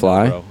that you could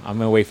fly. Bro, I'm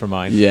gonna wait for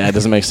mine. Yeah, it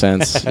doesn't make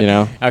sense,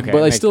 Okay, But they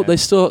makes still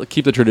sense.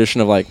 keep the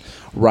tradition of like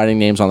writing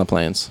names on the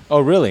planes. Oh,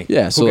 really?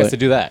 Yeah, Who so, gets like- to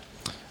do that?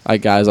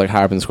 like guys like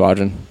higher up in the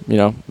squadron,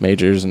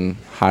 majors and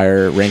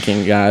higher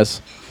ranking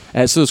guys.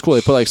 And so it's cool.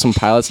 They put like some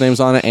pilots' names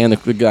on it, and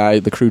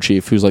the crew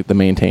chief, who's like the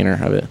maintainer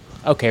of it.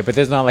 Okay, but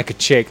there's not like a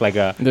chick,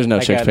 There's no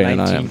chicks painted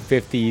on it.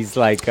 1950s,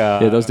 like.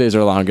 Yeah, those days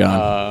are long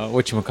gone.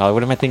 Whatchamacallit?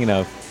 What am I thinking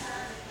of?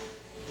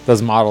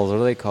 Those models, what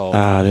are they called?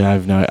 I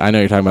know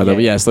you're talking about that,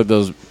 but yeah, it's like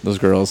those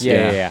girls.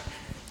 Yeah.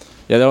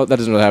 Yeah, that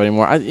doesn't really happen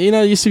anymore.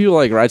 You see people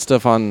like write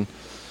stuff on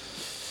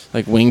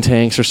like wing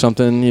tanks or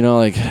something.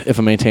 Like if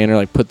a maintainer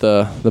like put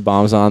the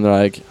bombs on, they're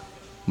like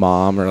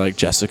mom or like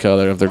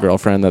Jessica, their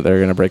girlfriend that they're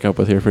gonna break up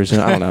with here pretty soon.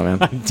 I don't know,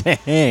 man.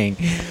 Dang.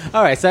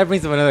 All right, so that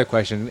brings up another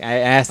question. I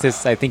asked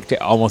this, I think,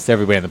 to almost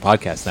everybody on the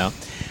podcast now.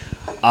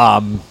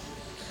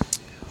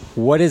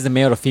 What is the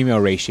male to female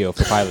ratio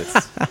for pilots?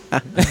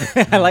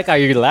 I like how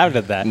you laughed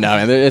at that. No,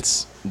 man,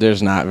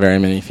 there's not very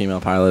many female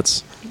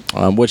pilots,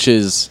 which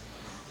is,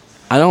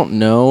 I don't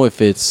know if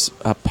it's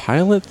a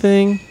pilot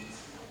thing.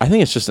 I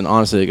think it's just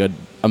honestly like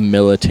a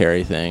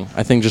military thing.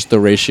 I think just the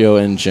ratio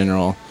in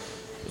general,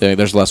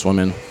 there's less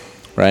women,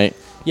 right?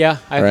 Yeah,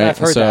 I've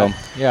heard that.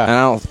 Yeah,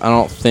 and I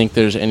don't think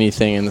there's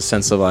anything in the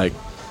sense of like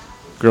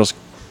girls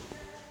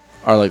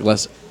are like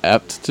less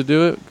apt to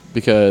do it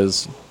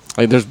because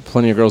like there's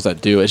plenty of girls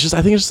that do. I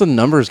think it's just a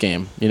numbers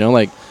game,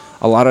 like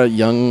a lot of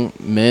young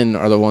men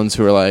are the ones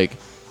who are like,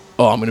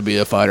 oh, I'm gonna be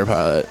a fighter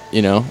pilot,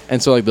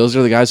 and so like those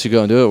are the guys who go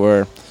and do it.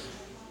 Where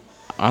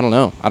I don't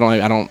know, I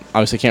don't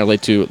obviously can't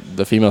relate to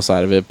the female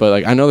side of it, but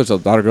like I know there's a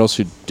lot of girls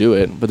who do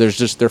it, but they're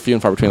few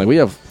and far between. Like we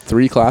have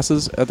 3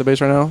 classes at the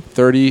base right now,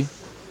 30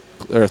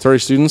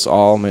 students,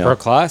 all male per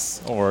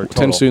class or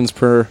total? 10 students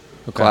per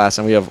class,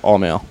 and we have all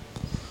male.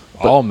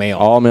 All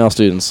male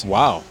students.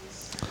 Wow.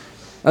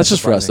 That's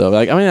just for us though.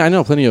 Like I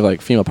know plenty of like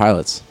female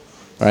pilots,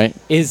 right?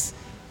 Does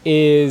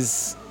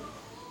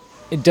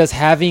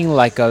having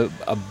like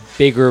a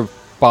bigger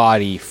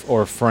body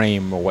or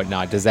frame or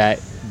whatnot, does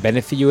that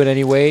benefit you in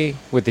any way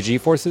with the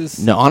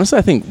G-forces? No, honestly,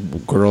 I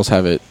think girls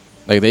have it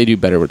like they do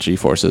better with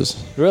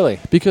G-forces. Really?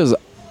 Because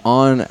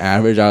on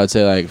average, I would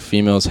say like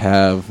females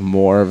have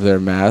more of their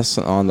mass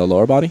on the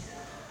lower body,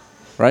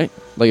 right?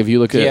 Like if you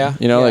look at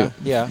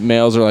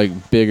males are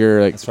like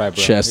bigger, like right,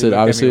 chested.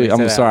 Obviously,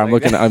 I'm sorry,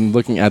 I'm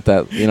looking at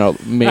that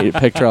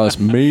pectoralis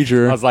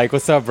major. I was like,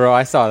 "What's up, bro?"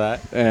 I saw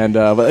that. And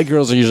but like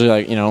girls are usually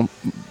like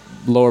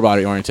lower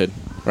body oriented,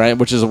 right?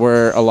 Which is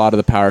where a lot of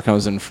the power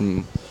comes in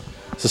from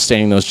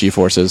sustaining those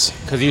G-forces.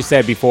 Because you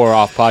said before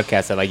off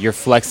podcast that like you're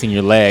flexing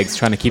your legs,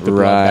 trying to keep the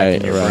blood back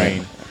in your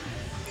brain.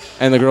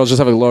 And the girls just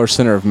have a lower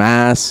center of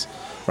mass,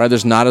 right?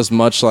 There's not as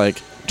much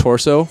like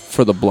torso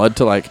for the blood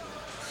to like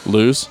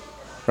lose.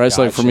 Right, gotcha.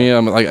 So like for me,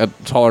 I'm like a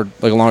taller,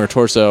 like a longer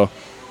torso.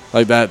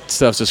 Like that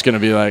stuff's just gonna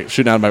be like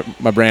shooting out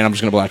of my brain. I'm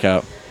just gonna black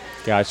out.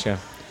 Gotcha.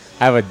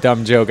 I have a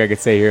dumb joke I could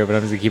say here, but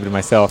I'm just gonna keep it to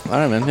myself. All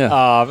right, man. Yeah.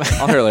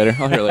 I'll hear it later.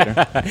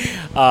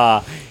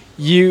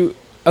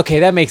 Okay,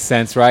 that makes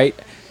sense, right?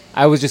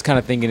 I was just kind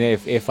of thinking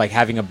if like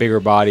having a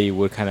bigger body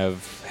would kind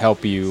of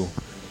help you,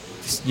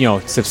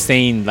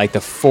 sustain like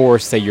the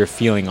force that you're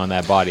feeling on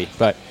that body.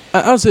 But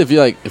I would say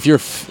if your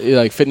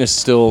fitness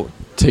still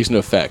takes into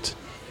effect,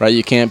 right?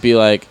 You can't be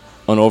like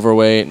an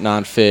overweight,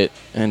 non-fit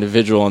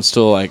individual and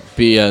still like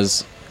be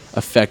as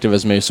effective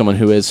as maybe someone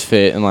who is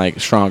fit and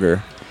like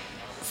stronger,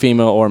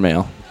 female or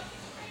male,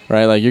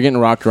 right? Like you're getting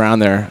rocked around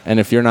there, and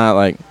if you're not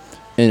like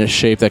in a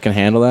shape that can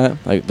handle that,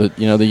 like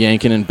the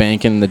yanking and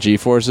banking and the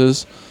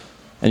G-forces,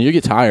 and you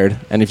get tired,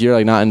 and if you're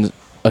like not in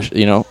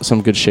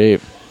some good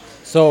shape.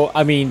 So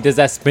I mean, does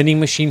that spinning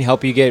machine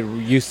help you get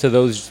used to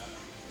those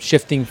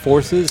shifting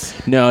forces?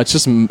 No, it's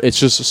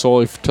just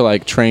solely to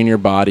like train your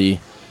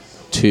body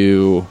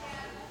to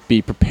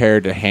be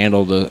prepared to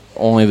handle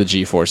only the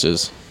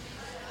G-forces.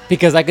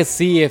 Because I could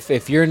see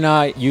if you're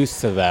not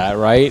used to that,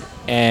 right?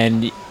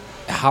 And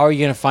how are you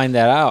going to find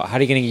that out? How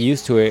are you going to get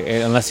used to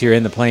it unless you're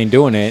in the plane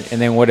doing it?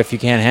 And then what if you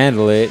can't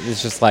handle it?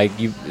 It's just like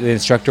the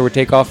instructor would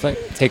take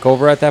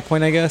over at that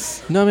point, I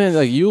guess. No, man,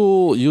 like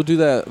you'll do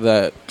that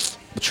the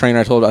trainer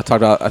I talked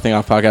about I think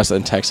on podcast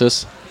in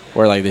Texas,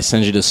 where like they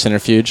send you to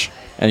centrifuge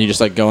and you just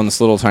like go in this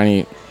little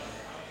tiny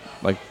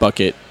like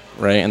bucket,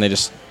 right? And they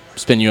just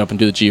spin you up and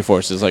do the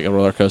G-forces like a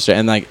roller coaster.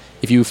 And like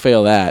if you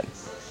fail that,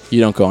 you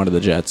don't go onto the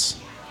jets.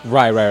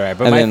 Right.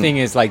 But my thing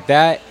is like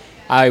that,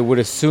 I would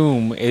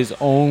assume is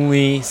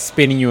only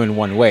spinning you in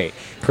one way.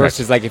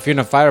 Versus like if you're in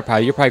a fighter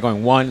pilot, you're probably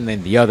going one and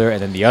then the other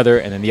and then the other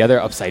and then the other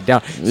upside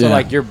down. So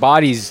like your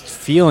body's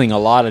feeling a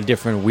lot of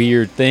different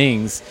weird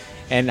things.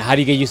 And how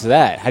do you get used to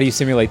that? How do you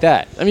simulate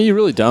that? I mean, you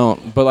really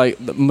don't. But like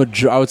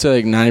I would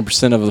say like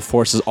 90% of the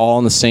force is all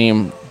in the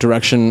same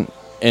direction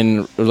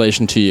in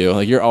relation to you.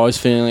 Like you're always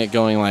feeling it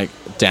going like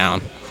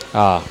down.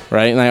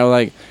 Right? And I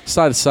like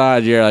side to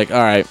side, you're like,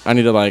 all right, I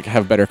need to like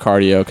have better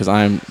cardio because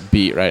I'm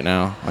beat right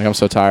now. Like I'm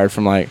so tired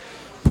from like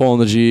pulling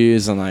the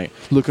G's and like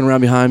looking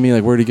around behind me,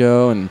 like where'd he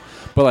go?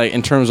 But like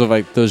in terms of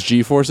like those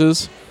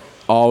G-forces,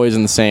 always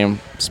in the same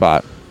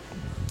spot.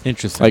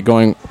 Interesting. Like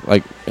going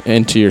like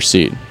into your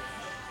seat.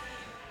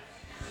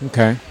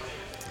 Okay.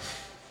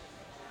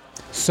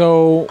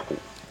 So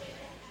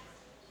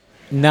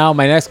now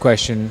my next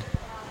question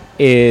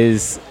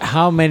is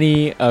how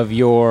many of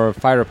your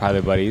fighter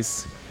pilot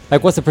buddies,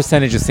 like what's the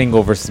percentage of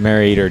single versus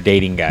married or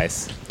dating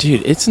guys?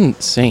 Dude, it's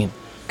insane.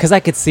 Because I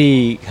could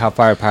see how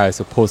fighter pilots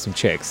will pull some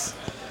chicks.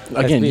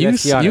 Again,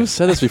 Let's be honest. you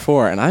said this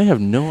before, and I have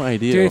no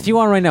idea. Dude, if you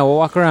want right now, we'll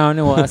walk around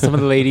and we'll ask some of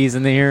the ladies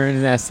in here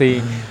and see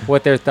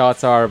what their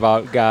thoughts are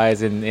about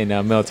guys in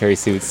military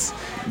suits.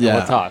 And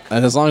we'll talk.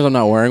 And as long as I'm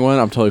not wearing one,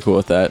 I'm totally cool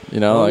with that. You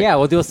know? Oh, yeah,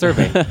 we'll do a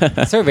survey.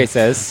 The survey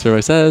says.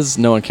 Survey says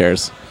no one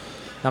cares.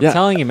 I'm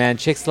telling you, man,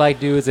 chicks like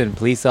dudes in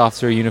police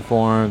officer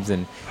uniforms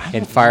and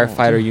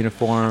firefighter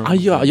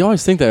uniforms. You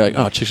always think that, like,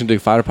 oh, chicks can do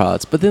fighter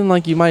pilots. But then,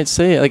 like, you might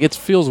say it. Like, it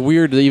feels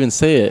weird to even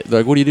say it.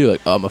 They're like, what do you do?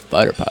 Like, oh, I'm a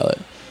fighter pilot.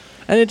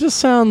 And it just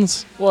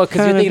sounds well,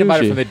 because you're thinking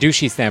about it from the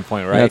douchey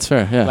standpoint, right? Yeah, that's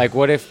fair, yeah. Like,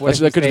 what if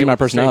that could be my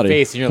personality.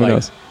 Face and you're Who like,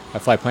 knows? I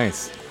fly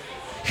planes.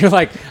 You're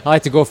like, I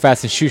like to go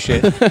fast and shoot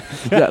shit.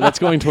 Yeah, that's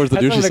going towards the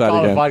douchey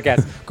side again.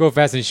 Podcast, go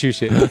fast and shoot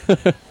shit.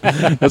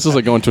 That's just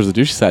like going towards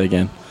the douchey side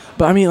again.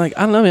 But I mean, like,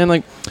 I don't know, man.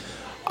 Like,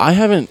 I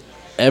haven't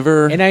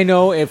ever. And I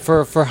know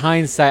for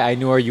hindsight, I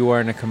know you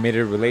are in a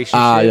committed relationship.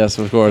 Ah, yes,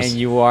 of course. And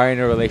you are in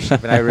a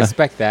relationship, and I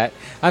respect that.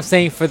 I'm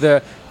saying for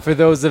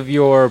those of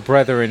your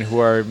brethren who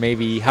are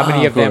maybe, how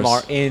many of them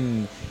are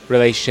in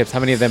relationships? How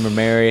many of them are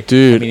married?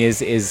 Dude, I mean,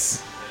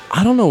 is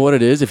I don't know what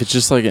it is, if it's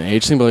just like an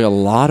age thing, but like a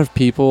lot of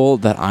people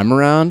that I'm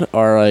around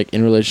are like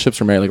in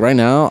relationships or married. Like right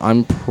now,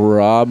 I'm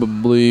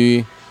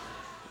probably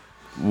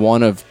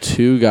one of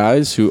 2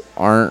 guys who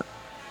aren't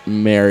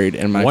married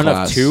in my one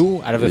class. of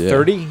 2 out of the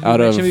 30 you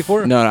mentioned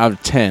before? No, out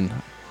of 10.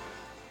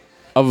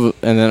 And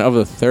then of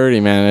the 30,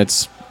 man,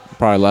 it's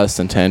probably less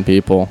than 10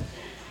 people.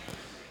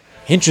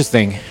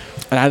 Interesting.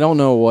 And I don't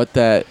know what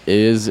that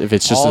is, if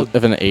it's just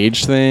if an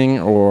age thing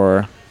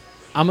or...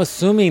 I'm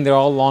assuming they're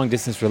all long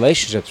distance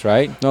relationships,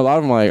 right? No, a lot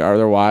of them like are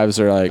their wives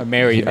are like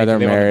married. Are they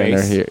married and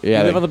they're here? Yeah,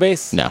 you live on the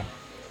base? No, I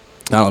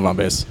don't live on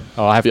base.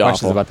 Oh, I have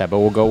questions awful. about that, but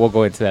we'll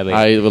go into that later.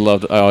 I would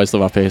love. I always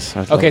live off base.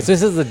 Okay, so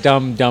this is a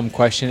dumb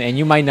question, and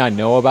you might not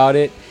know about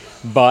it,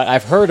 but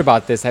I've heard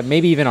about this,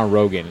 maybe even on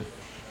Rogan,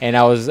 and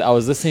I was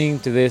listening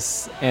to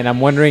this, and I'm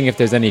wondering if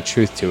there's any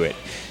truth to it.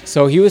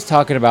 So he was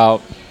talking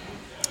about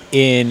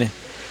in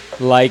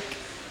like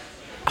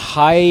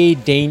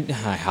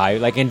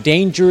like in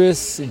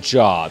dangerous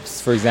jobs,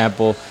 for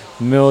example,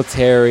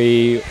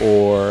 military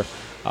or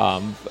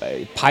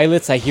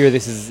pilots. I hear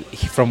this is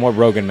from what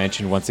Rogan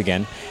mentioned once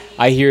again.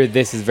 I hear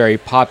this is very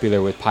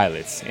popular with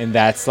pilots, and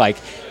that's like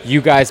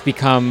you guys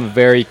become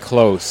very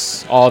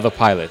close. All the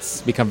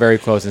pilots become very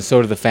close, and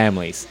so do the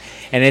families.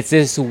 And it's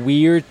this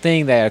weird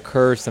thing that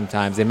occurs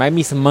sometimes. It might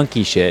be some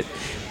monkey shit,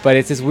 but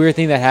it's this weird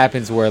thing that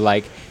happens where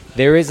like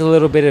there is a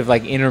little bit of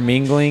like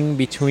intermingling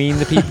between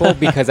the people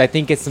because I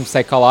think it's some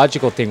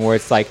psychological thing where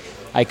it's like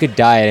I could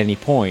die at any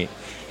point,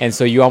 and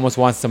so you almost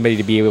want somebody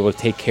to be able to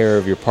take care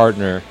of your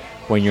partner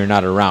when you're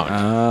not around.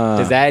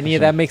 Does any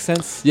of that make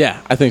sense?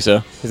 Yeah, I think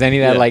so. Does any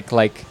of that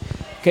like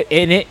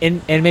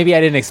and maybe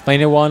I didn't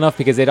explain it well enough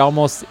because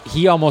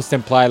he almost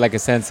implied like a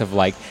sense of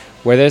like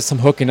where there's some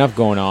hooking up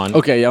going on.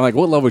 Okay, yeah, I'm like,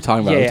 what level are we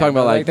talking about? Yeah, we're talking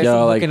about like there's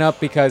some hooking up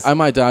because I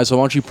might die, so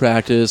why don't you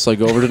practice? Like,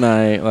 go over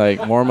tonight,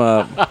 like warm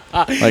up.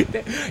 Like,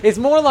 it's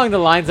more along the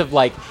lines of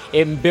like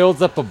it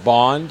builds up a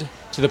bond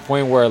to the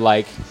point where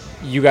like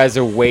you guys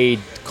are way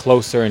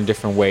closer in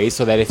different ways,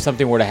 so that if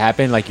something were to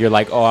happen, like you're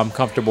like, oh, I'm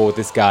comfortable with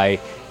this guy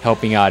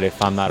helping out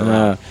if I'm not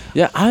around.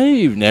 Yeah,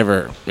 I've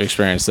never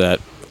experienced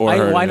that. I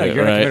know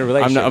you're in a committed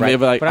relationship,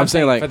 but I'm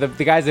saying like for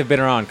the guys that have been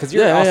around, because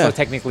you're also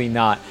technically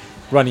not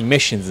running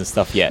missions and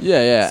stuff yet.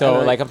 Yeah.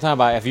 So like I'm talking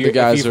about if you've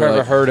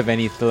ever heard of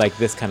anything like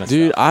this kind of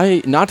stuff.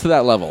 Dude, not to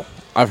that level.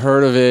 I've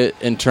heard of it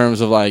in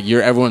terms of like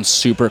everyone's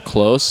super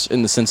close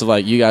in the sense of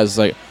like you guys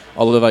like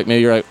all live like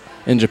maybe you're like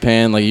in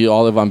Japan, like you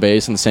all live on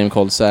base in the same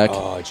cul-de-sac.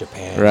 Oh,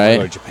 Japan. Right? I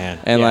go to Japan.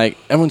 And like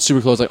everyone's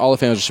super close, like all the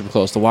families are super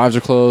close. The wives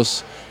are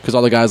close because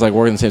all the guys like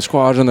work in the same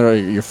squadron, they're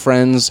your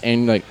friends,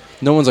 and like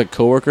no one's like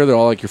coworker, they're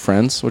all like your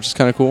friends, which is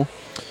kind of cool.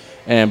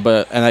 And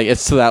like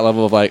it's to that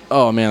level of like,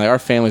 oh man, like our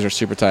families are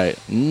super tight.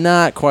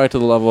 Not quite to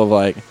the level of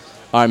like,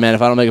 all right, man,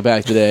 if I don't make it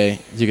back today,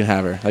 you can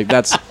have her. Like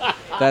that's not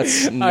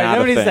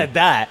nobody a thing. said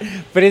that,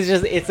 but it's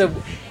just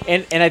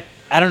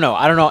I don't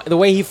know. The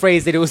way he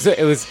phrased it,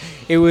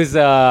 it was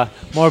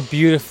more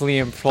beautifully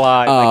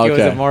implied. It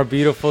was a more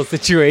beautiful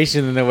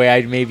situation than the way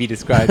I maybe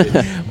described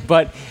it.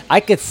 But I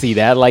could see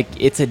that. Like,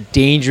 it's a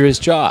dangerous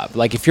job.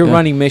 Like, if you're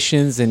running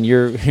missions and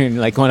you're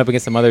like going up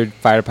against some other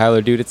fighter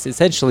pilot dude, it's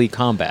essentially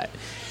combat.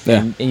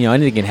 Yeah. And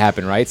anything can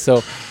happen, right?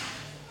 So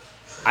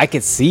I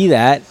could see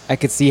that. I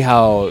could see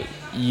how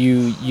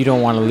you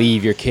don't want to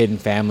leave your kid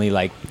and family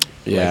like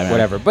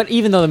whatever. But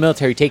even though the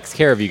military takes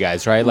care of you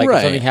guys, right? Like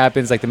if something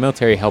happens, like the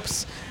military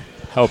helps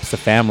the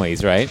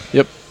families, right?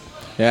 Yep.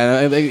 Yeah,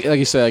 and like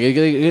you said, like, it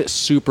gets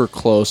super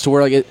close to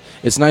where like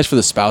it's nice for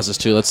the spouses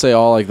too. Let's say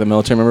all like the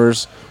military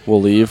members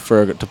will leave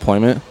for a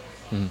deployment,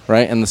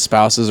 right? And the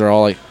spouses are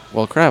all like,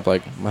 well, crap,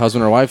 like my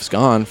husband or wife's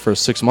gone for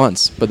 6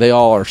 months, but they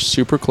all are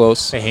super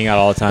close. They hang out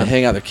all the time. They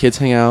hang out. Their kids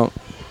hang out.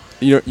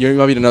 You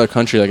might be in another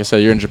country, like I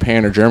said, you're in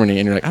Japan or Germany,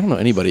 and you're like, I don't know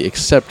anybody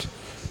except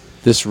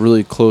this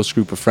really close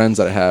group of friends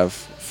that I have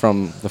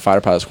from the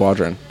fighter pilot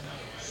squadron.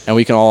 and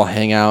we can all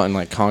hang out and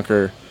like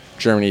conquer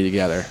Germany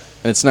together.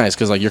 And it's nice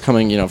because like you're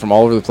coming, from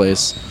all over the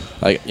place.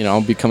 Like, I'll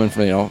be coming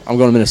from, I'm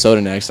going to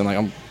Minnesota next, and like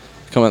I'm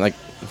coming like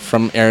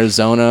from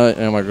Arizona,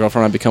 and my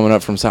girlfriend might be coming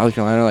up from South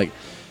Carolina, like,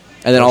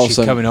 and then all of a she's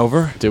sudden coming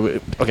over.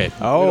 Okay.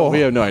 Oh, we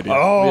have no idea.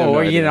 Oh,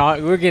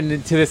 we're getting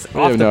into this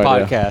off the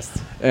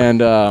podcast. And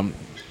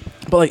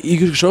but like you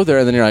could show up there,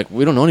 and then you're like,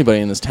 we don't know anybody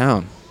in this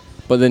town.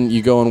 But then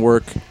you go to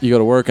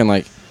work, and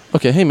like,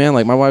 okay, hey man,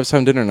 like my wife's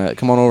having dinner tonight,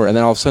 come on over. And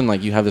then all of a sudden,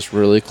 like you have this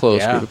really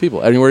close group of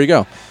people everywhere you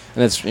go,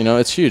 and it's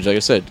it's huge. Like I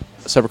said,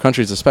 separate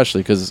countries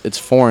especially because it's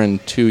foreign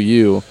to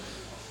you.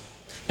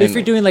 If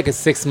you're doing like a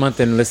 6-month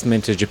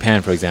enlistment to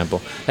Japan, for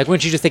example, like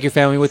wouldn't you just take your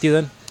family with you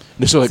then?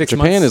 So like 6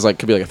 Japan months? is like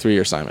could be like a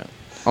 3-year assignment.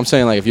 I'm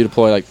saying like if you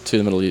deploy like to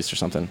the Middle East or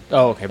something.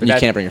 Oh, okay. But you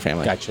can't bring your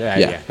family. Gotcha.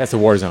 Yeah. That's a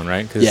war zone,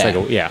 right? Cause Yeah.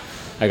 It's like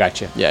I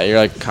gotcha. Yeah, you're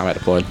like combat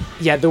deployed.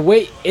 Yeah,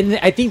 and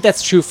I think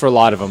that's true for a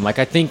lot of them. Like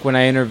I think when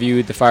I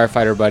interviewed the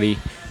firefighter buddy,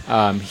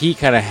 he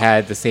kind of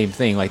had the same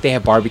thing. Like they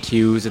have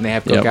barbecues and they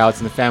have cookouts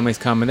and the families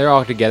come and they're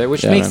all together,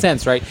 which makes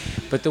sense, right?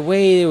 But the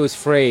way it was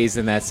phrased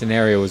in that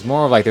scenario was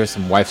more of like there was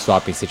some wife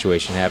swapping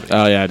situation happening.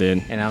 Oh yeah,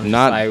 dude. And I'm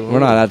not. just like, we're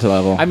not at that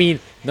level. I mean,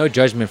 no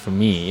judgment from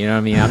me. You know what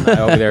I mean? I'm not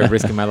over there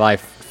risking my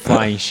life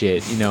flying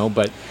shit.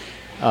 But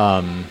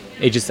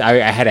it just I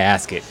had to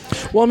ask it.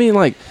 Well, I mean,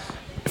 like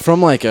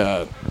from like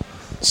a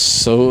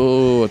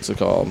what's it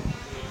called?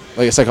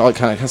 Like a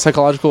kind of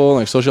psychological,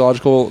 like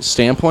sociological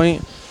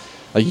standpoint.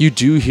 Like you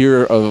do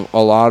hear of a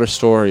lot of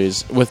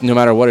stories with no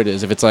matter what it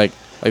is. If it's like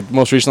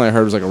most recently I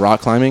heard was like a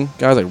rock climbing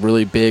guys, like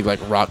really big like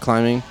rock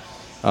climbing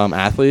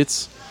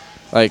athletes.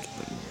 Like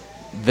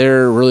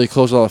they're really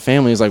close with all the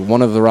families. Like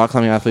one of the rock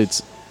climbing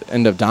athletes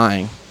ended up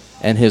dying,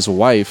 and his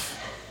wife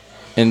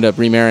ended up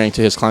remarrying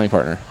to his climbing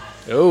partner.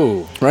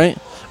 Oh, right.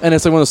 And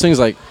it's like one of those things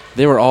like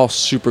they were all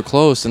super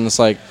close, and it's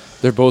like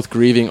they're both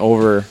grieving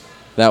over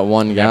that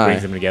one guy. That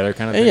brings them together,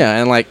 kind of thing.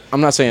 Yeah, and like I'm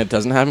not saying it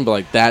doesn't happen, but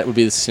like that would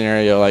be the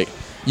scenario. Like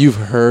you've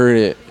heard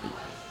it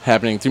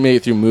happening maybe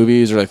through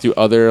movies or like through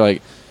other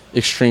like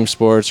extreme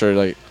sports or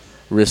like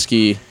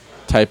risky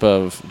type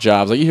of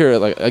jobs. Like you hear it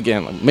like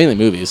again, like, mainly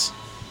movies,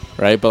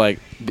 right? But like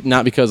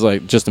not because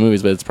like just the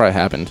movies, but it's probably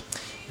happened.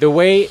 The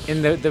way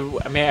in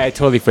I mean, I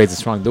totally phrased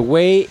this wrong. The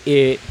way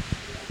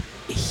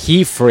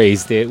he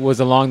phrased it was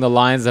along the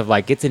lines of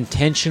like it's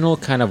intentional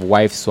kind of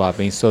wife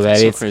swapping so that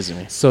That's so crazy to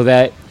me. so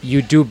that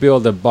you do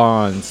build a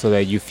bond so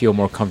that you feel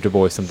more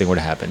comfortable if something were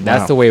to happen.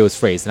 That's Wow. the way it was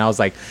phrased. And I was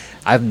like,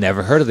 I've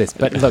never heard of this,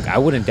 but look, I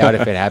wouldn't doubt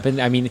if it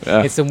happened. I mean,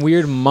 it's some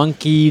weird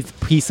monkey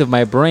piece of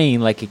my brain.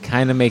 Like it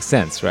kind of makes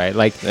sense, right?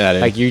 Like,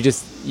 like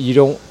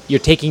you're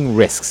taking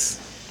risks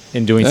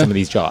in doing some of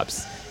these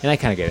jobs. And I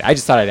kind of get it. I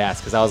just thought I'd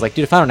ask because I was like,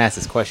 dude, if I don't ask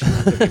this question,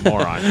 I'm going to be a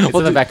moron. It's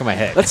in the back of my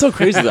head. That's so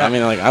crazy though. I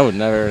mean, like I would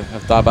never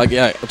have thought about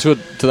to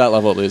that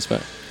level at least,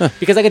 but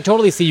Because I could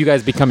totally see you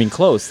guys becoming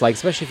close, like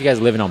especially if you guys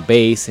are living on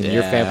base and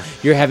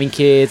you're having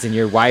kids and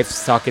your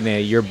wife's talking to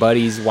your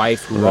buddy's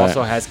wife who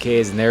also has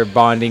kids and they're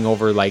bonding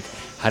over like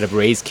how to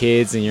raise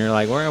kids and you're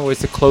like, well,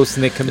 it's a close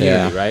knit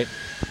community, right?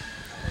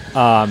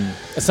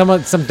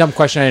 Some dumb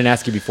question I didn't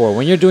ask you before.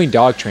 When you're doing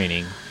dog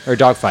training or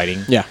dog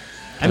fighting,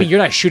 I mean, you're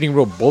not shooting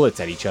real bullets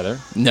at each other.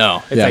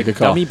 No, It's like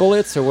dummy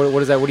bullets, or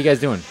what is that? What are you guys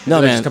doing? No,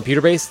 is it man. just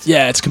computer based?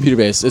 Yeah, it's computer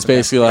based. It's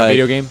basically Like like a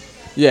video game.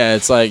 Yeah,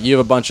 it's like you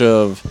have a bunch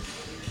of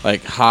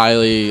like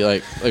highly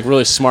like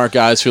really smart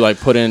guys who like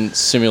put in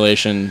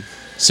simulating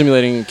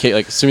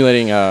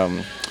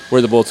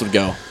where the bullets would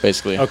go,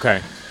 basically.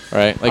 Okay.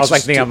 Right. I was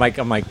like thinking, I'm like,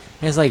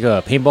 it's like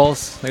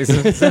paintballs.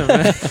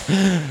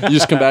 You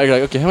just come back, you're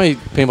like, okay, how many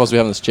paintballs do we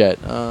have in this jet?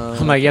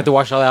 I'm like, you have to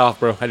wash all that off,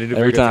 bro. I didn't do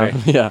Every very time.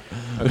 good today. Yeah.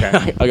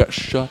 Okay. I got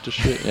shot to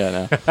shit.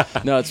 Yeah,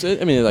 no.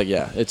 I mean, like,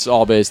 yeah, it's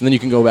all based. And then you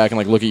can go back and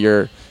like look at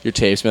your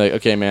tapes and be like,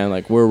 okay, man,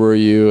 like, where were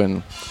you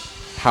and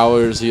how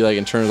is he like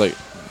in terms of like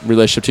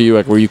relationship to you?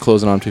 Like, were you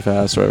closing on too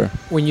fast or whatever?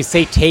 When you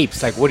say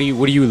tapes, like, what are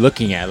you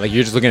looking at? Like,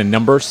 you're just looking at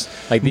numbers?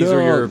 Like, these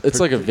are your... It's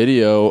like a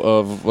video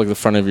of like the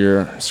front of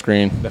your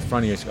screen. The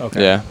front of your screen.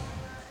 Okay. Yeah.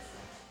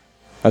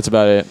 That's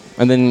about it.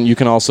 And then you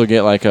can also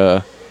get like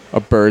a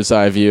bird's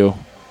eye view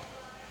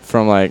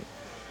from like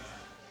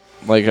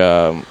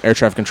air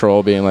traffic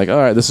control being like, all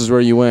right, this is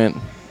where you went.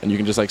 And you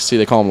can just like see,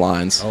 they call them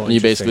lines. Oh, and you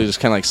basically just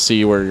kind of like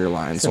see where your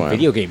lines Some went.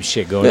 video game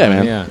shit going Yeah,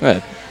 on. man.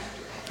 Yeah.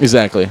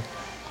 Exactly.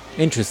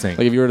 Interesting.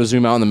 Like if you were to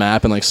zoom out on the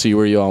map and like see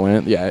where you all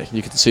went, yeah,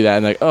 you can see that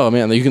and like, oh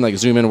man, you can like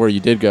zoom in where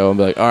you did go and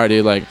be like, all right,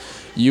 dude, like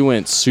you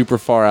went super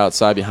far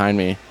outside behind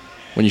me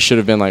when you should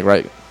have been like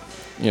right,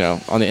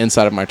 on the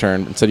inside of my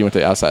turn. Instead you went to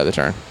the outside of the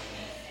turn.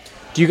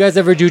 Do you guys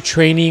ever do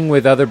training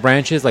with other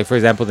branches, like for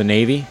example the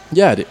Navy?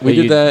 Yeah, we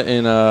did that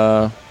in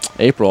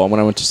April when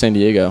I went to San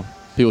Diego.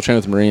 People train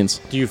with the Marines.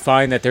 Do you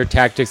find that their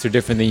tactics are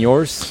different than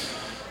yours?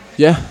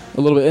 Yeah,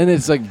 a little bit, and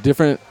it's like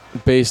different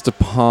based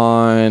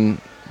upon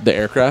the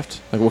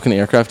aircraft. Like, what can the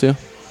aircraft do?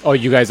 Oh,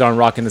 you guys aren't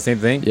rocking the same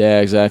thing? Yeah,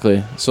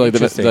 exactly. So like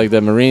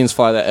the Marines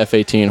fly that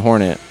F-18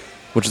 Hornet,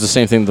 which is the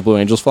same thing that the Blue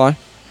Angels fly.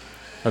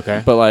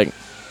 Okay. But like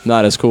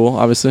not as cool,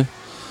 obviously.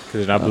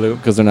 Because they're not blue?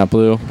 Because they're not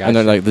blue. Gotcha. And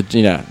they're like a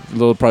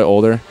little probably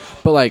older.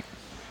 But like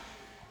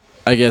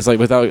I guess like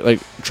without like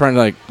trying to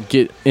like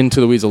get into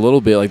the weeds a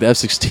little bit, like the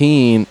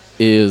F-16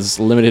 is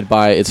limited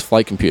by its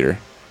flight computer,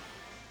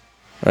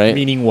 right?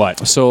 Meaning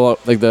what? So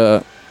like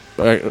the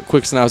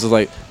quick synopsis is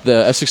like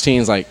the F-16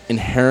 is like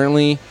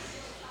inherently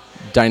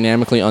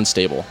dynamically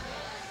unstable,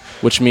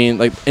 which means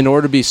like in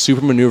order to be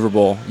super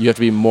maneuverable, you have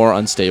to be more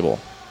unstable.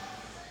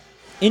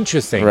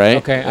 Interesting. Right?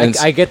 Okay. And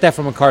I get that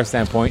from a car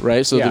standpoint.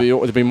 Right, so Yeah.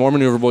 to be more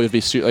maneuverable, you have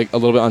to be like a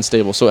little bit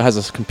unstable. So it has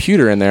a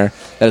computer in there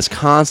that is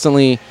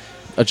constantly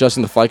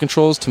adjusting the flight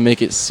controls to make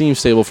it seem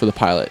stable for the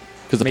pilot,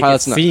 because the Make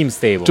pilot's it not seem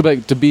stable.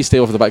 to be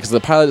stable for the pilot, because the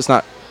pilot is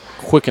not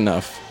quick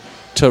enough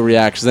to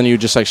react. Because then you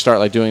just like start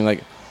like doing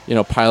like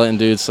pilot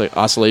induced like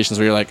oscillations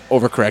where you're like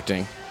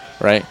overcorrecting,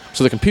 right?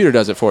 So the computer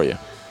does it for you,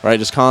 right?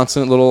 Just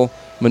constant little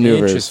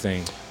maneuvers.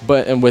 Interesting.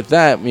 And with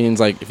that means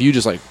like if you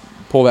just like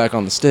pull back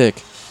on the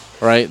stick,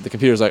 right? The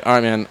computer's like, all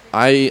right, man,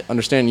 I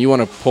understand you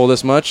want to pull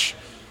this much.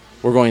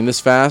 We're going this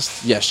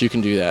fast. Yes, you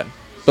can do that.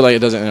 But like it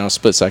doesn't in a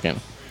split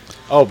second.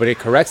 Oh, but it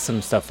corrects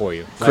some stuff for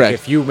you. Like Correct.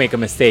 if you make a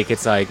mistake,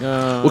 it's like.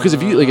 Well, because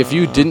if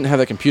you didn't have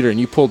that computer and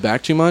you pulled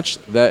back too much,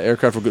 that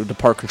aircraft would go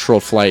depart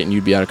controlled flight and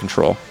you'd be out of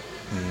control,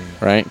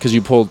 right? Because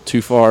you pulled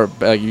too far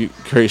back, you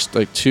increased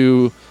like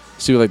too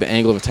like the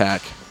angle of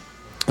attack,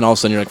 and all of a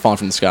sudden you're like falling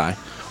from the sky.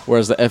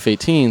 Whereas the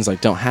F-18s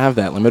like don't have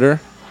that limiter,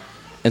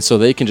 and so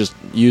they can just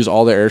use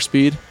all their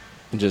airspeed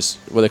and just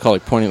what they call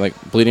like pointing, like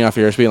bleeding off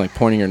your airspeed and like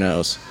pointing your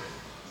nose.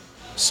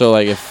 So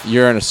like if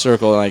you're in a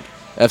circle, like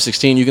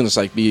F-16, you can just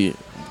like be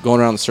going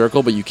around the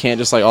circle, but you can't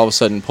just like all of a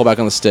sudden pull back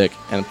on the stick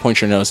and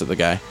point your nose at the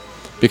guy,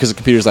 because the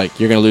computer's like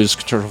you're gonna lose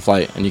control of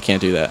flight and you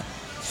can't do that.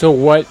 So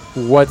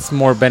what's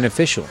more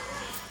beneficial?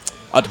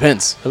 It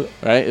depends,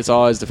 right? It's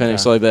always depending. Yeah.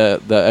 So like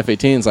the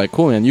F-18 is like,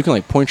 cool, man, you can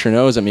like point your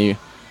nose at me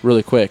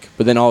really quick,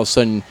 but then all of a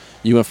sudden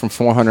you went from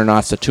 400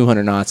 knots to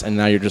 200 knots, and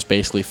now you're just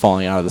basically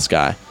falling out of the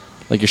sky,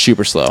 like you're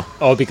super slow.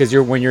 Oh, because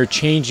when you're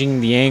changing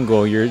the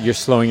angle, you're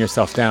slowing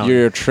yourself down.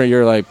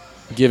 You're like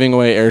giving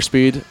away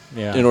airspeed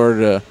Yeah. in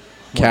order to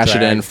cash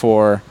it in drag.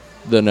 for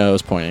the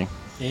nose pointing.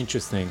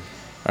 Interesting.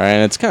 All right,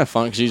 and it's kind of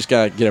fun because you just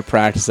gotta get a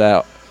practice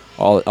out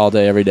all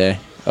day, every day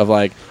of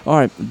like, all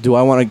right, do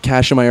I want to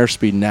cash in my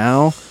airspeed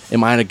now?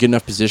 Am I in a good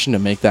enough position to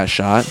make that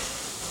shot?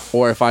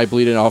 Or if I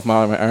bleed it off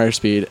my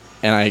airspeed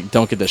and I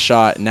don't get the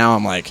shot, now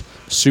I'm like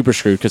super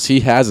screwed because he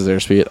has his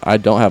airspeed. I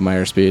don't have my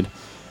airspeed,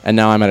 and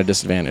now I'm at a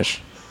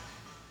disadvantage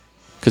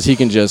because he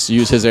can just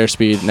use his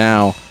airspeed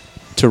now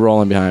to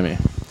roll in behind me.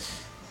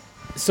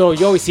 So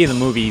you always see in the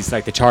movies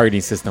like the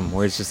targeting system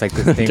where it's just like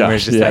this thing where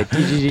it's just yeah. like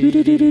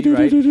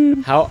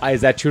right? How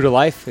is that true to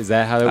life? Is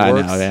that how it I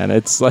works? know, man.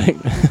 It's like,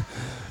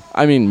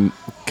 I mean,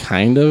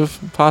 kind of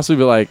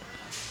possibly, but like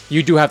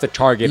You do have to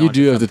target. you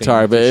onto do have to something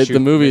target. But shoot the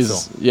movies,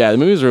 missile. yeah, the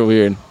movies are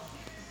weird.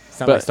 It's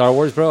not but- like Star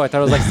Wars, bro. I thought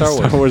it was like Star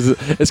Wars. Star Wars,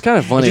 it's kind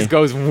of It funny. just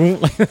goes.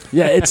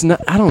 Yeah, it's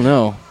not. I don't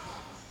know,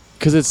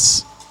 because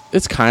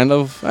it's kind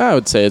of. I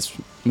would say it's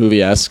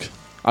movie-esque.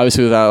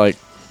 Obviously, without like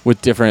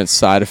with different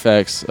side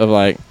effects of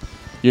like,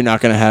 you're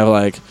not gonna have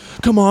like,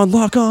 come on,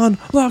 lock on,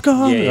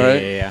 yeah,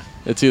 right? yeah.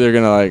 It's either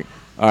gonna like,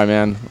 all right,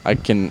 man, I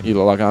can either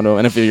lock onto him,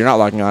 and if you're not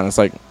locking on, it's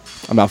like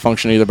a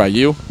malfunction either by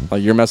you,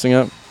 like you're messing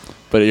up,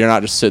 but you're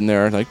not just sitting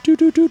there like do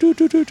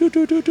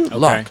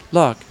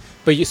lock.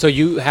 But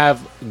you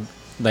have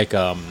like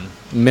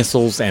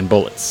missiles and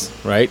bullets,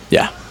 right?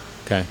 Yeah.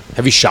 Okay.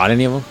 Have you shot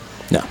any of them?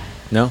 No.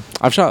 No.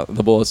 I've shot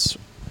the bullets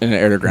in an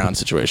air to ground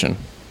situation,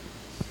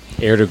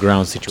 Air to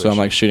ground situation. so I'm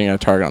like shooting at a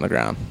target on the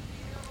ground.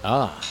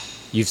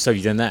 You've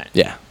done that.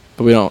 Yeah,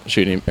 but we don't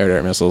shoot any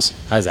air-to-air missiles.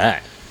 How's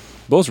that?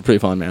 Bullets were pretty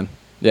fun, man.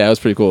 Yeah, it was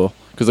pretty cool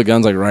because the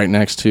gun's like right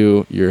next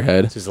to your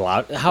head. It's just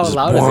loud. How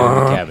loud is it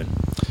in the cabin?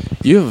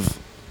 You have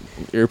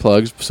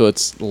earplugs, so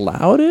it's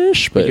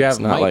loudish, but You it's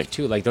have not mic like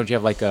too. Like, don't you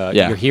have like Yeah.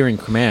 you're hearing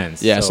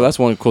commands? yeah. So that's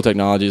one cool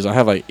technology is I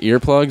have like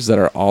earplugs that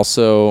are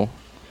also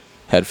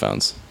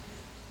headphones,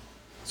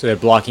 so they're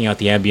blocking out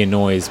the ambient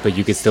noise, but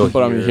you can still.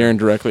 but hear. I'm hearing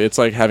directly. It's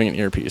like having an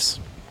earpiece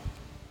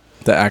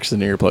that acts as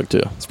an earplug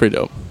too. It's pretty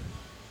dope.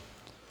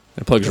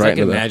 It plugs Just right like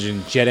into that.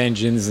 imagine jet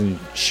engines and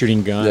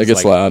shooting guns. Yeah, it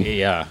gets like, loud.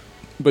 Yeah.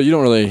 But you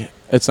don't really.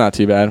 It's not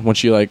too bad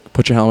once you like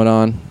put your helmet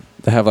on.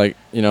 They have like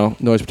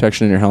noise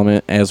protection in your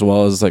helmet as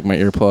well as like my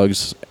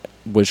earplugs,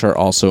 which are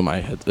also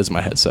my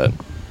headset.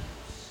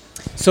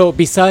 So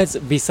besides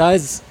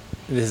this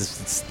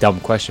is a dumb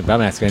question, but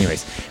I'm asking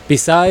anyways.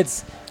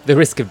 Besides the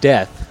risk of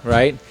death,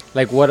 right?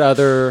 Like, what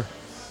other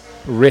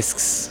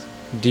risks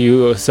do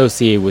you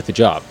associate with the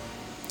job?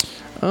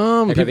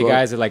 Like, are the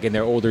guys that like in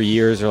their older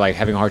years are like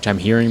having a hard time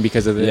hearing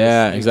because of this?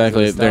 Yeah, because of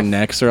exactly. this Their stuff?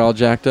 necks are all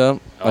jacked up,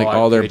 like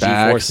all their the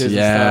backs. G-forces and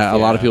Yeah, stuff, a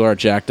lot of yeah. people are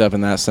jacked up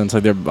in that sense.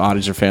 Like their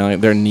bodies are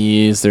failing, their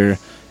knees, their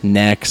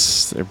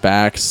necks, their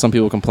backs. Some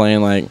people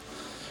complain like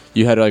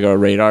you had like a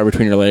radar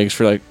between your legs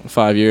for like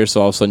 5 years,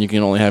 so all of a sudden you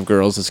can only have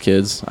girls as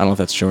kids. I don't know if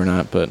that's true or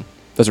not, but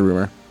that's a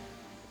rumor.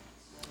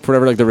 For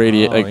whatever, like the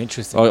Oh, like,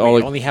 interesting. all- Wait, all, you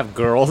like- only have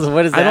girls?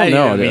 What does I that don't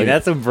know, even mean? dude.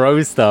 That's some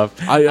bro stuff.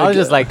 I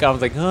was like,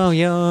 oh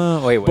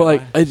yeah. Wait. But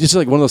like it's just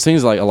like one of those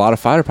things. Like a lot of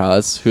fighter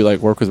pilots who like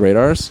work with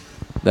radars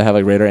that have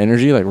like radar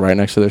energy like right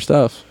next to their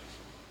stuff.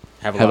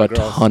 have have lot a of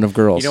girls. ton of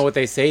girls. You know what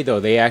they say though?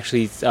 They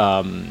actually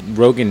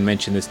Rogan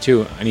mentioned this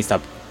too. I need to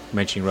stop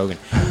mentioning Rogan.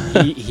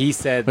 He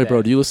said, Wait, that,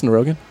 bro, do you listen to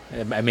Rogan?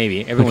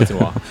 maybe every once in a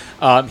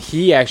while.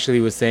 He actually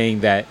was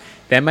saying that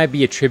might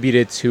be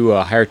attributed to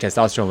higher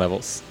testosterone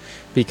levels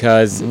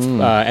because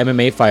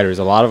MMA fighters,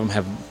 a lot of them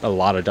have a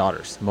lot of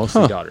daughters,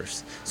 mostly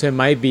daughters. So it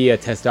might be a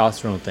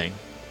testosterone thing.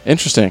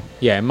 Interesting.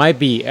 Yeah, it might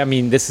be. I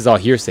mean, this is all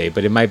hearsay,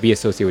 but it might be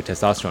associated with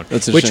testosterone,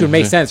 That's which would make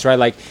interesting. sense, right?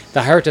 Like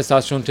the higher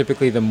testosterone,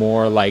 typically, the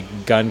more like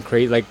gun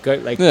crazy,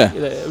 Yeah.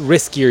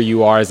 riskier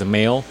you are as a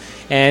male,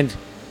 and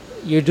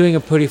you're doing a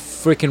pretty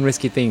freaking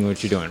risky thing.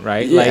 What you're doing,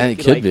 right? Yeah, like,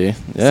 it could be.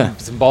 Yeah.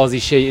 some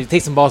ballsy shit. It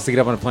takes some balls to get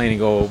up on a plane and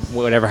go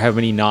whatever, how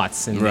many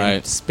knots, and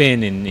Right.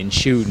 spin and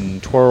shoot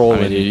and twirl. I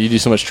mean, and, you do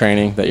so much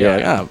training that you're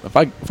Yeah.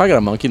 like, if I got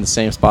a monkey in the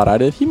same spot I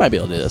did, he might be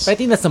able to do this. But I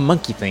think that's a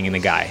monkey thing in the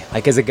guy.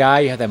 Like as a guy,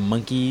 you have that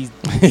monkey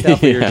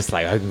stuff where you're Yeah. just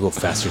like, I can go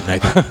faster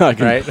than that guy, I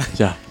can- right?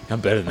 Yeah. I'm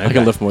better than that I guy.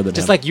 can lift more than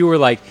Just him. like you were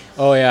like,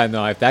 oh yeah,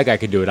 no, if that guy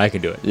can do it, I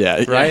can do it. Yeah,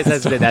 Right? yeah,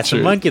 That's the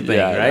true. monkey thing,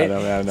 Yeah, right?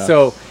 I know.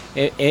 So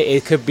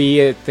it could be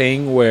a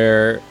thing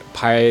where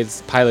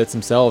pilots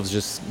themselves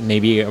just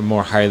maybe are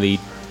more highly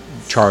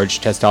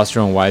charged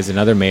testosterone wise than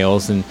other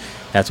males, and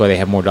that's why they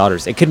have more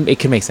daughters. It could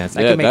make sense.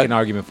 I Yeah, could make that- an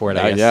argument for it,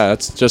 I guess. Yeah,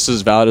 that's just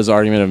as valid as the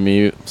argument of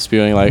me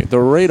spewing like the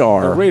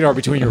radar. The radar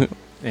between your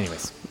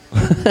anyways.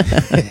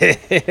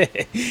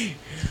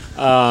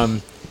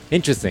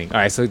 Interesting. All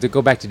right, so to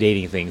go back to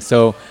dating things.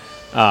 So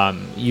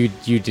you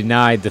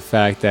denied the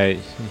fact that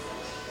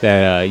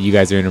you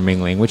guys are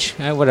intermingling, which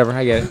whatever,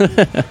 I get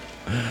it.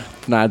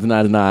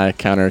 Deny,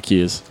 counter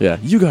accuse. Yeah,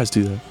 you guys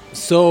do that.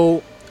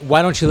 So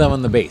why don't you live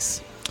on the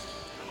base?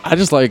 I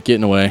just like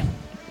getting away.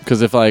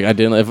 Because if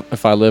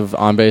I live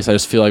on base, I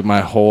just feel like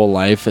my whole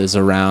life is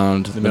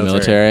around the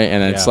military,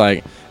 and it's Yeah.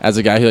 like as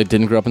a guy who like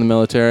didn't grow up in the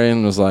military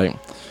and was like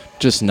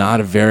just not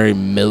a very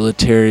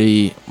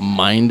military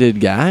minded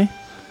guy.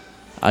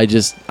 I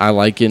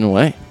like getting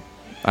away.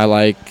 I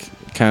like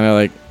kind of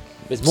like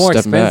It's more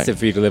stepping back. expensive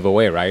for you to live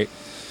away, right?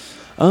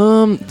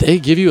 They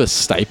give you a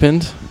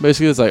stipend.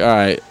 Basically, it's like, all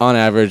right, on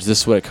average,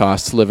 this is what it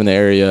costs to live in the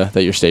area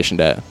that you're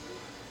stationed at.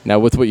 Now,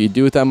 with what you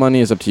do with that money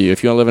is up to you.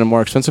 If you want to live in a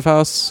more expensive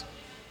house,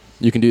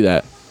 you can do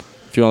that.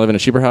 If you want to live in a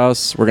cheaper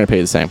house, we're going to pay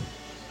you the same.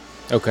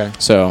 Okay.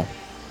 So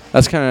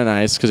that's kind of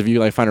nice because if you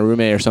like find a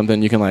roommate or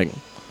something, you can like,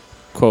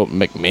 quote,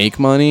 make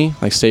money,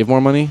 like save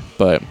more money.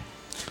 But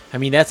I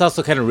mean, that's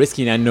also kind of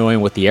risky not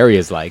knowing what the area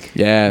is like.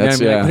 yeah, You know that's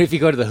what I mean? Like, yeah. what if you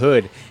go to the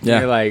hood and Yeah.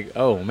 you're like,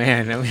 oh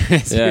man, I mean, I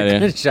see Yeah, yeah.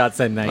 gunshots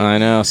at night. I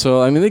know.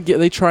 So I mean,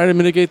 they try to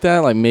mitigate that.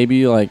 Like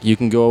maybe like you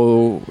can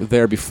go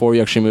there before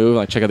you actually move,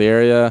 like check out the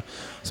area.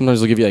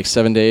 Sometimes they'll give you like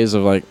 7 days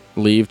of like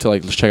leave to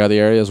like just check out the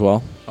area as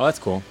well, Oh, that's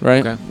cool.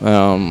 right?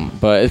 Okay.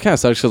 But it kind of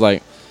sucks because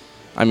like,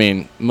 I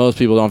mean, most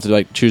people don't have to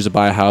like choose to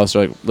buy a house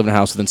or like live in a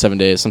house within 7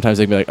 days. Sometimes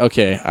they can be like,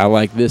 okay, I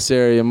like this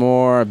area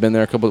more. I've been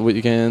there a couple of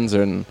weekends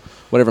and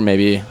whatever it may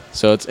be.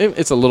 So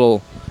it's a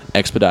little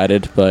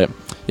expedited, but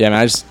yeah, man,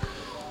 I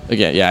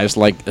just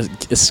like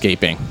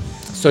escaping.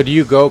 So do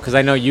you go? Because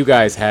I know you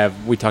guys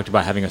we talked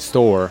about having a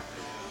store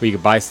where you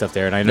could buy stuff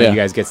there, and I know Yeah. you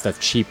guys get stuff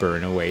cheaper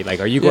in a way.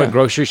 Like, are you going Yeah.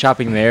 grocery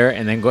shopping there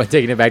and then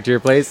taking it back to your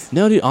place?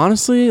 No, dude,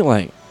 honestly,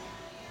 like,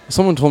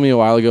 someone told me a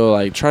while ago,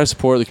 like, try to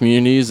support the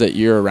communities that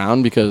you're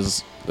around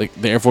because, like,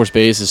 the Air Force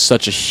Base is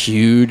such a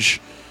huge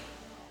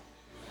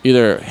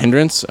either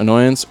hindrance,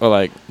 annoyance, or,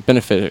 like,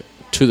 benefit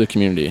to the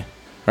community,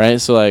 right?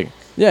 So, like,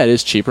 yeah, it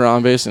is cheaper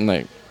on base and,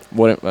 like,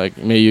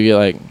 maybe you get,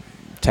 like,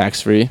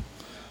 tax-free,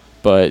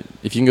 but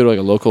if you can go to, like,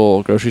 a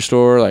local grocery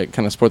store, like,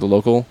 kind of support the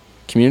local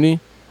community,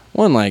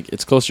 one, like,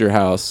 it's close to your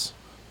house.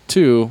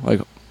 Two,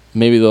 like,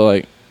 maybe they'll,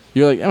 like,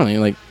 you're, like, I don't know,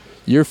 like,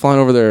 you're flying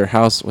over their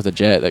house with a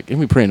jet. That can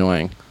be pretty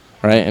annoying,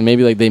 right? And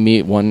maybe, like, they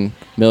meet one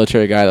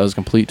military guy that was a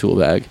complete tool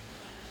bag.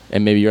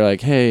 And maybe you're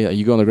like, hey,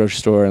 you go in the grocery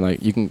store and,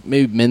 like, you can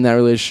maybe mend that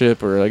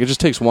relationship. Or, like, it just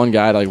takes one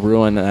guy to, like,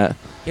 ruin that.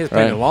 You guys are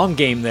playing Right. a long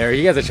game there.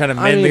 You guys are trying to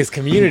mend I mean, this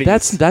community.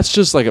 That's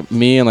just, like,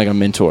 me and, like, a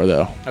mentor,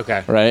 though.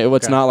 okay. Right?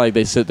 It's Okay. not like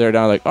they sit there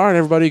down, like, all right,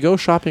 everybody, go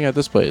shopping at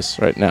this place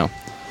right now.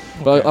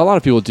 But Okay. a lot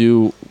of people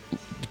do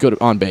go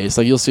on base.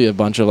 Like, you'll see a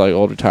bunch of, like,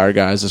 old retired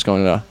guys just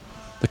going to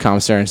the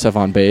commissary and stuff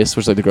on base,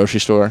 which is, like, the grocery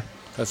store.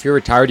 So if you're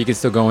retired, you can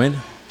still go in.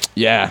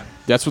 Yeah,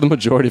 that's what the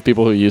majority of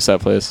people who use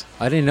that place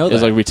I didn't know that.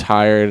 is like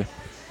retired,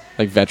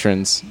 like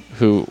veterans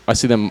who I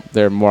see them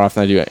there more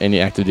often than I do any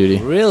active duty.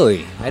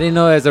 Really? I didn't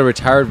know as a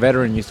retired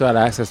veteran you still had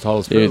access to all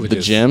those Dude, privileges.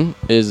 the gym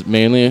is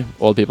mainly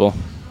old people.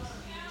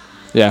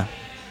 Yeah,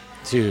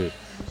 Dude.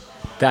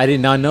 I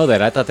did not know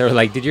that. I thought they were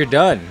like, dude, you're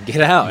done.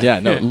 Get out. yeah,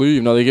 no,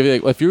 leave. No, they give you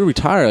like, if you're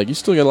retired, like you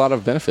still get a lot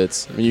of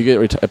benefits. I mean, you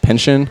get a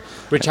pension,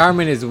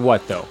 Retirement is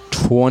what, though?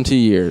 20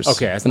 years.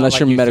 Okay, it's not unless like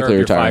you're you medically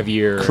served your retired.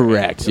 5-year.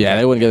 Correct. Yeah, Okay.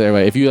 they wouldn't get there.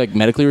 If you like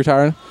medically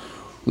retired,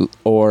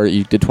 or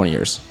you did 20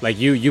 years. Like,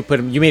 you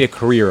made a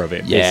career of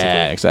it,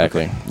 Yeah, basically.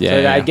 exactly. Yeah, So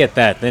yeah. I get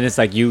that. Then it's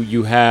like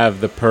you have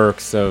the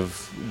perks of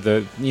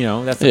that's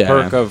the Yeah.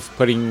 perk of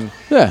putting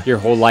Yeah. your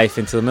whole life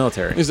into the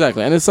military.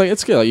 Exactly, and it's like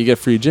it's good. Like you get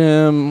free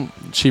gym,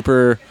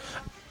 cheaper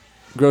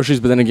groceries,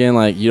 but then again,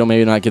 like you don't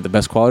maybe not get the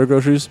best quality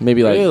groceries.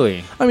 Maybe like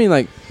Really? I mean,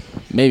 like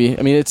Maybe.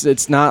 I mean,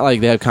 it's not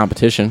like they have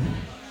competition,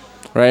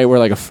 right? Where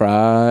like a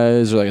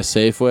Fry's or like a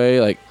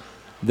Safeway, like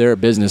they're a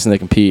business and they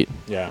compete.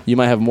 Yeah. You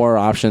might have more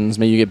options.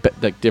 Maybe you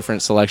get like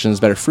different selections,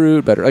 better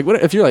fruit, better like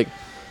what if you're like,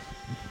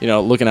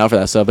 looking out for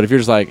that stuff. But if you're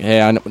just like,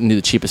 hey, I need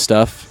the cheapest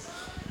stuff,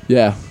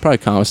 yeah, probably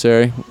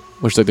commissary,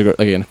 which is like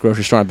again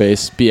grocery store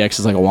base. BX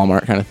is like a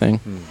Walmart kind of thing.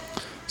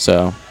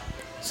 So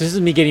this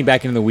is me getting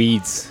back into the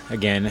weeds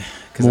again,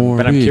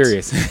 More I'm weeds.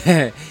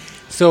 curious.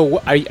 So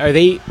are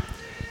they?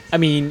 I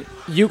mean,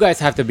 you guys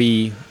have to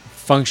be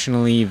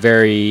functioning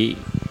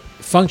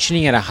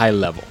at a high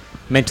level,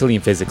 mentally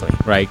and physically,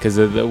 right? Because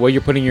of what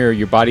you're putting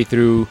your body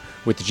through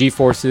with the G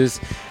forces,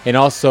 and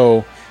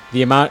also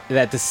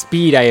the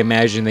speed I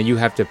imagine that you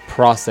have to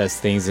process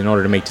things in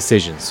order to make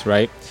decisions,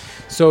 right?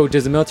 So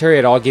does the military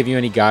at all give you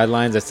any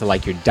guidelines as to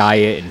like your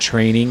diet and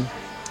training?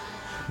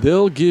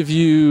 they'll give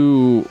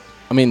you.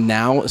 I mean,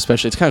 now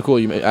especially, it's kind of cool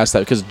you asked that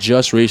because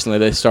just recently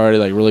they started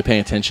like really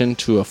paying attention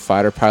to a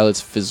fighter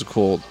pilot's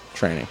physical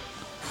training.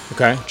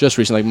 Okay. Just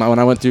recently, when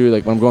I went through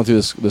when I'm going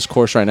through this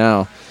course right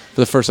now,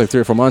 for the first like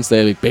 3 or 4 months,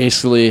 they like,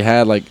 basically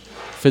had like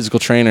physical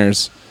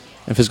trainers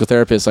and physical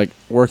therapists like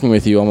working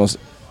with you almost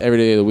every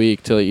day of the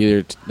week to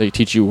either they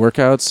teach you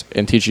workouts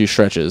and teach you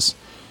stretches,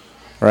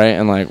 right?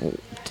 And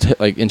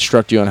like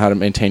instruct you on how to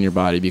maintain your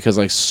body because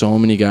like so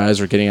many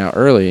guys are getting out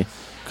early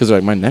because they're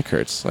like my neck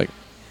hurts, like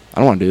I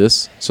don't want to do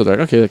this. So they're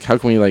like, okay, like how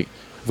can we like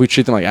if we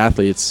treat them like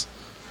athletes,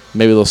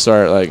 maybe they'll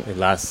start like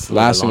lasting a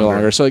little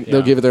longer. So like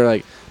they'll give it their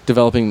like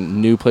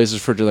developing new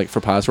places for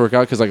pilots to work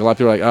out because like a lot of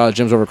people are like, oh, the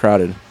gym's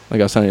overcrowded. Like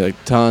I was telling you,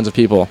 like tons of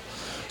people.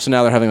 So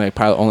now they're having like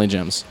pilot only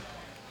gyms,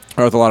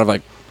 or with a lot of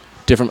like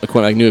different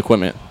equipment, like new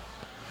equipment,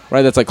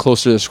 right? That's like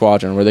closer to the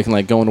squadron where they can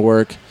like go into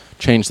work,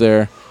 change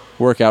their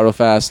workout real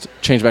fast,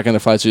 change back in their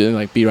flight suit, and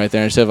like be right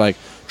there instead of like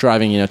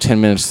driving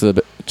 10 minutes to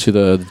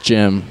the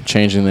gym,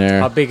 changing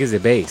there. How big is the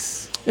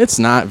base? It's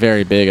not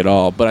very big at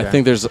all, but Okay. I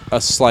think there's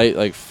a slight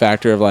like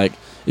factor of like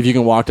if you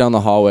can walk down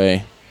the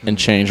hallway and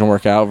change and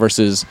work out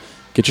versus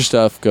get your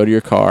stuff, go to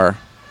your car,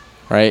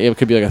 right? It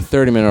could be like a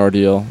 30-minute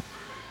ordeal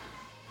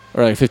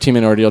or like a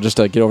 15-minute ordeal just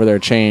to get over there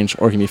and change,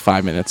 or it can be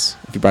 5 minutes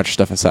if you brought your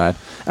stuff inside.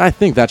 And I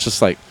think that's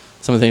just like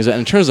some of the things. And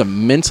in terms of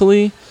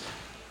mentally,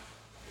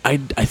 I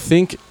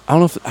think, I don't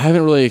know if I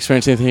haven't really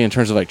experienced anything in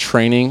terms of like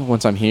training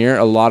once I'm here.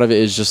 A lot of it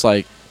is just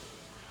like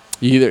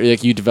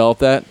you develop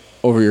that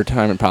over your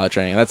time in pilot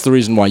training. That's the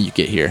reason why you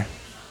get here.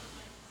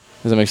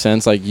 Does that make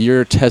sense? Like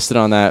you're tested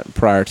on that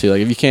prior to. Like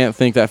if you can't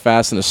think that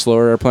fast in a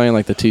slower airplane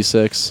like the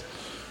T6,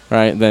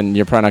 right, then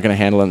you're probably not going to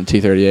handle it in the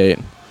T-38.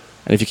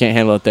 And if you can't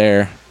handle it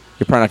there,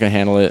 you're probably not going to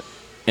handle it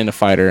in a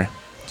fighter.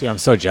 Dude, I'm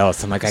so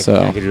jealous. I'm like, I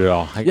can do it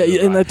all.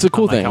 And that's a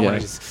cool thing. I Yeah.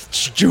 want to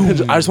just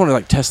I just want to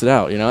like test it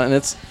out,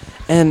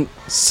 and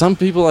some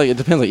people like it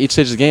depends. Like each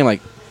stage of the game,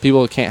 like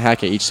people can't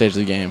hack at each stage of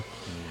the game,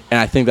 and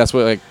I think that's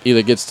what like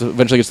eventually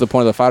gets to the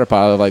point of the fighter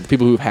pilot of like the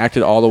people who've hacked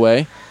it all the way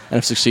and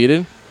have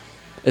succeeded.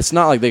 It's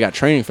not like they got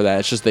training for that.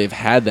 It's just they've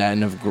had that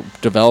and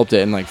have developed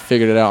it and like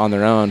figured it out on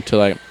their own to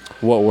like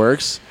what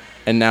works,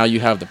 and now you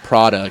have the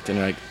product and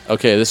you're like,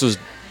 okay, this was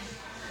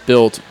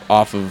built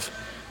off of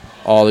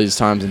all these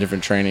times in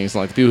different trainings.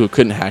 And like the people who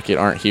couldn't hack it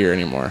aren't here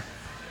anymore.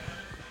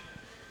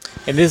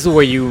 And this is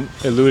what you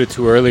alluded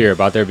to earlier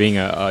about there being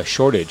a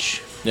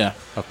shortage Yeah.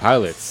 of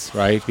pilots,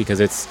 right? Because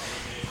it's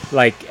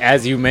like,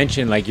 as you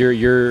mentioned, like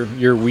you're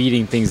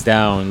weeding things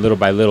down little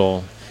by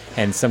little,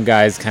 and some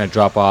guys kind of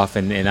drop off,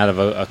 and out of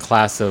a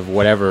class of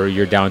whatever,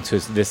 you're down to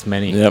this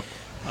many. Yep.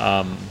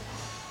 How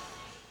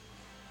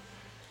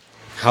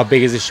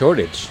big is the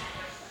shortage?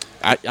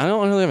 I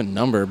don't really have a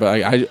number,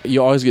 but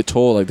you always get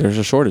told like there's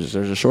a shortage,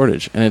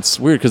 and it's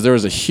weird because there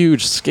was a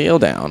huge scale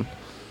down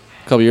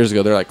a couple years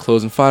ago. They're like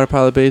closing fighter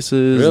pilot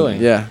bases. Really?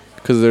 Yeah,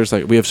 because there's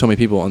like we have so many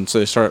people, and so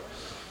they start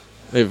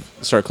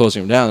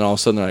closing them down, and all of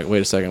a sudden they're like,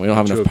 wait a second, we don't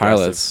have Too enough aggressive.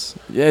 pilots.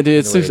 Yeah,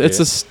 dude,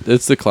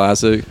 it's the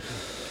classic,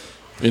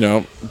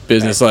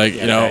 business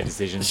bad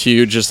decision.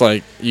 huge. Just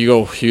like you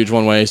go huge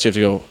one way, so you have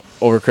to go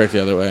overcorrect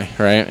the other way,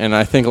 right? And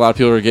I think a lot of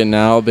people are getting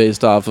out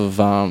based off of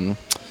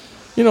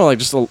like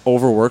just an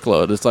over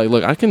workload. It's like,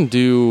 look, I can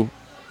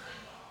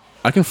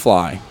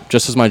fly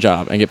just as my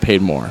job and get paid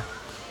more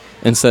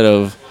instead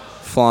of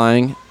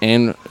flying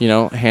and,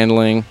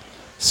 handling,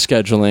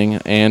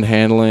 scheduling and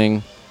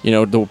handling,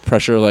 the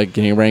pressure of like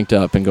getting ranked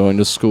up and going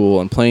to school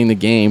and playing the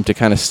game to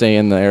kind of stay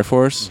in the Air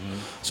Force. Mm-hmm.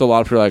 So a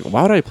lot of people are like,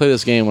 why would I play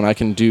this game when I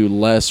can do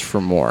less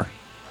for more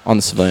on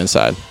the civilian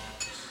side?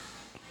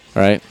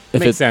 Right?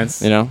 Makes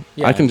sense. Yeah.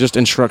 I can just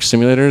instruct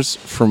simulators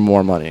for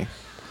more money.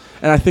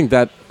 And I think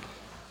that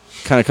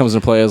kind of comes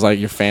into play as like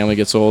your family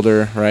gets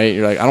older, right?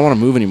 You're like, I don't want to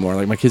move anymore.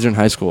 Like my kids are in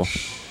high school,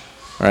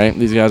 right?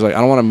 These guys are like, I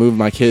don't want to move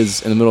my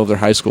kids in the middle of their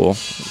high school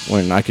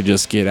when I could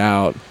just get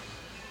out,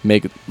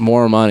 make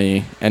more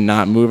money, and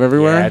not move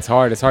everywhere. Yeah, it's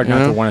hard. It's hard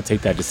not to want to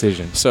take that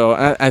decision. So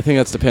I think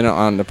that's dependent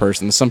on the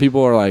person. Some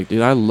people are like,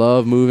 dude, I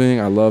love moving.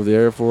 I love the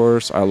Air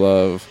Force. I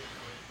love,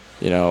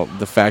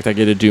 the fact I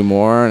get to do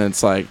more. And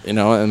it's like,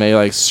 and they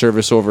like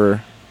service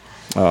over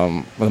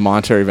the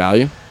monetary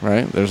value,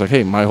 right? There's like,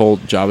 hey, my whole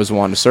job is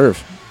wanting to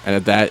serve.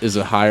 And that is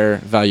a higher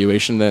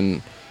valuation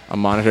than a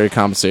monetary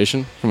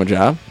compensation from a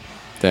job,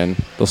 then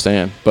they'll stay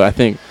in. But I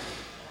think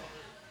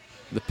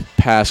the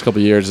past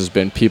couple of years has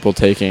been people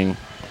taking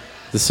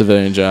the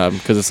civilian job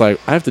because it's like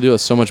I have to deal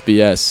with so much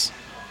BS.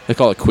 They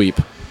call it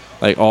queep,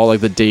 like all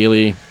like the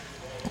daily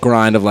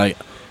grind of like,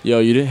 yo,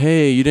 you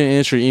didn't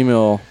answer your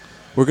email.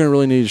 We're gonna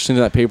really need you to send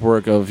that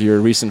paperwork of your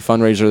recent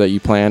fundraiser that you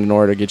planned in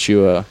order to get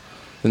you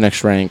the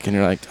next rank. And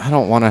you're like, I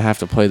don't want to have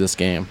to play this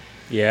game.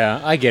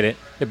 Yeah, I get it.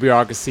 The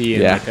bureaucracy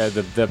and like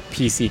the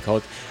PC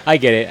code. I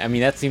get it. I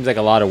mean, that seems like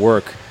a lot of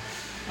work.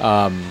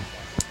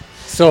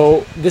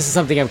 So this is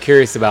something I'm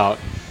curious about.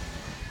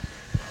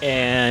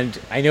 And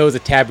I know it was a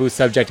taboo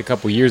subject a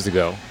couple years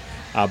ago,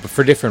 but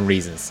for different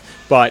reasons.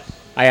 But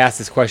I asked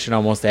this question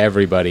almost to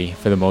everybody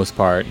for the most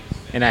part.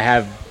 And I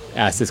have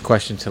asked this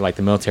question to like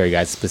the military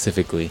guys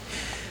specifically.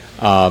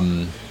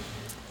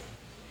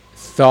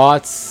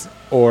 Thoughts,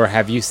 or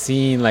have you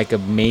seen like a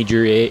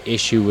major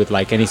issue with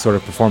like any sort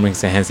of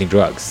performance enhancing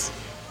drugs?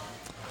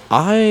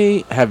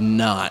 I have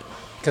not.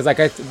 Because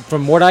like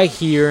from what I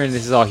hear, and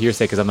this is all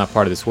hearsay because I'm not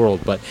part of this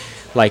world, but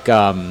like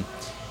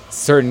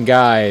certain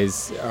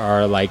guys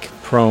are like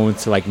prone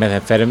to like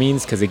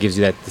methamphetamines because it gives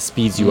you the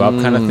speeds you up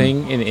kind of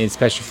thing, and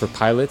especially for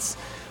pilots.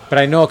 But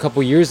I know a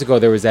couple years ago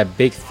there was that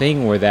big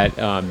thing where that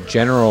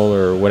general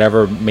or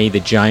whatever made the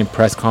giant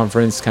press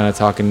conference kind of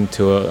talking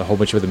to a whole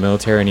bunch of the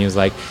military, and he was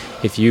like,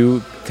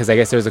 because I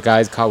guess there was a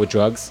guys caught with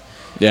drugs.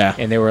 Yeah.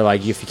 And they were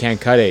like, if you can't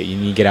cut it, you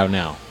need to get out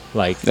now.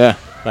 Like, yeah.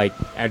 Like,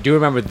 I do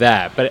remember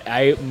that, but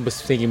I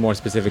was thinking more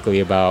specifically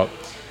about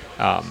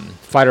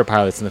fighter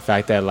pilots and the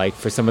fact that, like,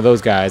 for some of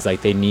those guys,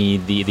 like, they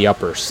need the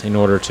uppers in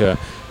order to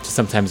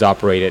sometimes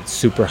operate at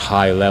super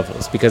high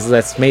levels. Because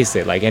let's face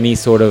it, like, any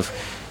sort of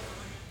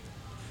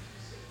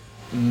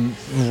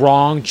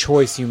wrong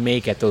choice you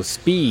make at those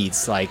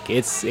speeds, like,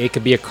 it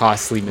could be a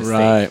costly mistake.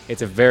 Right.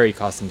 It's a very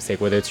costly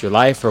mistake, whether it's your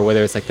life or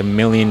whether it's, like, the $1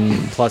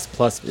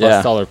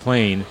 million+ dollar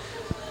plane,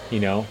 you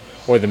know,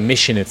 or the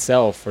mission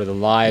itself, or the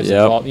lives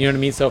involved. You know what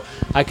I mean? So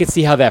I could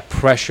see how that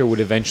pressure would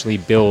eventually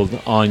build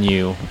on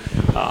you,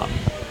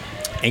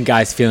 and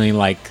guys feeling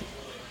like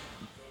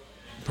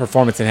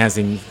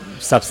performance-enhancing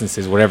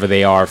substances, whatever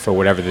they are, for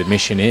whatever the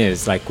mission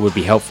is, like, would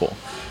be helpful.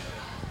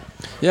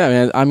 Yeah,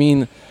 man. I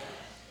mean,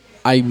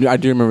 I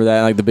do remember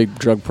that, like the big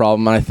drug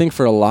problem. And I think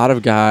for a lot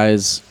of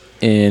guys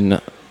in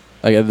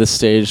like at this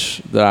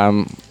stage that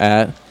I'm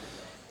at,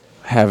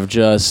 have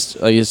just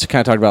like you just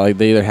kind of talked about, like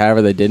they either have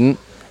or they didn't,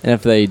 and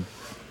if they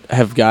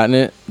have gotten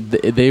it,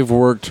 they've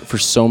worked for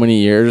so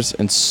many years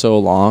and so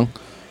long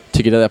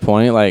to get to that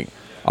point. Like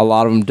a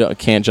lot of them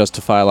can't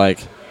justify like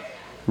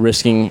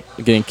risking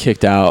getting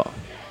kicked out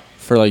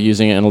for like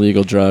using an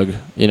illegal drug,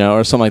 you know,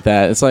 or something like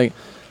that. It's like,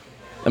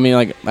 I mean,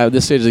 like at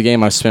this stage of the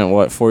game, I've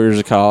spent 4 years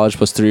of college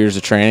plus 3 years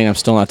of training. I'm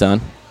still not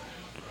done.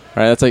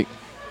 Right? That's like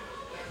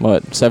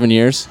 7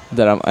 years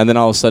and then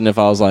all of a sudden, if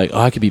I was like, oh,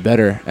 I could be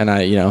better, and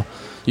I, you know,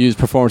 use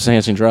performance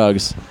enhancing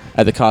drugs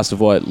at the cost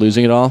of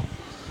losing it all.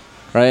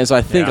 Right? And so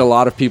I think a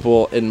lot of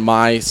people in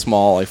my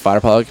small like fighter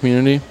pilot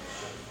community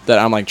that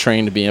I'm like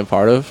trained to be a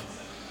part of,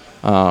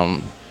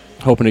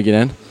 hoping to get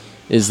in,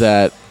 is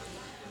that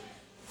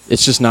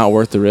it's just not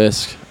worth the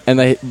risk.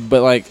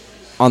 But like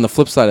on the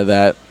flip side of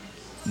that,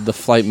 the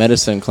flight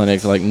medicine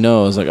clinic like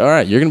knows, like, all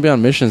right, you're going to be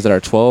on missions that are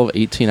 12,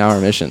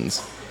 18-hour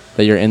missions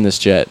that you're in this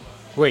jet.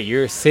 Wait,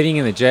 you're sitting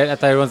in the jet? I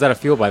thought everyone's out of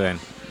fuel by then.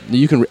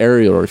 You can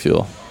aerial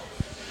refuel.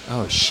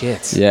 Oh,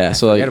 shit. Yeah,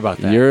 so like about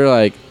that. You're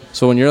like,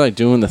 so when you're like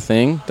doing the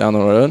thing down the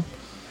road,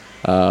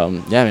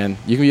 yeah, man,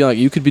 you can be like,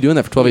 you could be doing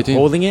that for 12, 18.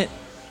 Holding it?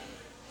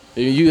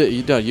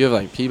 You have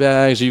like pee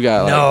bags. You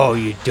got like, no,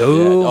 you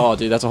do. Yeah, oh,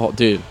 dude, that's a whole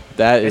dude.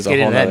 That is a whole.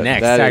 Let's get into that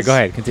next. Sorry, go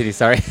ahead. Continue.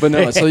 Sorry. But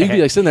no, so you can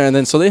be like sitting there, and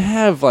then so they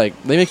have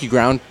like they make you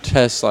ground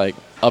test like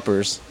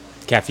uppers,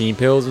 caffeine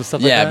pills and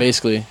stuff like that. Yeah,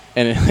 basically,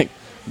 and it, like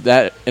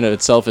that in of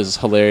itself is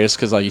hilarious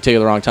because like you take it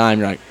the wrong time,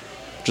 you're like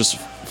just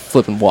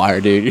flipping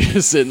wire, dude. You're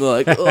just sitting there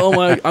like, oh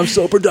my, I'm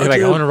so productive. You're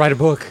like, I want to write a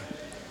book.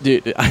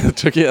 Dude, I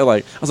took it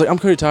like I was like, I'm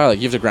pretty tired. Like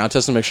you have to ground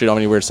test and make sure you don't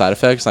have any weird side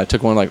effects. And I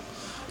took one like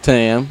 10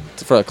 a.m.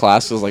 for a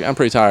class. I was like, I'm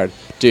pretty tired,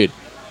 dude.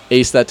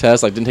 Aced that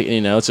test. Like didn't take any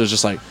notes. It was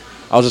just like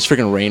I was just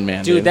freaking Rain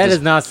Man. Dude, that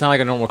does not sound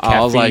like a normal caffeine.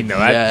 I was like, though.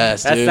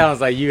 Yes, that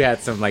sounds like you had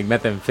some like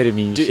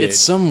methamphetamine. Dude, shit. It's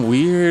some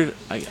weird.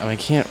 I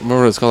can't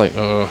remember what it's called.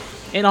 Like,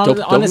 and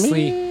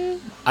honestly,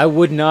 I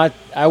would not.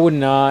 What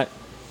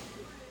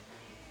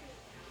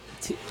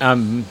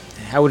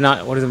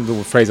is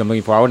the phrase I'm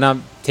looking for? I would not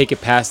take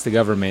it past the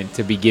government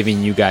to be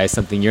giving you guys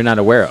something you're not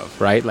aware of,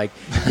 right? Like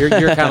you're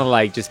kind of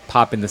like just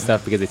popping the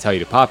stuff because they tell you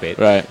to pop it,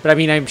 right? But I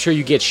mean, I'm sure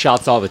you get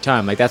shots all the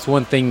time. Like that's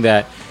one thing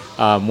that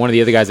one of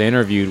the other guys I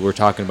interviewed were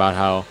talking about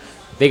how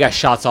they got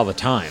shots all the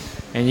time,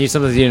 and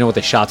sometimes you didn't know what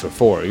the shots were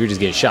for. You were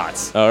just getting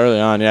shots. Oh, early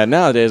on, yeah.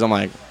 Nowadays, I'm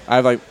like,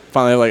 I've like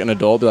finally like an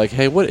adult be like,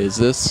 hey, what is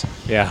this?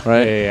 Yeah,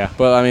 right. Yeah.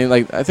 But I mean,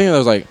 like, I think there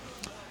was like.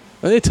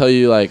 When they tell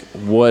you like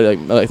what, like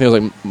I think it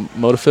was like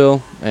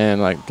Modafinil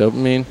and like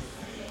dopamine,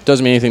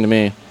 doesn't mean anything to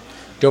me.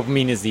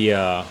 Dopamine is the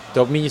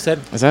dopamine you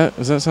said? Does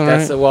that sound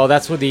right? Well,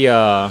 that's what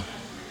the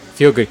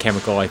feel good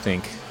chemical, I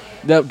think.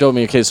 that don't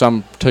mean okay. So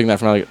I'm taking that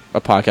from like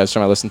a podcast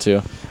I listen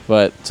to,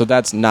 but so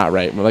that's not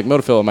right. Like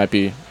Motophila might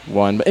be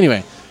one, but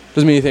anyway,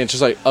 doesn't mean anything. It's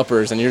just like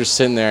uppers, and you're just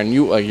sitting there, and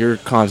you like your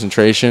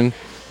concentration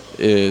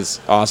is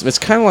awesome. It's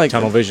kind of like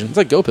tunnel vision. It's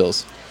like Go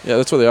pills. Yeah,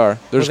 that's what they are.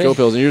 They're just Go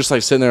pills, and you're just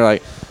like sitting there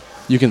like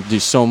you can do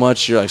so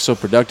much. You're like so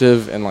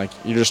productive, and like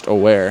you're just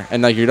aware,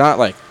 and like you're not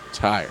like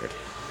tired.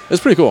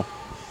 It's pretty cool.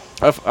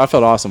 I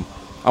felt awesome.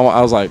 I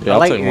was like, yeah,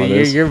 I'll take one of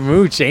these. Your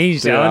mood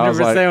changed 100%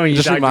 like, when you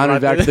just talked reminded me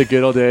about back to the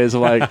good old days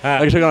of like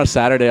I took it on a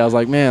Saturday. I was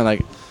like, man,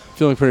 like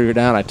feeling pretty good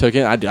down. I took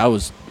it. I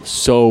was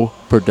so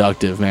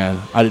productive,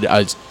 man. I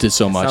did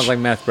so much. Sounds like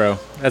meth, bro.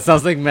 That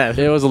sounds like meth.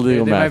 It was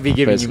illegal they meth. Might be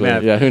giving basically. you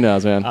meth. Yeah, who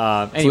knows, man?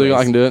 It's illegal.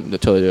 I can do it. I'll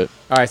totally do it.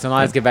 All right, so now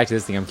let's get back to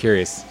this thing. I'm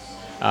curious.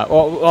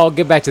 Well, I'll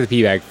get back to the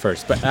pee bag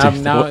first, but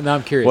now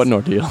I'm curious. What an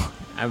ordeal!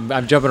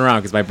 I'm jumping around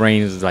because my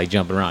brain is like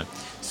jumping around.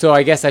 So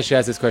I guess I should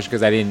ask this question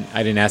because I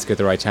didn't ask it at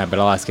the right time, but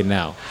I'll ask it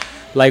now.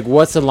 Like,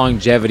 what's the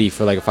longevity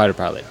for like a fighter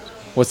pilot?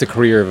 What's the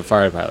career of a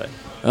fighter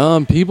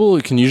pilot?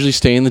 People can usually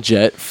stay in the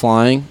jet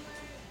flying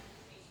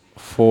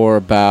for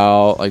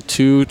about like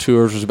 2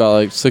 tours, was about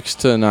like 6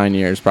 to 9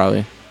 years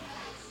probably.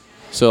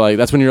 So like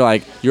that's when you're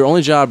like your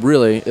only job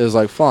really is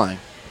like flying,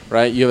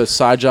 right? You have a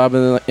side job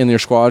in your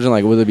squadron,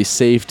 like whether it be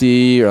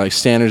safety or like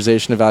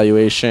standardization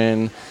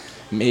evaluation.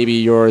 Maybe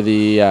you're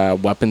the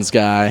weapons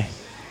guy,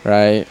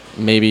 right?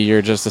 Maybe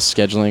you're just a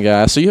scheduling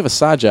guy. So you have a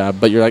side job,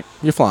 but you're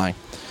flying.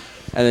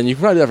 And then you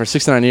can probably do that for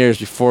 6 to 9 years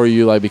before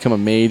you like become a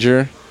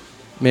major,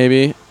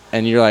 maybe.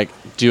 And you're like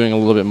doing a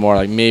little bit more.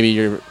 Like maybe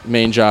your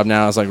main job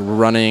now is like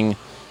running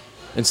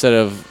instead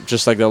of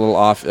just like that little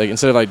off. Like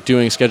instead of like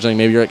doing scheduling,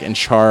 maybe you're like in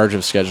charge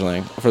of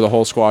scheduling for the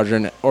whole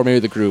squadron, or maybe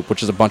the group,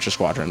 which is a bunch of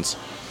squadrons,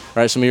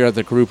 right? So maybe you're at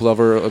the group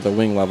level or the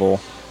wing level,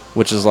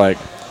 which is like,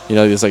 you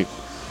know,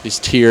 these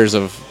tiers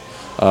of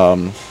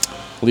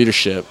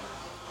leadership.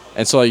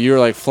 And so like, you're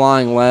like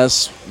flying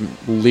less,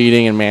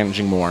 leading and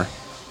managing more.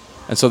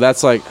 And so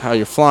that's like how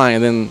you're flying.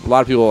 And then a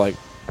lot of people, like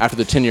after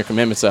the 10-year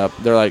commitment's up,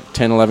 they're like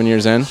 10, 11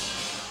 years in.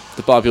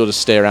 A lot of people just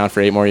stay around for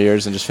 8 more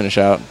years and just finish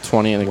out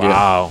 20 and then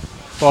wow.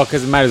 Well,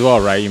 because it might as well,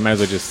 right? You might as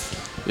well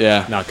just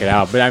knock it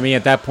out. But I mean,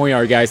 at that point,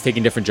 are guys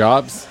taking different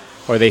jobs,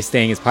 or are they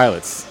staying as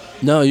pilots?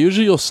 No,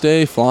 usually you'll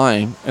stay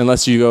flying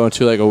unless you go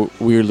into like a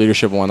weird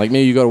leadership one. Like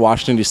maybe you go to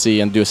Washington,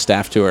 D.C. and do a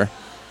staff tour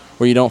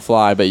where you don't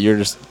fly, but you're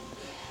just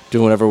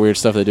doing whatever weird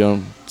stuff they do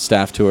on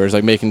staff tours,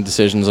 like making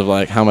decisions of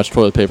like how much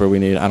toilet paper we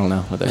need. I don't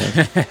know what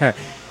that is.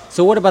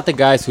 So what about the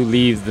guys who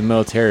leave the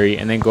military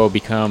and then go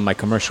become like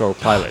commercial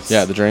pilots?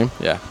 Yeah, the dream.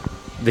 Yeah.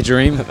 The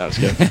dream? That was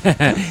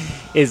good.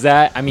 Is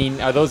that, I mean,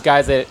 are those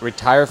guys that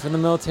retire from the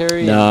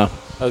military? No.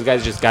 Those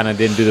guys just kind of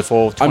didn't do the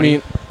full 20? I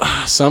mean,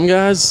 some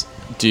guys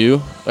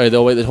do. Or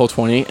they'll wait the whole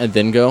 20 and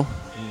then go.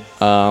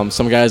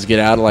 Some guys get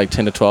out at like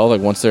 10 to 12,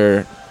 like once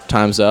their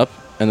time's up,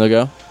 and they'll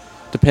go.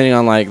 Depending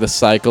on like the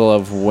cycle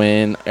of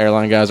when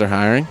airline guys are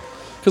hiring.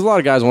 Because a lot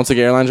of guys, once they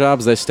get airline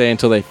jobs, they stay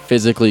until they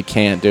physically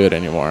can't do it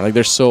anymore. Like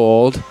they're so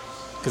old.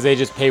 Because they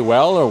just pay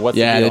well, or what's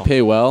the deal? Yeah, they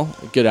pay well.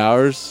 Good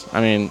hours.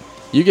 I mean,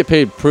 you get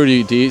paid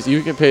pretty decent.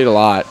 You get paid a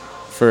lot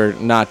for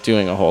not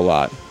doing a whole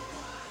lot.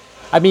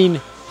 I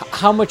mean,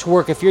 how much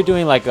work, if you're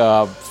doing like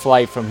a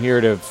flight from here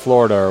to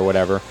Florida or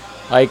whatever,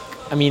 like,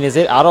 I mean, is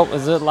it a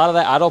lot of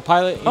that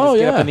autopilot? You just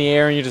get up in the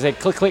air and you just say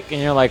click, click,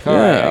 and you're like, all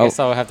right, I guess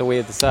I'll have to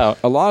wait this out.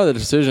 A lot of the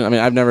decision, I mean,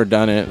 I've never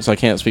done it, so I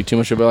can't speak too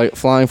much about it, but like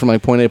flying from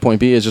like point A to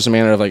point B is just a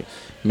matter of like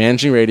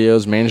managing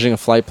radios, managing a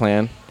flight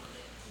plan,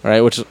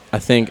 right? Which I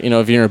think, you know,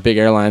 if you're in a big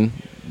airline,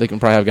 they can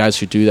probably have guys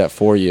who do that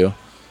for you,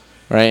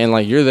 right? And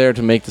like you're there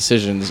to make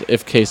decisions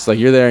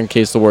you're there in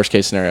case the worst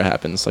case scenario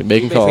happens, like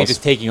making calls.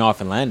 Just taking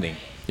off and landing.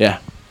 Yeah,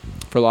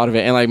 for a lot of it,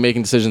 and like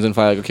making decisions in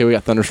flight. Like, okay, we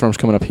got thunderstorms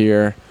coming up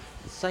here.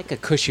 It's like a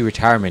cushy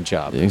retirement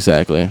job.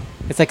 Exactly.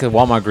 It's like a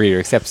Walmart greeter,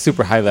 except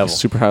super high level.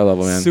 Super high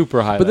level, man.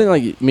 Super high But level.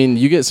 then, like, I mean,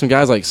 you get some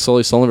guys like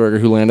Sully Sullenberger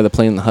who landed the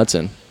plane in the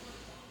Hudson,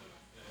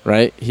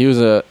 right? He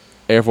was a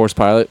Air Force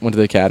pilot, went to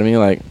the academy.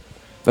 Like,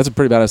 that's a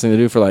pretty badass thing to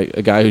do for like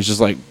a guy who's just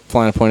like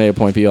flying point A to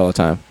point B all the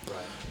time.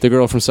 The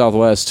girl from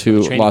Southwest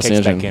who lost an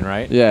engine. Back in,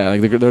 right? Yeah,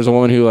 like there's a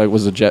woman who like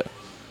was a jet.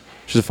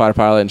 She's a fighter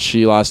pilot, and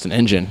she lost an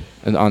engine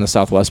on the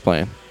Southwest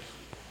plane,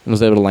 and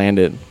was able to land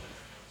it.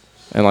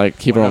 And like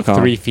keep her own calm.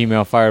 3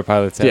 female fire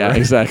pilots ever. Yeah,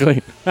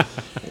 exactly.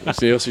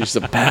 So she's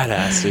a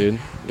badass, dude.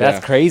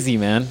 That's crazy,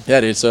 man. Yeah,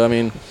 dude. So I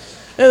mean,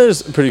 yeah,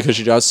 there's pretty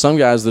cushy jobs. Some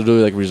guys they'll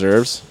do like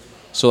reserves.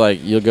 So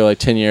like you'll go like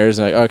 10 years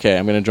and like, okay,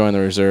 I'm gonna join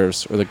the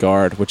reserves or the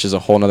guard, which is a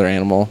whole nother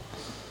animal.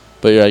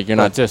 But you're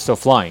not just still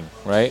flying,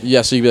 right?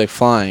 Yeah, so you'd be like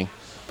flying,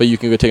 but you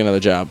can go take another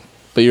job.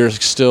 But you're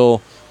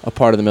still a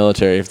part of the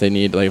military if they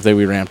need, like if they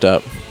be ramped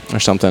up or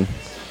something.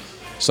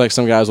 So like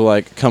some guys will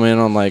like come in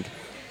on like,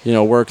 you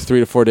know, work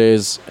 3 to 4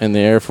 days in the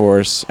Air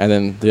Force, and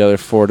then the other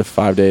 4 to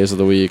 5 days of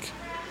the week,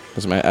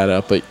 this might add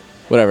up, but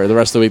whatever. The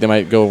rest of the week they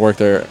might go work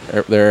their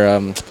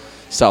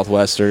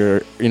Southwest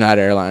or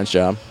United Airlines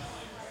job.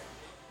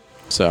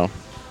 So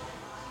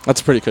That's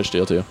a pretty cush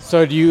deal too.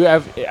 So do you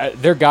have?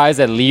 There are guys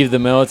that leave the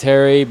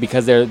military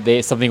because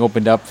they something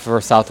opened up for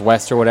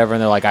Southwest or whatever,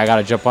 and they're like, I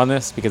gotta jump on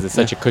this because it's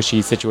such a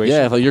cushy situation.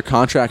 Yeah, if like your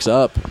contract's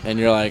up and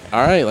you're like,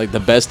 all right, like the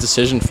best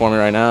decision for me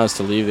right now is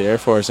to leave the Air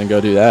Force and go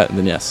do that, and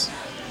then yes,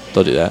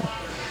 they'll do that.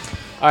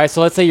 All right.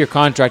 So let's say your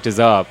contract is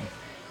up.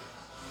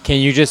 Can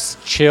you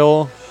just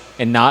chill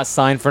and not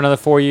sign for another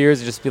 4 years?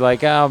 And just be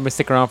like, I'm gonna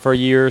stick around for a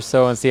year or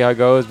so and see how it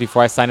goes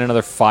before I sign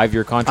another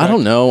 5-year contract. I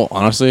don't know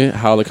honestly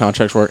how the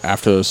contracts work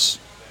after those.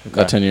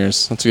 Okay. 10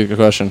 years. That's a good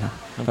question.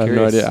 I have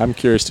no idea. I'm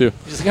curious too.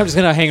 I'm just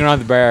gonna hang around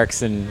the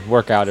barracks and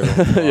work out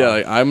everything. Yeah,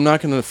 like I'm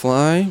not gonna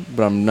fly,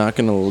 but I'm not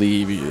gonna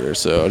leave either.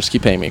 So just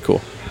keep paying me. Cool.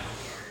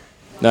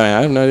 No,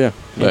 I have no idea.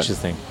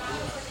 Interesting.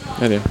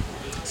 I do.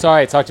 So all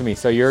right, talk to me.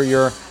 So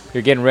you're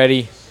getting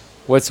ready.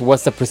 What's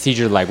the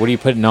procedure like? What are you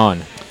putting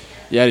on?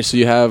 Yeah, so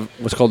you have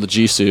what's called the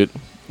G suit,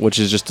 which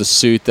is just a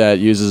suit that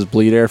uses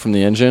bleed air from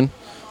the engine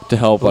to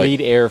help bleed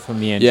air from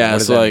the engine. Yeah, what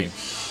does so that like mean?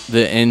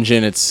 the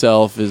engine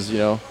itself is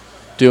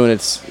doing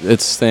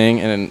its thing,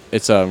 and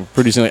it's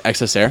producing like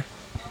excess air,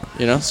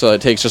 so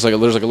it takes just like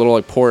there's like a little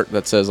like port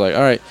that says like,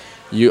 all right,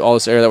 all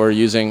this air that we're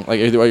using, like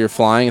either while you're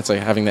flying, it's like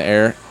having the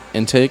air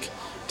intake,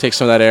 takes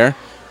some of that air,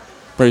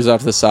 brings it off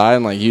to the side,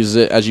 and like uses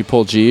it as you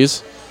pull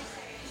G's.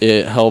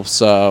 It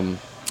helps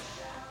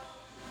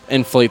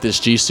inflate this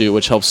G suit,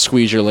 which helps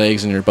squeeze your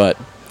legs and your butt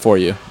for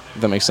you.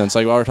 If that makes sense.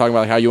 Like while we're talking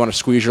about like, how you want to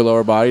squeeze your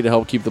lower body to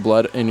help keep the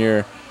blood in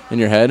your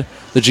head,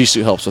 the G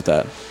suit helps with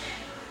that.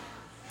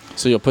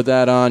 So you'll put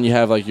that on. You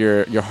have like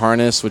your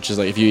harness, which is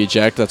like if you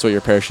eject, that's what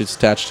your parachute's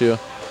attached to,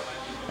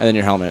 and then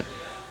your helmet.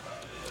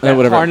 That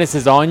harness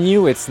is on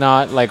you. It's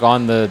not like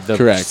on the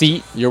Correct.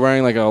 seat. You're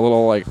wearing like a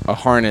little like a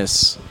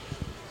harness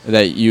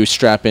that you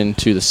strap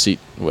into the seat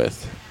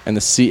with, and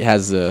the seat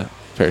has the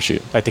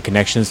parachute. Like the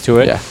connections to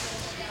it. Yeah.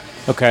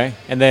 Okay.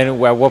 And then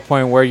at what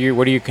point where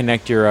do you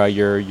connect your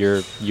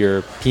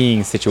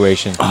peeing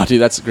situation? Oh, dude,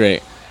 that's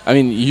great. I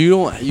mean,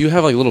 you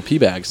have like little pee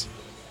bags.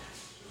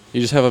 You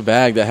just have a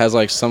bag that has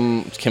like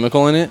some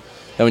chemical in it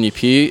that when you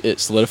pee, it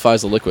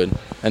solidifies the liquid,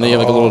 and then you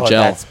have like a little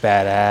gel. That's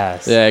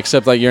badass. Yeah,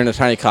 except like you're in a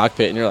tiny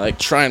cockpit and you're like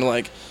trying to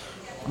like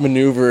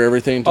maneuver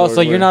everything. Oh,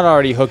 so you're not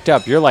already hooked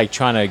up. You're like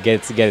trying to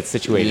get it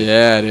situated.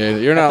 Yeah,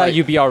 dude. You're not. I thought like,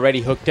 you'd be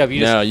already hooked up. You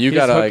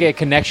gotta hook a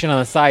connection on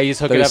the side. You just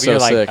hook it up. And you're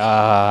sick. like,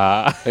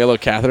 Like a little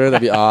catheter.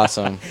 That'd be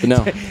awesome. But no.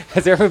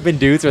 Has there ever been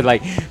dudes where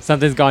like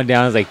something's gone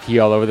down, it's like pee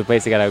all over the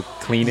place? They gotta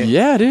clean it.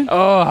 Yeah, dude.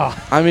 Oh.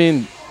 I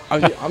mean,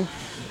 I'm.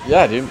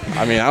 Yeah, dude.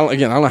 I mean, I don't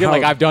know You're how.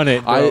 like, I've done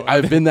it. Bro.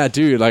 I've been that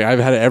dude. Like I've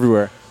had it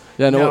everywhere.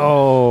 Yeah,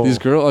 no. These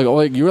girls,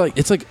 like you were like,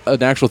 it's like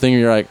an actual thing. Where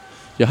you're like,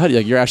 yeah, how do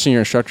you're asking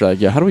your instructor, like,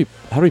 yeah, how do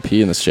we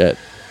pee in this shit?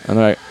 And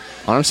they're like,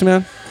 honestly,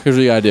 man, here's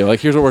what you gotta do. Like,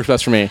 here's what works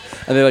best for me.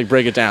 And they like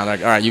break it down. Like,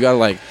 all right, you gotta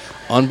like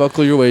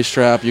unbuckle your waist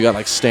strap. You gotta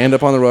like stand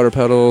up on the rotor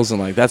pedals, and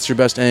like that's your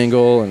best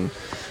angle. And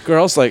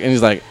girls like, and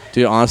he's like,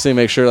 dude, honestly,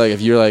 make sure like if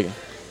you're like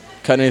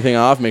cutting anything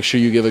off, make sure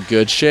you give a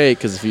good shake,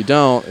 because if you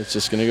don't, it's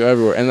just gonna go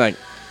everywhere. And like.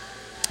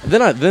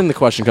 Then the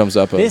question comes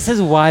up. This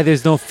is why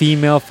there's no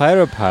female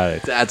fighter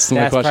pilots. That's the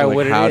question.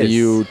 Like, how do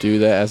you do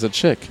that as a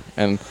chick?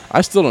 And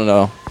I still don't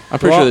know. I'm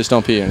pretty sure they just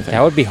don't pee or anything.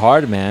 That would be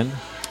hard, man.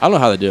 I don't know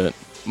how they do it.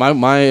 My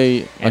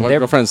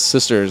girlfriend's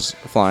sister's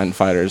flying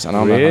fighters, and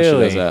I don't know how she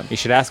does that. You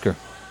should ask her.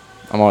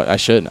 I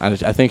should.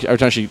 I think every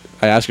time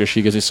I ask her,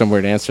 she gives me some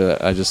weird answer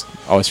that I just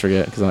always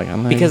forget because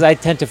I'm like, because I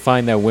tend to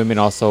find that women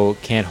also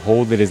can't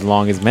hold it as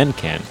long as men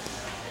can.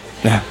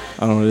 Yeah, I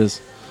don't know what it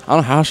is. I don't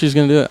know how she's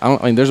gonna do it. I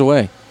mean, there's a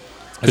way.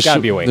 There's got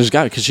to be a way. There's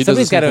got because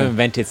somebody's got to have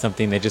invented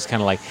something that just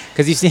kind of like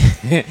because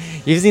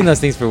you've seen those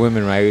things for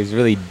women, right? It's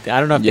really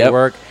I don't know if they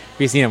work.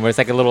 You've seen them where it's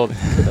like a little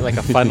like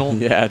a funnel.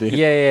 Yeah, dude.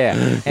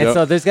 Yeah. And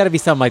so there's got to be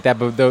something like that.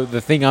 But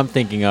the thing I'm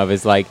thinking of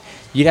is like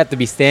you'd have to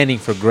be standing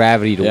for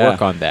gravity to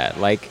work on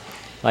that. Like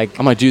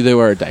I'm like, do they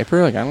wear a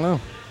diaper? Like I don't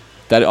know.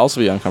 That'd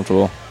also be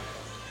uncomfortable.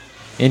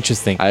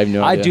 Interesting. I have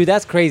no idea. Dude,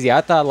 that's crazy.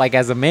 I thought, like,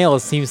 as a male, it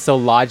seems so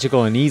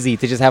logical and easy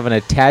to just have an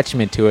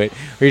attachment to it,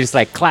 where you just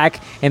like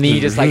clack, and then you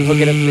just like hook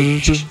it up.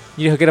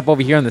 You hook it up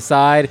over here on the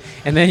side,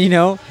 and then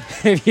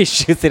if he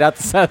shoots it out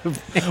the side of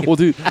the plane. Well,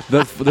 dude,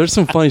 there's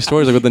some funny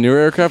stories like with the newer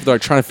aircraft. They're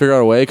like trying to figure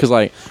out a way because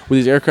like with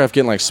these aircraft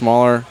getting like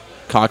smaller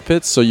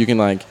cockpits, so you can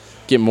like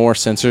get more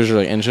sensors or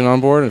like engine on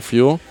board and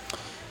fuel.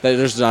 That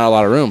there's not a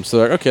lot of room. So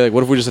they're like, okay, like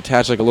what if we just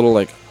attach like a little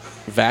like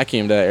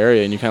vacuum to that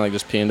area, and you kind of like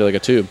just pee into like a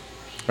tube.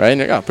 Right? And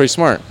you're like, oh, pretty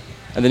smart.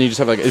 And then you just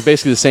have like, it's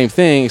basically the same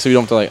thing, so you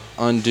don't have to like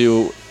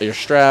undo your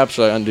straps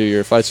or like undo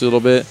your flight suit a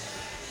little bit.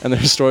 And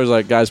there's stories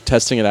like guys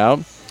testing it out.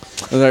 And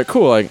they're like,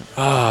 cool, like,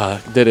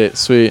 did it,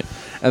 sweet.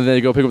 And then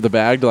they go pick up the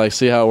bag to like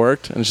see how it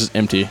worked, and it's just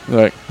empty.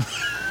 They're like,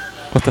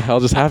 what the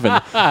hell just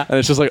happened? And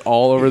it's just like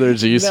all over their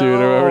G suit or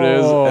whatever it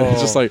is. And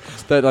it's just like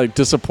that like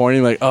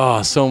disappointing, like,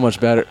 oh, so much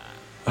better.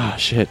 Oh,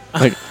 shit.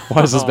 Like,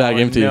 why is this bag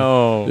empty?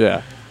 No.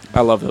 Yeah.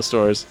 I love those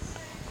stories.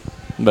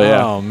 But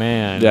yeah. Oh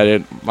man. Yeah,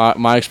 dude.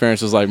 My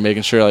experience was like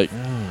making sure like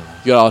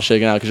you got all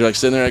shaken out because you're like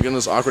sitting there like in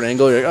this awkward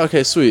angle. You're like,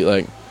 okay, sweet,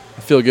 like I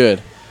feel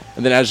good.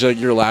 And then as you're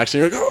relaxing,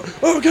 you're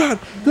like, oh god,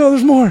 no,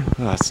 there's more.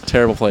 Oh, it's a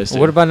terrible place.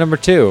 Dude. What about number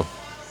 2?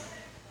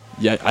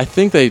 Yeah, I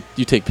think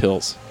you take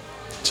pills.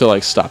 to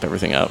like stop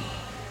everything up.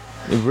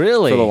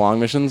 Really? For the long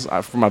missions,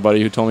 for my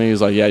buddy who told me, he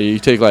was like, yeah, you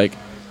take like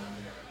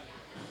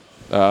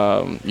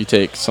you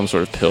take some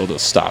sort of pill to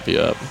stop you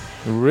up.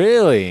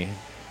 Really?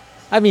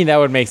 I mean, that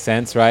would make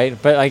sense, right?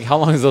 But like, how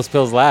long does those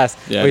pills last?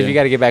 Yeah, But if yeah. you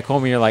got to get back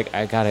home and you're like,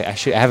 I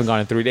haven't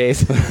gone in 3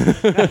 days. Yeah,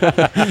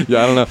 I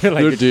don't know. You're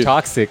like, Dude, you're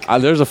toxic.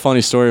 There's a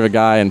funny story of a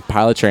guy in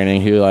pilot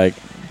training who like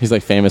he's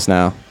like famous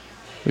now.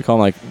 We call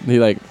him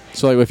like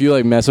so like if you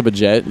like mess up a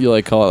jet, you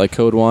like call it like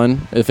code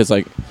 1. If it's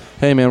like,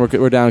 hey man,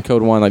 we're down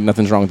code 1, like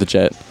nothing's wrong with the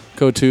jet.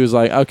 Code 2 is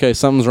like, okay,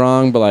 something's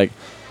wrong, but like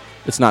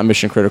it's not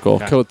mission critical.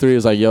 Okay. Code 3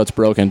 is like, yo, it's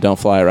broken, don't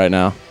fly it right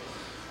now.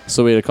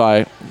 So we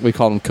called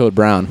him Code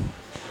Brown.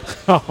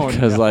 Oh,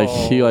 Because like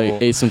he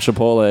like ate some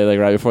Chipotle like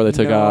right before they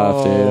took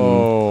off, dude.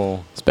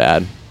 And it's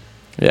bad.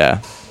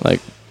 Yeah,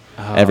 like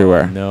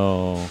everywhere.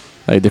 No.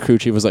 Like the crew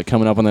chief was like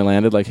coming up when they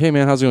landed, like, "Hey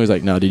man, how's it going?" He's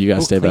like, "No, dude, you gotta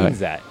Who stay back." cleans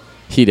that?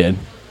 He did.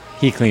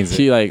 He cleans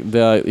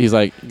it. He's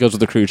like goes with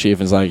the crew chief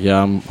and is like,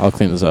 "Yeah, I'll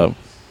clean this up."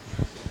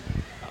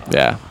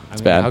 Yeah,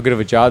 it's bad. How good of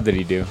a job did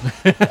he do?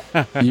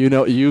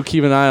 You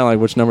keep an eye on like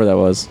which number that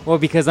was, Well,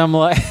 because I'm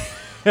like,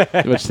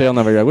 which tail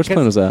number. Yeah, which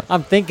plane was that?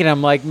 I'm thinking,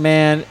 I'm like,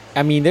 man,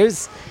 I mean,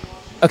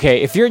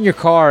 okay, if you're in your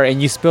car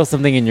and you spill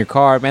something in your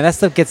car, man, that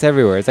stuff gets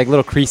everywhere. It's like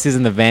little creases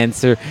in the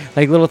vents or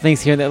like little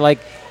things here and there. Like,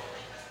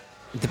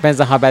 it depends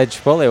on how bad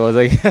Chipotle was,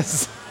 I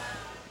guess.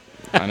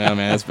 I know,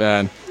 man, it's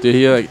bad. Dude,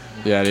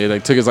 he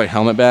took his like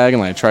helmet bag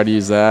and like tried to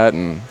use that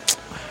and.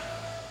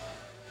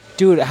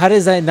 Dude, how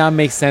does that not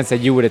make sense that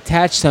you would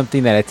attach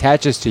something that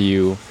attaches to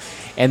you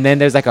and then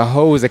there's like a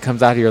hose that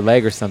comes out of your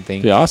leg or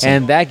something. Be awesome.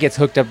 And that gets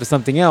hooked up to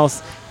something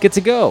else, good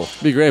to go.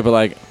 It'd be great, but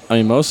like, I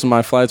mean, most of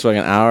my flights are like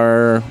an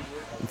hour,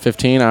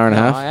 15, hour and a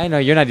half. I know,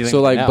 you're not dealing So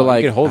with like, that now. but You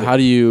like, can hold it. how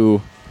do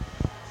you?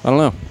 I don't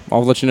know.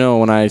 I'll let you know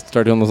when I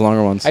start doing those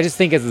longer ones. I just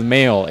think as a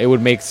male, it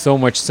would make so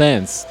much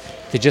sense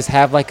to just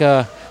have like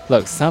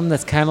something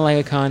that's kind of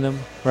like a condom,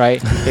 right?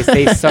 They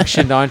stay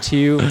suctioned onto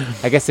you.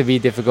 I guess it'd be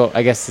difficult.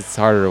 I guess it's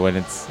harder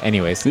when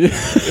anyways.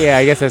 Yeah,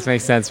 I guess that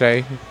makes sense,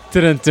 right?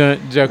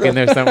 Dun-dun-dun, joke in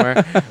there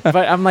somewhere. But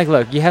I'm like,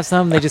 look, you have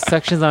something that just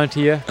suctions onto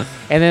you, and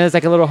then there's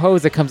like a little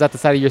hose that comes out the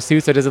side of your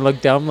suit so it doesn't look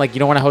dumb. Like you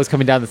don't want a hose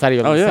coming down the side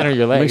of your center of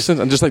your leg. Makes sense.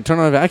 And just like turn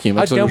on a vacuum.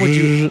 How It's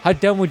like,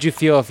 dumb would you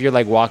feel if you're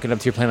like walking up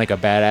to your plane like a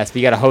badass, but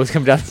you got a hose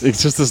coming down?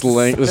 It's just this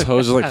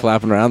hose is like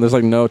flapping around. There's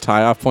like no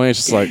tie off point. It's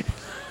just like,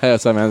 hey,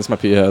 what's up, man? This is my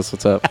PE hose.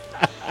 What's up?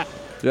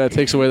 Yeah, it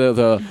takes away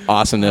the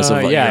awesomeness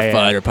of like your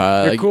fighter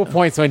pilot. Your Like, cool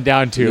points went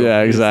down too.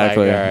 yeah, It's like,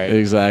 exactly. all right.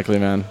 Exactly,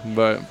 man.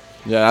 But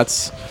yeah,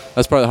 that's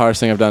probably the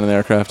hardest thing I've done in the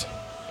aircraft.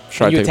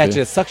 Try And to you take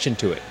attach a suction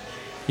to it.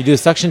 You do a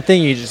suction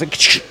thing, you just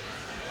like,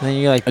 and then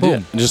you're like, I do.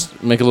 boom.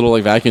 Just make a little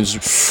like vacuum,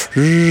 just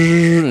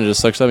and it just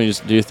sucks up. And you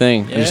just do your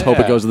thing. You just hope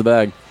it Yeah. goes to the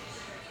bag.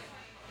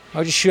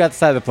 I'll just shoot out the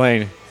side of the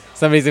plane.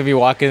 Somebody's gonna be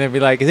walking and be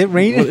like, "Is it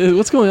raining?"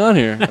 What's going on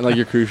here? And like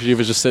your crew chief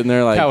is just sitting there,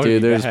 That like, would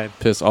dude, be there's bad.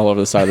 piss all over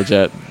the side of the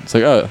jet. It's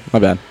like, oh, my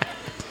bad.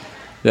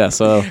 Yeah,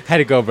 so Had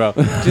to go, bro.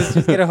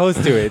 Just get a hose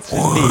to it. It's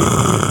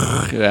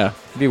just neat. yeah,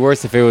 It'd be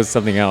worse if it was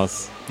something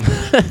else.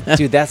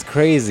 Dude, that's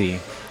crazy.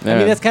 I Yeah.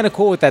 mean, that's kind of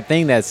cool with that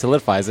thing that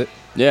solidifies it.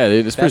 yeah,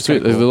 dude, it's pretty That's sweet.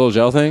 kinda There's cool. a little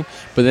gel thing,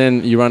 but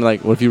then you run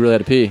like, what if you really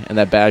had to pee and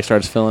that bag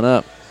starts filling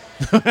up?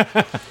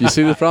 You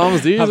see the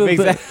problems? These How are the,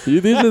 big's that?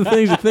 these are the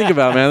things you think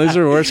about, man. These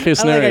are worst case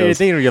I like how you're scenarios.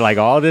 thinking, you're like,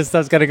 all this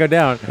stuff's gotta go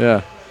down.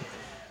 Yeah.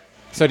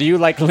 So do you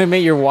like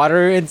limit your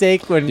water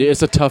intake when? Yeah,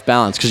 it's a tough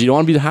balance because you don't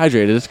want to be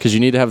dehydrated because you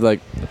need to have like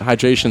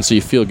hydration so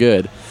you feel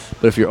good.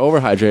 But if you're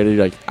overhydrated,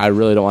 you're like, I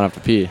really don't want to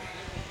have to pee.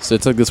 So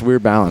it's like this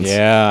weird balance.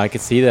 Yeah, I could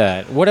see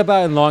that. What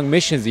about in long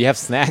missions? Do you have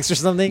snacks or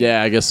something?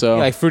 Yeah, I guess so.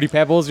 Like Fruity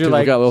Pebbles? You're People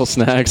like, got little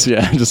snacks.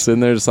 Yeah, just sitting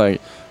there, just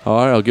like, all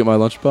right, I'll get my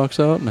lunchbox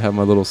out and have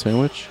my little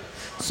sandwich.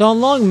 so on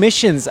long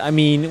missions, I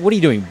mean, what are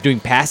you doing? Doing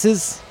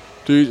passes?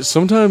 Dude,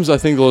 sometimes I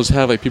think they'll just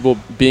have like people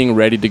being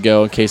ready to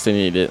go in case they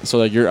need it. So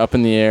like you're up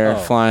in the air, Oh.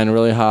 flying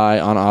really high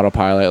on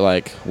autopilot,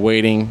 like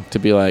waiting to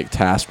be like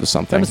tasked with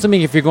something. I'm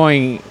assuming if you're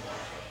going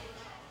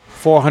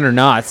 400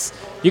 knots,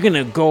 you're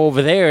gonna go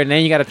over there and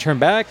then you got to turn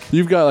back.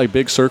 You've got like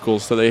big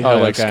circles that they have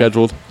like okay.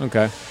 scheduled,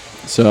 Okay.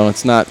 so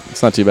it's not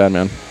too bad,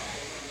 man.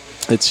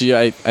 It's yeah,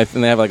 I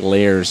think they have like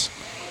layers,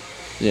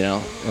 you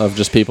know, of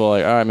just people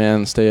like, all right,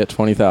 man, stay at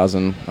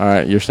 20,000. All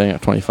right, you're staying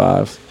at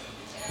 25.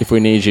 If we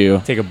need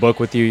you. Take a book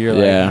with you. You're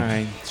Yeah. like, all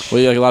right.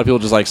 Well, yeah, like a lot of people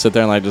just like sit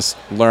there and like just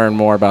learn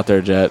more about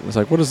their jet. It's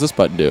like, what does this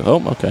button do?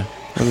 Oh, okay.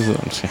 What is it?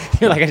 I'm just kidding.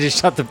 You're like, I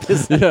just shot the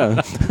pistol.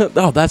 Yeah.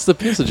 Oh, that's the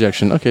piss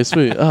ejection. Okay,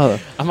 sweet. Oh,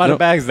 I'm out No. of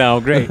bags now.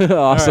 Great.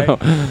 awesome. All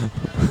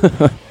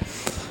right.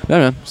 Yeah,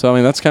 man. So I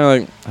mean, that's kind of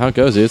like how it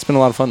goes. Dude. It's been a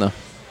lot of fun though.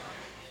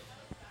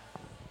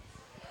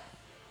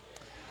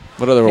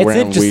 What other It's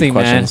random interesting, weed man.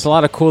 questions? It's a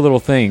lot of cool little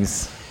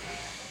things.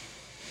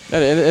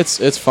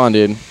 It's fun,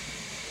 dude.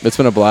 It's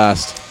been a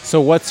blast.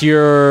 So what's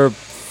your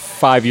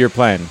 5-year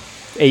plan?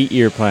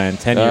 8-year plan?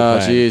 10-year Oh,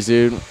 plan? jeez,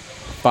 dude.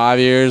 5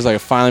 years. Like, I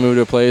finally moved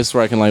to a place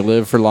where I can like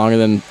live for longer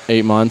than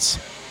 8 months,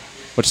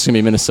 which is gonna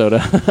be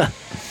Minnesota.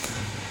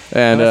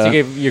 And Unless you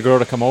gave your girl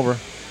to come over.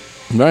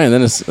 right, and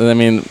then it's. I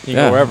mean, You can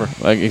go wherever.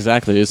 Like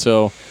exactly.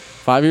 So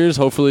 5 years,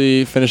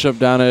 hopefully finish up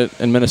down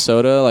in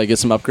Minnesota, like get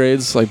some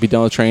upgrades, like be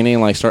done with training,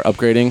 and like start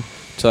upgrading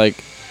to like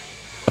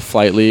a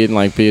flight lead and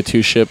like be a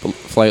 2-ship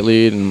flight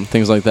lead and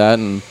things like that.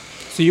 And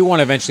So you want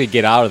to eventually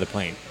get out of the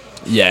plane?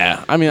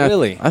 yeah, I mean,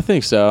 Really? I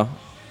think so.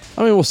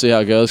 I mean, we'll see how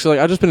it goes. 'Cause, like,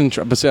 I've just been,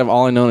 but see,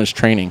 all I know is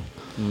training.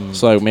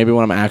 So like maybe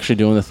when I'm actually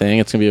doing the thing,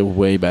 it's gonna be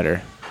way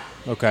better.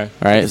 Okay. All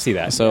right, I can see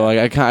that. So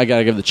like I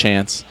gotta give it the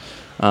chance.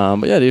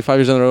 But yeah, dude, 5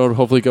 years on the road,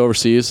 hopefully go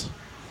overseas.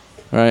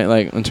 All right,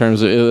 like in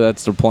terms of either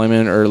that's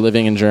deployment or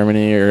living in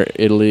Germany or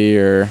Italy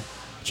or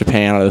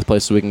Japan, are the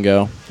places we can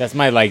go. That's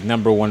my like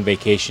number one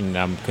vacation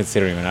I'm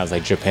considering when I was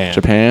like Japan.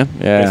 Japan,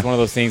 yeah. It's one of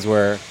those things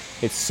where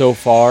it's so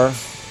far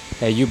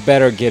that you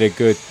better get a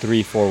good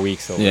 3-4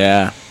 weeks over.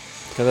 Yeah,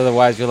 Because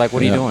otherwise you're like,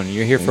 what are you Yeah. doing?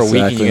 You're here for a week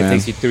and Exactly, it man.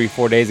 takes you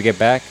 3-4 days to get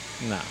back?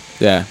 No.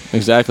 yeah,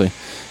 exactly.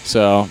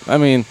 So I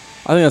mean,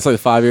 I think that's like the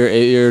 5 year,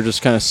 8 year,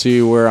 just kind of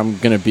see where I'm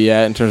gonna be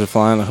at in terms of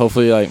flying. Like,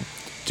 hopefully, like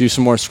do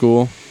some more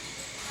school.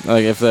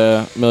 Like if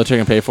the military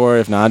can pay for it,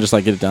 if not, just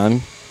like get it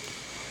done.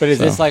 But is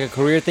So. this like a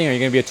career thing? Are you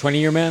going to be a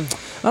 20-year man?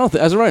 I don't.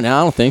 As of right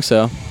now, I don't think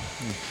so.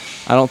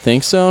 I don't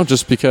think so,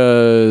 just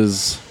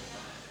because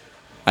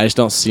I just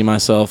don't see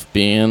myself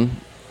being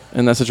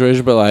in that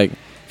situation. But like,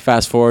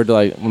 fast forward to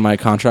like when my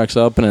contract's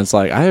up, and it's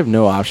like I have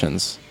no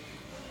options.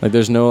 Like,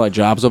 there's no like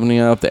jobs opening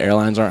up. The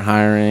airlines aren't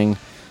hiring.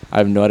 I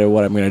have no idea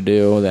what I'm gonna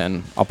do.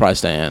 Then I'll probably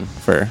stay in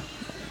for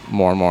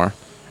more and more.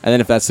 And then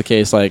if that's the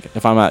case, like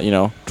if I'm at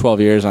 12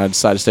 years and I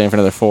decide to stay in for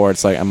another 4,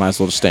 it's like I might as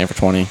well just stay in for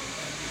 20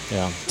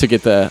 Yeah. to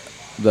get the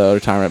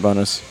retirement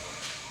bonus.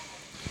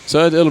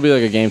 So it'll be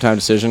like a game time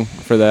decision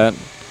for that.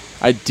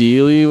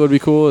 Ideally, what would be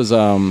cool is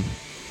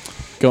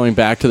going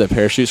back to the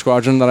parachute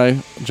squadron that I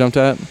jumped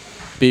at,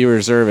 be a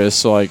reservist,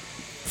 so like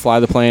fly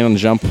the plane and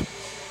jump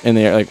in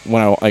the air, like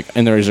when I like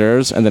in the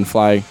reserves, and then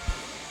fly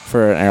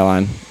for an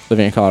airline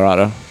living in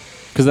Colorado.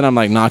 Because then I'm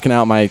like knocking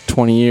out my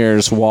 20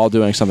 years while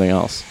doing something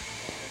else.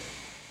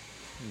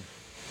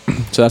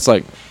 So that's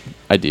like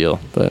ideal,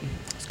 but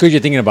It's good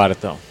you're thinking about it,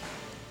 though.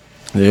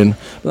 dude,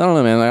 but I don't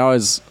know, man. I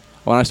always,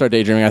 when I start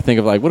daydreaming, I think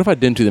of like, what if I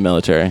didn't do the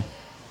military?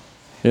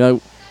 What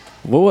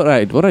would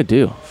I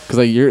do? Because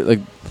like you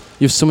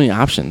have so many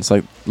options.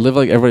 Like live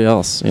like everybody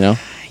else, Yeah,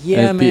 it'd be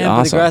man, but the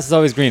awesome. grass is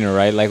always greener,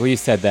 right? Like, well, you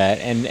said that.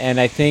 And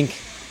I think,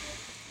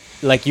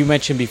 like you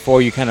mentioned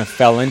before, you kind of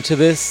fell into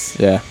this.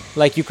 Yeah,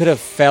 Like, you could have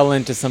fell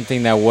into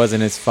something that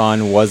wasn't as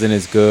fun, wasn't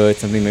as good,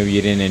 something maybe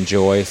you didn't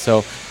enjoy.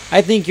 So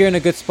I think you're in a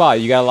good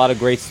spot. You got a lot of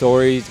great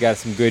stories. You got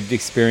some good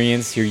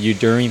experience. You're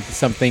doing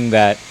something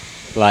that,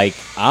 like,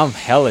 I'm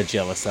hella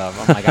jealous of.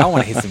 I'm like, I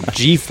want to hit some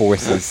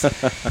G-forces.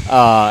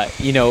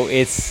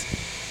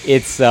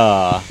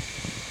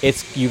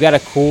 It's you got a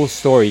cool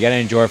story. You got to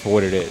enjoy it for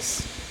what it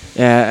is.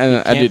 yeah,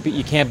 and I did.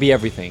 You can't be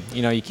everything.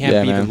 You can't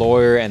Yeah, be man. the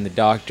lawyer and the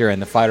doctor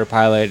and the fighter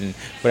pilot and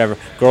whatever.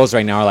 Girls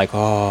right now are like,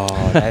 oh,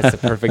 that's the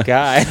perfect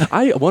guy.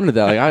 I wondered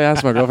that. Like, I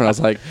asked my girlfriend. I was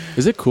like,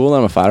 "Is it cool that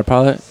I'm a fighter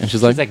pilot?" And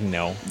she's like, She's like,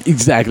 no.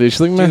 "Exactly."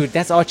 She's like, "Man, Dude,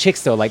 that's all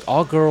chicks though. Like,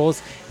 all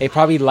girls, they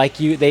probably like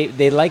you.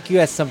 They like you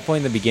at some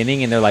point in the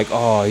beginning, and they're like,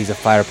 "Oh, he's a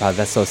fighter pilot.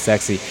 That's so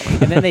sexy."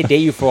 And then they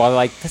date you for a while. They're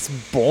like, "That's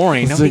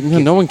boring. It's Nobody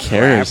like, no gives one a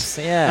cares." craps."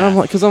 Yeah. And I'm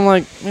like, because I'm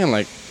like, man,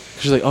 like,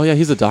 she's like, "Oh yeah,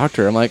 he's a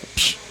doctor." I'm like,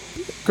 Psh,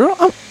 "Girl,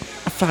 I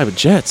fly with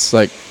jets."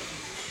 Like,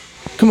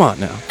 come on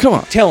now, come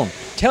on. Tell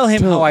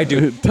him how I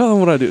do. Tell him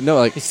what I do. No,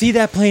 like, You see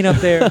that plane up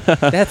there?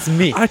 That's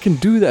me. I can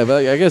do that,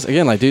 but like, I guess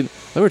again, like, dude,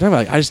 like we were talking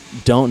about, like, I just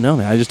don't know,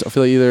 man. I just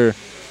feel like either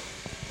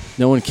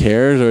no one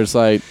cares, or it's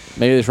like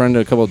maybe they just run into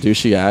a couple of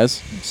douchey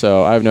guys.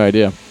 So I have no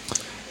idea.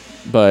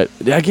 But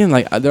again,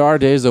 like, there are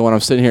days though when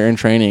I'm sitting here in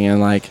training and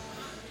like,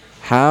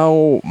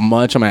 how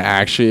much am I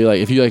actually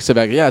like? If you like sit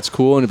back, yeah, it's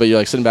cool, but you're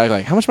like sitting back,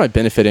 like, how much am I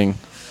benefiting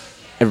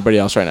everybody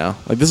else right now?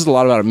 Like, this is a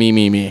lot about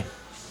me,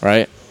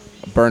 right?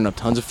 I'm burning up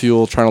tons of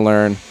fuel trying to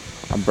learn.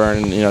 I'm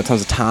burning,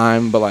 tons of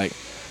time, but like,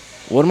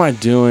 what am I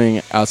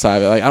doing outside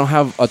of it? Like, I don't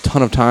have a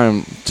ton of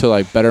time to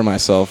like better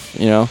myself,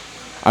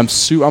 I'm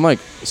like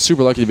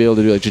super lucky to be able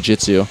to do like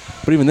jiu-jitsu,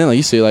 but even then, like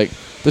you see, like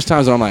there's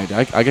times when I'm like,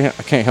 I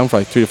can't come for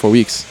like 3 to 4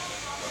 weeks,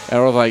 and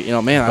we're like,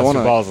 man, I want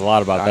to. Balls a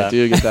lot about that. I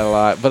do get that a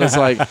lot, but it's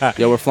like,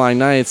 we're flying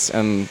nights,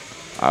 and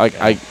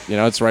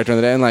it's right during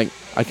the day, and like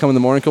I come in the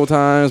morning a couple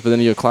times, but then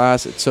you have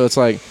class, so it's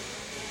like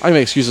I can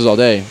make excuses all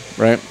day,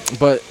 right?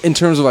 But in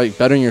terms of like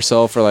bettering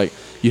yourself, or like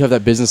you have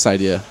that business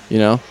idea,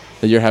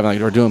 that you're having,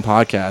 like, or doing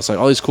podcasts, like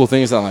all these cool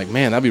things that I'm like,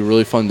 man, that'd be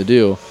really fun to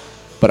do,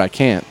 but I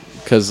can't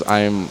because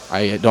I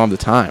don't have the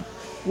time.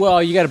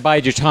 Well, you got to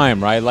bide your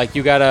time, right? Like,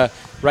 you got to.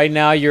 Right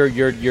now,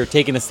 you're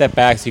taking a step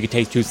back so you can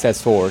take 2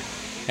 steps forward.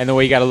 And the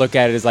way you got to look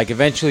at it is like,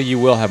 eventually you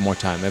will have more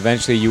time.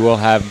 Eventually you will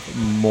have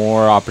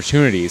more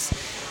opportunities.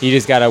 You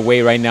just got to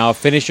wait right now,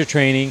 finish your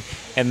training,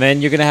 and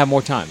then you're going to have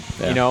more time.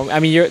 Yeah. I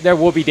mean, there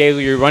will be days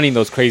where you're running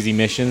those crazy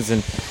missions,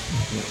 and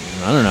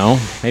I don't know,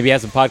 maybe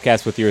have some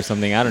podcasts with you or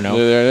something. I don't know.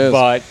 Yeah, there it is.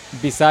 But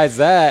besides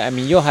that, I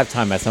mean, you'll have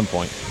time at some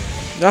point.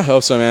 I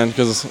hope so, man,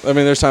 because I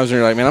mean, there's times when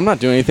you're like, man, I'm not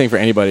doing anything for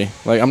anybody.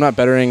 Like, I'm not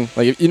bettering.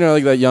 Like,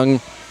 like that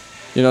young,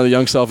 the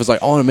young self is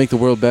like, I want to make the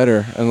world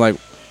better, and like,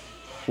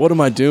 what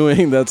am I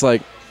doing? That's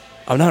like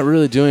I'm not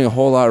really doing a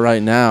whole lot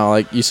right now.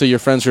 Like, you see your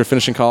friends who are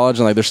finishing college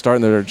and like they're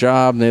starting their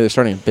job and they're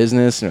starting a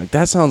business, and you're like,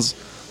 that sounds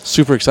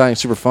super exciting,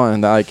 super fun,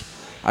 and that, like,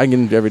 I can get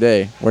into every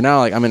day. Where now,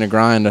 like, I'm in a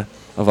grind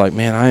of like,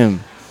 man, I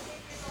am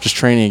just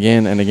training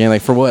again and again.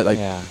 Like, for what? Like,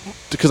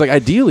 because like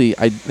ideally,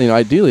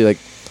 like,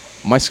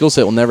 my skill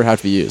set will never have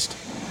to be used.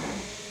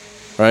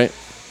 Right?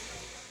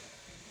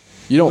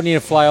 You don't need to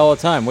fly all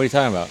the time. What are you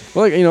talking about?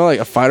 Well, like, like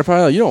a fighter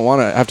pilot, you don't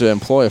want to have to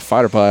employ a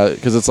fighter pilot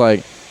because it's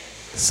like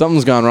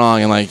something's gone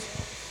wrong, and like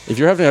if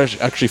you're having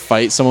to actually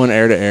fight someone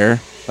air to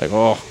air, like,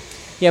 oh.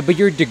 Yeah, but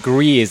your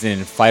degree is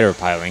in fighter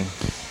piloting.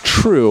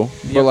 True,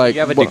 but like you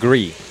have a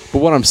degree. But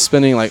what I'm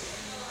spending like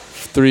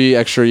 3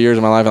 extra years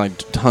of my life and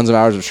like tons of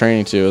hours of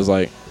training to is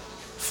like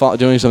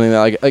doing something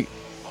that like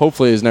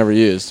hopefully is never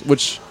used,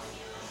 which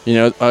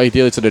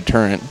ideally it's a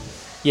deterrent.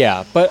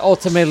 Yeah, but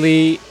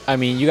ultimately, I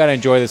mean, you got to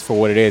enjoy this for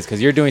what it is,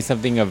 because you're doing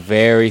something a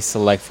very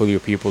select few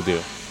people do.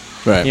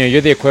 Right.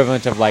 You're the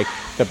equivalent of like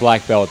the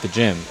black belt at the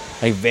gym.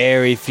 Like,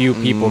 very few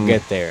people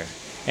get there.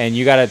 And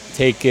you got to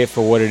take it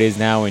for what it is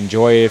now,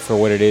 enjoy it for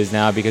what it is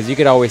now, because you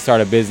could always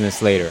start a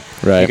business later.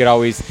 Right. You could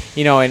always,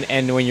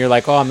 and when you're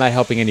like, oh, I'm not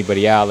helping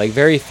anybody out, like,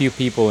 very few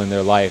people in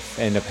their life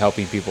end up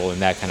helping people in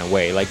that kind of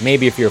way. Like,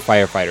 maybe if you're a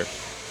firefighter,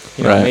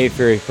 maybe if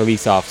you're a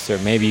police officer,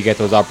 maybe you get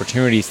those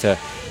opportunities to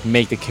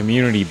make the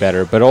community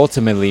better. But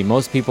ultimately,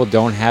 most people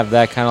don't have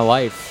that kind of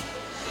life.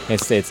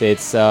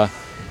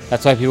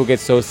 That's why people get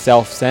so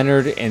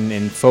self-centered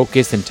and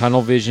focused and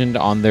tunnel-visioned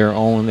on their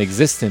own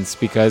existence,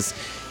 because,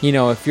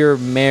 if you're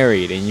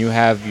married and you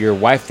have your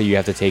wife that you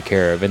have to take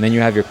care of, and then you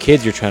have your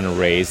kids you're trying to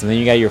raise, and then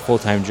you got your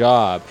full-time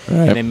job,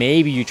 and then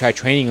maybe you try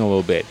training a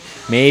little bit,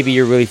 maybe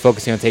you're really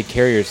focusing on taking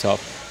care of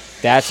yourself,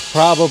 that's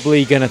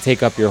probably going to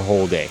take up your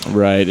whole day.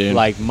 Right, dude.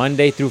 Like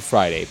Monday through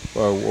Friday,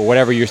 or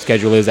whatever your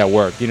schedule is at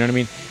work. You know what I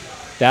mean?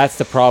 That's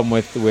the problem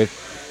with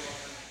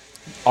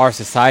our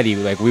society.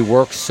 Like, we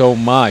work so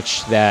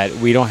much that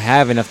we don't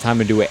have enough time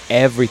to do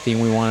everything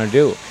we want to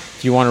do.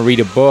 If you want to read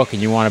a book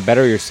and you want to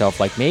better yourself,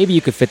 like, maybe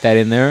you could fit that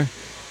in there,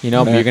 but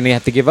you're going to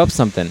have to give up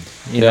something.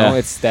 You know,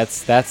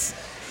 that's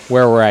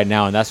where we're at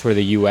now, and that's where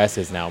the U.S.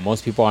 is now.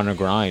 Most people are on a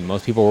grind.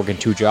 Most people working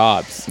 2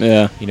 jobs.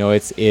 Yeah.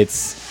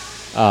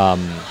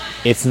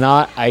 It's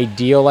not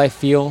ideal, I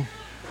feel,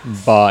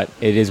 but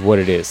it is what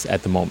it is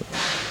at the moment.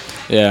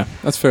 Yeah,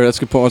 that's fair. That's a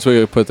good point. That's where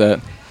you put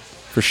that,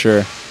 for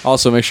sure.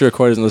 Also, make sure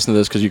Corey doesn't listen to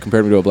this, because you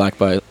compared me to a black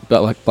belt.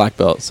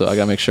 So I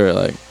gotta make sure,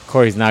 like,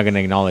 Corey's not gonna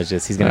acknowledge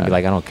this. He's gonna be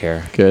like, I don't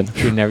care. Good.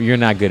 You're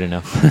not good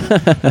enough.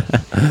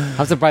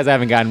 I'm surprised I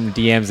haven't gotten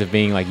DMs of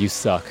being like, you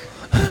suck.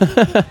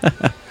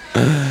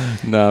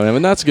 No, man,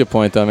 but that's a good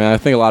point, though, man. I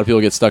think a lot of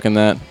people get stuck in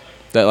that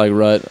like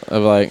rut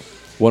of like,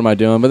 what am I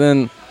doing? But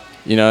then,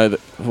 I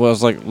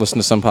was like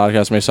listening to some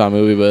podcast, maybe saw a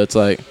movie, but it's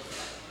like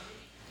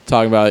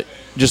talking about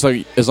just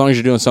like, as long as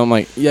you're doing something,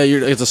 like,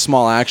 it's a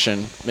small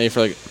action maybe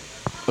for like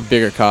a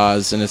bigger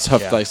cause, and it's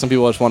tough. Like, some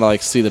people just want to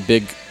like see the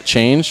big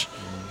change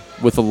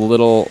with a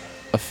little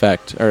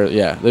effect, or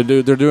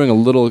they're doing a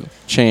little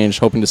change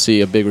hoping to see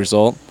a big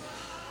result,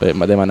 but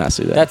they might not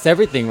see that. That's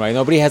everything, right?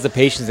 Nobody has the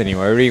patience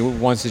anymore. Everybody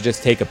wants to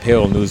just take a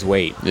pill and lose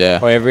weight. Yeah.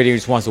 Or everybody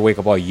just wants to wake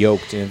up all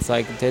yoked, and it's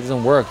like, it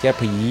doesn't work. You have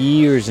to put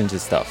years into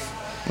stuff.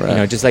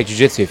 Right. Just like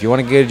jiu-jitsu. If you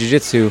want to get at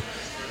jiu-jitsu,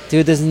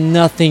 dude, there's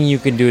nothing you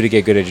can do to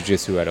get good at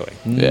jiu-jitsu right away.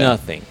 Yeah.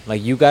 Nothing.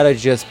 Like, you gotta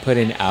just put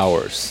in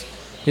hours.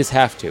 You just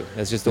have to.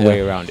 That's just the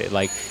way around it.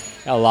 Like,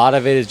 a lot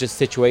of it is just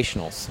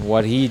situationals.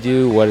 What he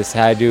do, what does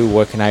Had do,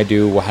 what can I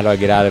do, how do I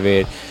get out of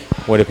it,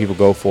 what do people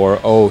go for,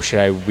 oh, should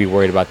I be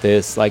worried about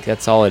this? Like,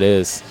 that's all it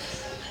is.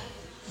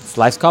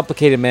 Life's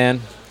complicated,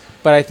 man.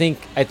 But I think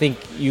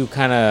you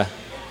kind of,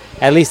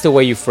 at least the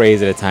way you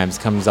phrase it at times,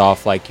 comes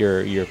off like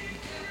you're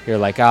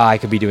like, I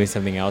could be doing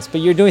something else,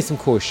 but you're doing some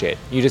cool shit.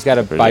 You just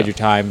gotta bide your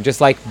time.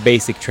 Just like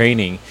basic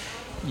training,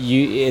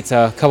 it's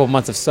a couple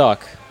months of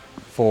suck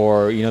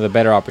for the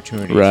better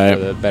opportunities, right, for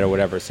the better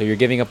whatever. So you're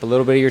giving up a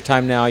little bit of your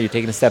time now. You're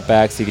taking a step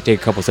back so you can take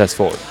a couple steps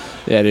forward.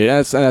 Yeah, dude,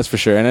 that's for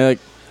sure. And like,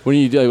 when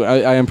you do,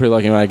 I am pretty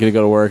lucky when I get to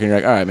go to work and you're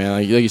like, all right, man,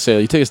 like you say,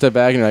 you take a step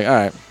back and you're like, all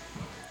right,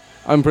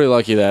 I'm pretty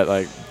lucky that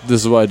like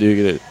this is what I do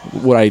get it,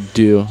 what I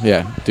do,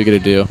 do get to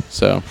do.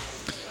 So,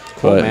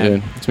 cool, but, man.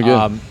 Dude, it's been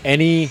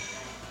good.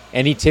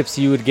 Any tips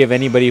you would give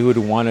anybody who would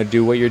want to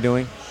do what you're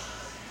doing?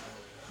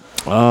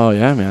 Oh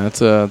yeah, man,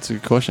 that's a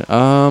good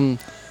question.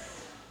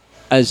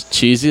 As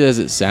cheesy as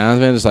it sounds,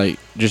 man,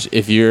 just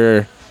if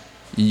you're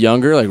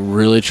younger, like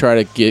really try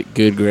to get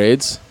good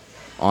grades,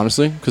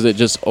 honestly, because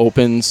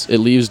it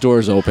leaves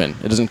doors open.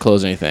 It doesn't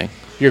close anything.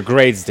 Your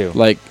grades do.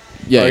 Like,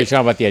 yeah. Or you're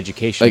talking about the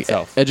education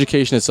itself.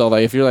 Education itself.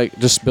 Like, if you're like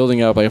just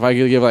building up, like if I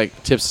could give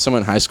like tips to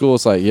someone in high school,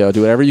 it's like,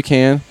 do whatever you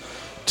can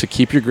to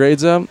keep your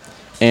grades up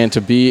and to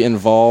be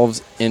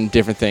involved in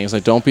different things.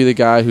 Like, don't be the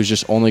guy who's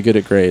just only good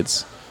at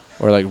grades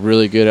or like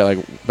really good at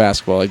like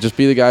basketball. Like, just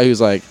be the guy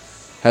who's like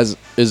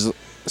is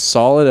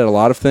solid at a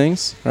lot of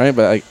things, right?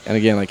 But like, and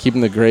again, like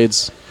keeping the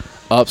grades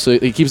up so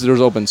it keeps the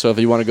doors open. So if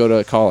you want to go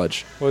to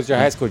college, what was your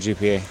high school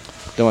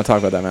GPA? Don't want to talk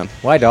about that, man.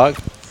 Why, dog?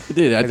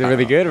 Dude, is it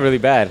really good or really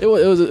bad? It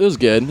was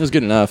good. It was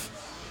good enough.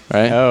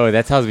 right? Oh,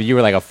 that tells me you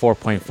were like a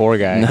 4.4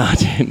 guy. No,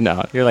 dude,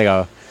 no. You're like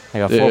a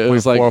Dude, it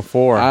was like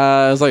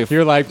 4.44. it was like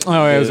You're like,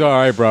 oh, it was all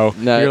right, bro.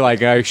 No. You're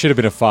like, I should have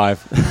been a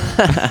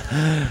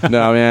 5.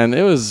 no, man.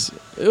 It was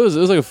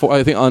like a 4.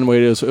 I think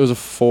unweighted. It was a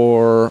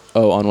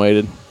 4.0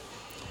 unweighted.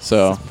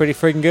 So Pretty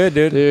freaking good,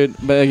 dude.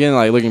 But again,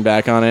 like looking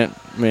back on it,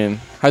 I mean,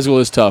 high school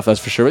is tough, that's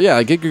for sure. But yeah,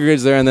 like, get good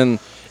grades there, and then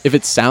if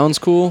it sounds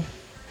cool,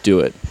 do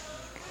it.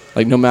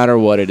 Like no matter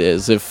what it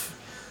is, if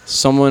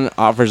someone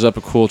offers up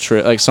a cool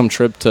trip, like some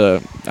trip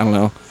to, I don't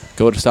know,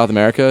 go to South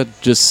America,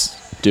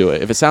 just do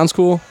it. If it sounds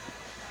cool,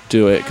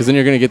 do it, because then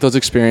you're gonna get those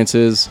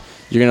experiences.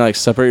 You're gonna like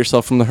separate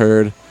yourself from the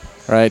herd,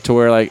 right? To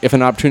where like if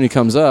an opportunity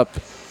comes up,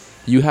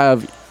 you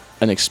have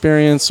an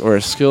experience or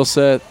a skill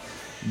set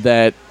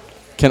that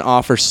can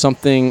offer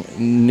something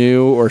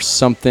new or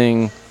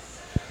something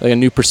like a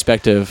new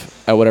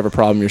perspective at whatever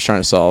problem you're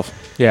trying to solve.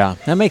 Yeah,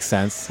 that makes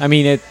sense. I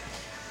mean,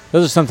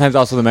 those are sometimes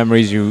also the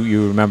memories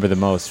you remember the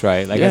most,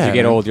 right? Like as you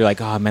get old, you're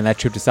like, oh man, that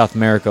trip to South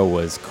America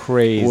was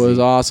crazy. It was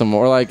awesome.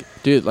 Or like,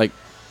 dude, like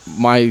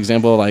my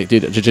example, like,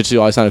 dude, jiu-jitsu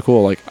always sounded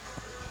cool. Like,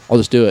 I'll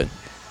just do it.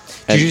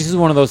 Jiu-jitsu is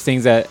one of those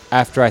things that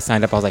after I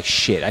signed up, I was like,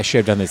 shit, I should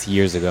have done this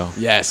years ago.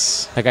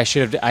 Yes. Like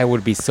I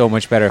would be so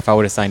much better if I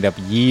would have signed up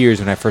years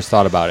when I first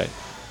thought about it.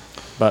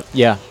 But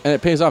yeah. And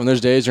it pays off. And there's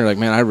days you're like,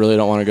 man, I really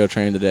don't want to go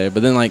train today.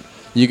 But then like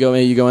you go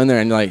in there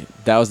and like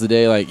that was the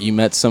day like you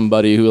met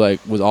somebody who like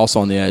was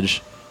also on the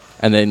edge.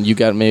 And then you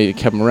got maybe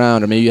kept them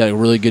around, or maybe you had a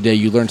really good day.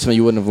 You learned something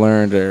you wouldn't have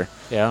learned, or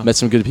met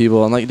some good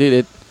people. I'm like,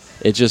 dude,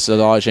 it just has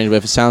always changed. But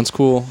if it sounds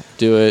cool,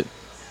 do it.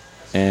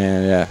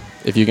 And yeah,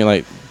 if you can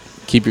like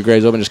keep your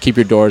grades open, just keep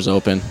your doors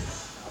open.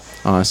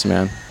 Honestly,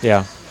 man.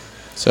 Yeah.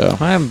 So. All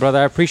right, brother.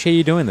 I appreciate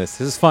you doing this.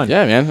 This is fun.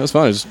 Yeah, man. It was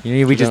fun.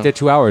 We just did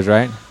 2 hours,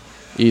 right?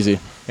 Easy.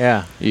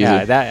 Yeah. Easy.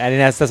 Yeah.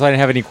 That's why I didn't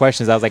have any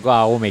questions. I was like,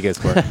 wow, we'll make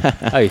this work.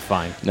 That'll be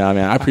fine. No,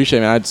 man. I appreciate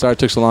it, man. Sorry it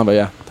took so long, but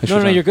yeah.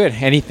 No, you're good.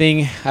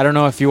 Anything? I don't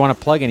know if you want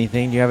to plug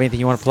anything. Do you have anything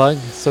you want to plug?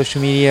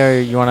 Social media, or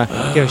you want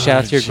to give a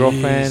shout out to your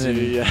girlfriend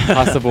and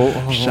possible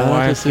shout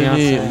out to Sydney.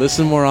 fiance?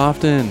 Listen more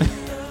often.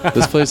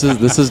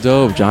 This is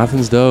dope.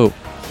 Jonathan's dope.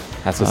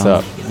 That's what's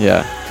up.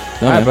 Yeah.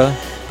 No, all right, man. brother.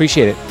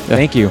 Appreciate it. Yeah.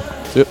 Thank you.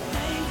 Yep.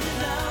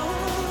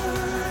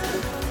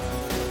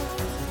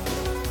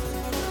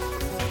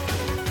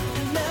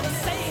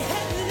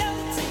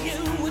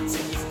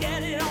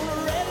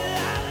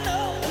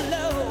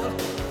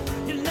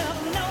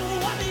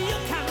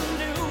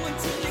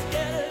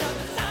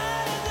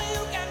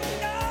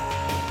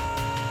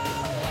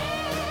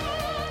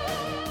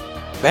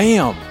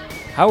 Bam.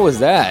 How was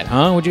that,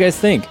 huh? What'd you guys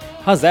think?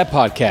 How's that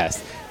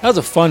podcast? That was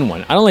a fun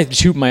one. I don't like to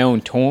toot my own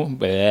I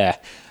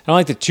don't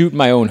like to toot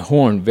my own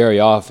horn very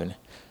often.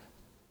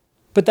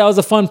 But that was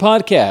a fun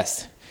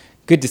podcast.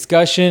 Good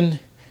discussion.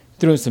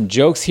 Threw in some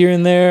jokes here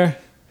and there.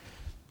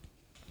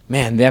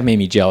 Man, that made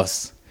me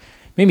jealous.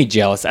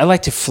 I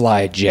like to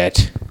fly a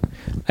jet.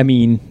 I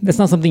mean, that's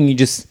not something you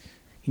just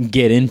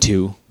get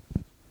into.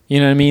 You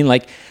know what I mean?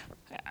 Like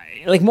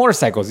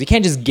motorcycles. You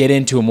can't just get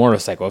into a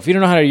motorcycle. If you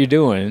don't know how you're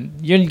doing,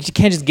 you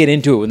can't just get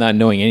into it without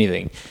knowing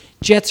anything.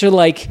 Jets are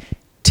like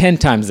 10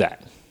 times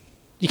that.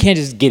 You can't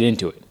just get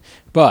into it.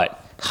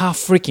 But how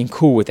freaking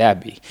cool would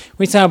that be?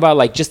 When you talk about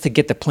like just to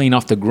get the plane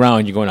off the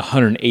ground, you're going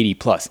 180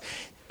 plus.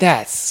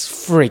 That's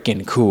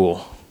freaking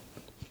cool.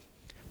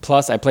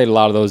 Plus, I played a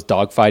lot of those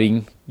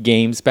dogfighting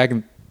games back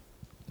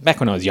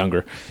when I was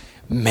younger.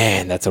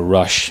 Man, that's a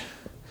rush.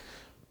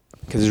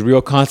 Because there's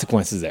real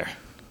consequences there.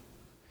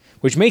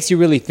 Which makes you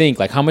really think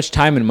like how much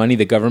time and money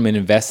the government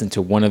invests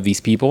into one of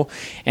these people.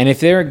 And if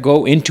they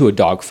go into a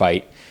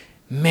dogfight,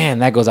 man,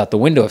 that goes out the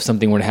window if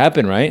something were to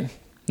happen, right?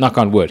 Knock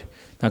on wood.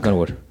 Knocking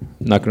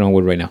on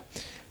wood right now.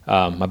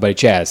 My buddy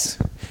Chaz.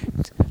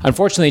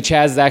 Unfortunately,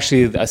 Chaz is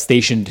actually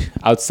stationed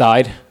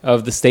outside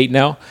of the state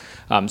now.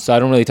 So I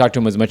don't really talk to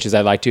him as much as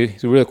I'd like to.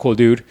 He's a really cool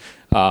dude.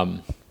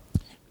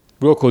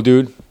 Real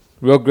good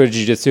at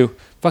jiu-jitsu.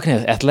 Fucking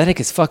athletic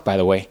as fuck, by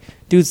the way.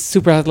 Dude's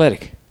super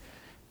athletic.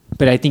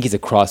 But I think he's a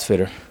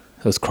CrossFitter.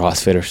 Those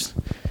CrossFitters.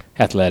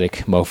 Athletic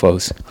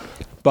mofos.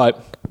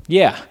 But,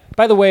 yeah.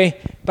 By the way,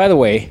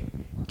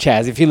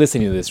 Chaz, if you're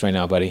listening to this right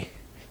now, buddy,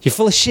 you're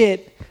full of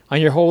shit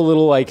on your whole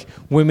little, like,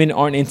 women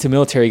aren't into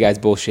military guys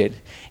bullshit.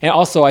 And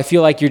also, I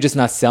feel like you're just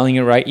not selling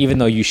it right, even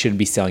though you shouldn't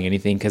be selling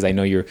anything, because I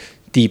know you're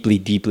deeply,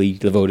 deeply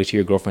devoted to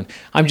your girlfriend.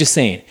 I'm just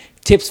saying,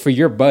 tips for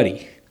your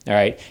buddy. All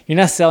right, you're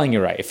not selling it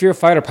right. If you're a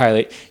fighter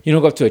pilot, you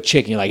don't go up to a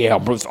chick and you're like, "Yeah,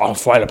 I'm a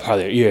fighter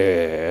pilot."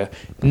 Yeah,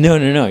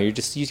 no. You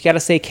just gotta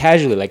say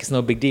casually, like it's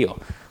no big deal.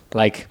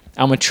 Like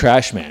I'm a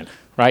trash man,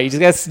 right? You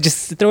just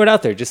gotta throw it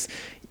out there. Just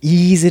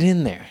ease it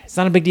in there. It's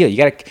not a big deal. You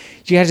gotta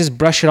just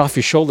brush it off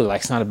your shoulder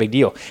like it's not a big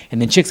deal.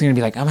 And then chicks are gonna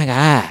be like, "Oh my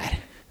god!"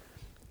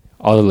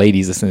 All the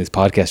ladies listening to this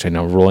podcast right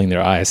now rolling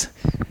their eyes.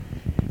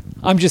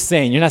 I'm just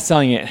saying, you're not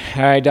selling it.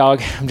 All right,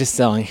 dog. I'm just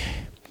selling.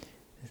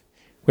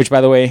 Which, by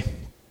the way.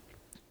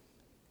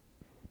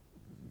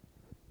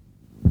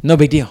 No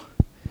big deal.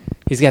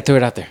 He's got to throw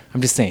it out there.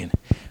 I'm just saying.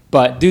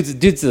 But dude's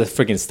a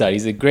freaking stud.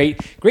 He's a great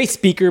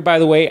speaker, by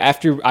the way.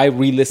 After I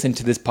re-listened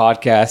to this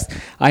podcast,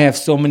 I have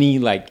so many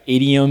like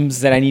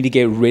idioms that I need to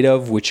get rid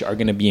of, which are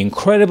going to be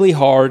incredibly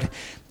hard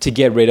to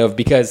get rid of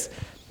because,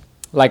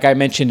 like I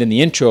mentioned in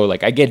the intro,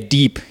 like I get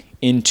deep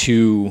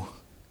into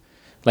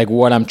like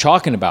what I'm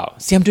talking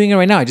about. See, I'm doing it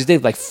right now. I just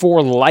did like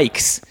 4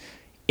 likes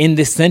in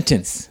this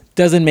sentence.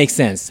 Doesn't make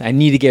sense. I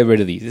need to get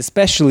rid of these,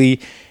 especially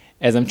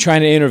as I'm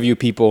trying to interview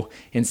people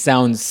and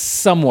sound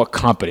somewhat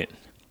competent.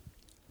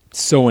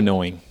 So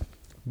annoying.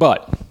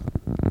 But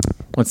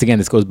once again,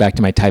 this goes back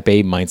to my type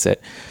A mindset.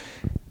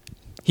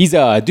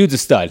 Dude's a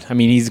stud. I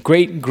mean, he's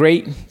great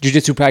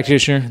jiu-jitsu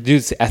practitioner.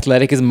 Dude's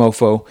athletic as a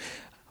mofo.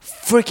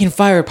 Freaking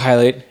fire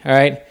pilot, all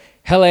right?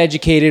 Hella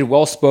educated,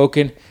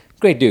 well-spoken.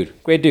 Great dude.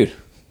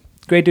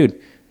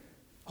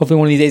 Hopefully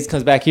one of these days he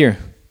comes back here.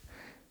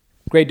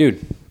 Great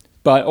dude.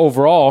 But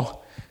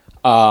overall,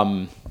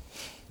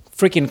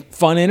 freaking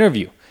fun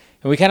interview.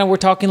 And we were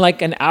talking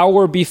like an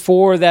hour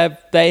before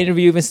that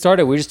interview even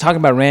started. We were just talking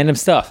about random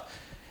stuff.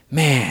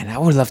 Man, I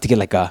would love to get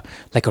like a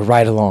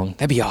ride along.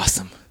 That'd be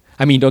awesome.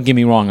 I mean, don't get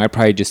me wrong. I'd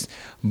probably just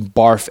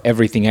barf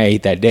everything I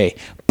ate that day.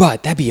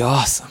 But that'd be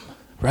awesome,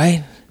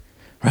 right?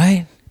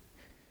 Right?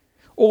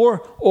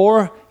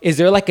 Or is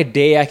there like a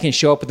day I can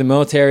show up at the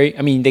military?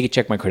 I mean, they could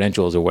check my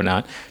credentials or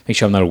whatnot, make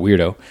sure I'm not a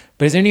weirdo.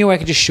 But is there any way I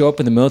could just show up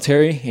in the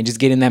military and just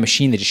get in that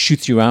machine that just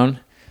shoots you around?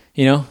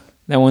 You know,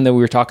 that one that we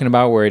were talking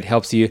about where it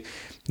helps you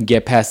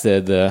get past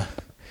get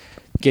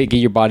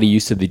your body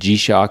used to the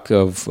G-shock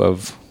of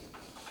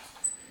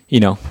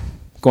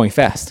going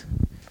fast.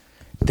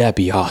 That'd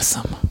be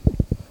awesome.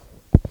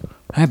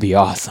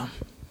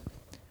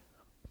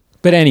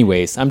 But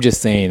anyways, I'm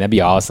just saying that'd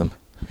be awesome.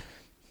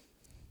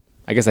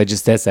 I guess I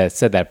just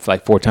said that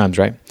like 4 times,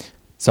 right?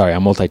 Sorry,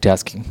 I'm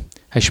multitasking.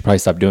 I should probably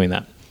stop doing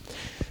that.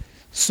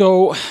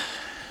 So,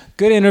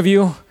 good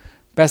interview.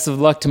 Best of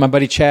luck to my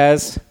buddy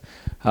Chaz.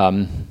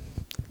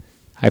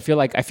 I feel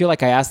like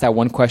I asked that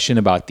one question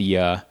about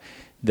the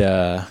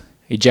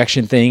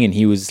ejection thing, and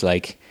he was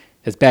like,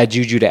 "That's bad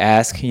juju to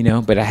ask,"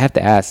 But I have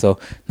to ask, so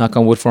knock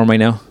on wood for him right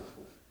now.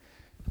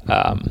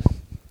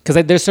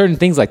 Because there's certain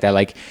things like that.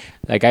 Like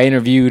I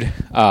interviewed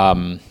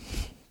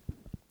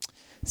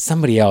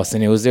somebody else,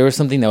 and there was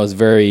something that was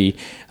very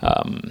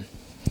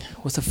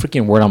what's the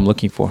freaking word I'm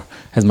looking for?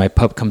 As my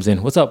pup comes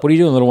in, what's up? What are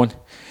you doing, little one?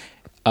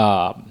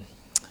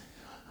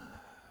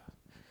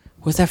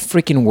 What's that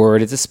freaking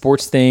word? It's a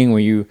sports thing where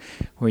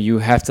you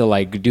have to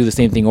like do the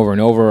same thing over and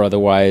over,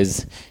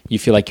 otherwise you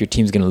feel like your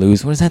team's gonna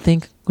lose. What is that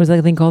thing? What is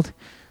that thing called?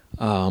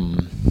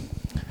 Dang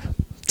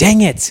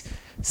it!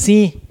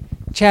 See,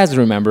 Chaz would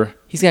remember.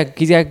 He's got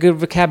good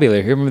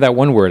vocabulary. He remember that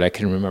one word I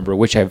couldn't remember,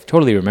 which I've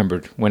totally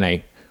remembered when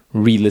I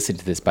re-listened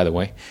to this, by the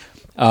way.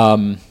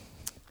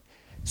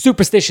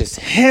 Superstitious.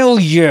 Hell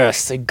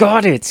yes, I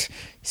got it.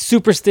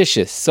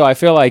 Superstitious. So I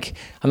feel like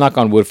I'm knock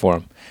on wood for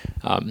him.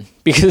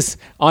 Because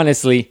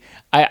honestly,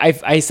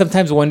 I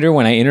sometimes wonder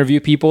when I interview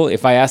people,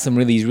 if I ask them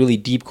these really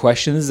deep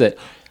questions, that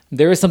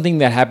there is something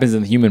that happens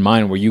in the human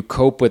mind where you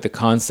cope with the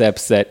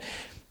concepts that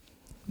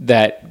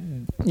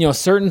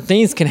certain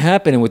things can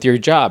happen with your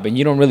job and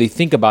you don't really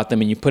think about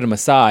them and you put them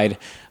aside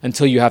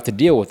until you have to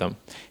deal with them.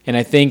 And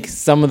I think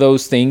some of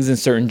those things in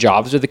certain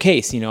jobs are the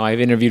case. I've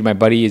interviewed my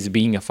buddy as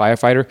being a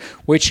firefighter,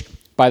 which,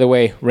 by the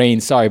way,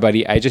 Rain, sorry,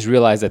 buddy, I just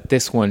realized that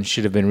this one yours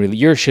should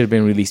have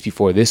been released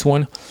before this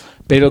one,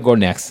 but it'll go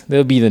next.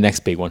 It'll be the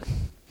next big one.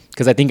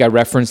 Because I think I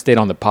referenced it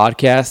on the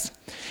podcast,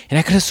 and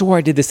I could have swore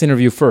I did this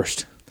interview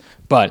first,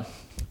 but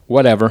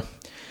whatever.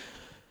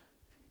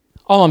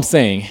 All I'm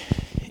saying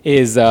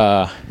is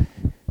oh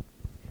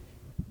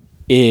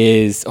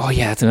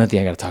yeah, that's another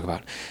thing I got to talk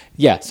about.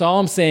 Yeah, so all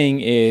I'm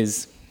saying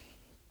is,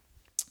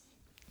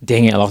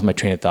 dang it, I lost my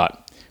train of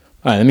thought.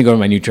 All right, let me go to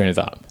my new train of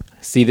thought.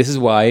 See, this is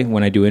why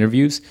when I do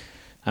interviews,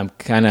 I'm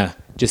kind of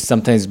just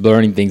sometimes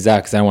blurring things out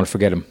because I don't want to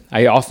forget them.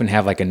 I often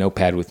have like a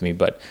notepad with me,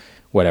 but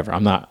whatever. I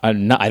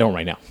don't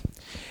right now.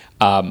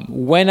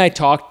 When I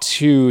talked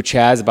to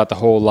Chaz about the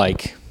whole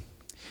like,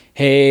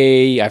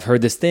 hey, I've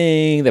heard this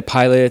thing that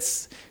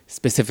pilots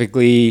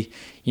specifically,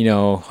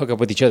 hook up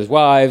with each other's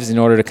wives in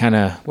order to kind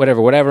of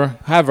whatever,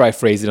 however I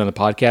phrased it on the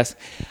podcast.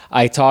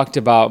 I talked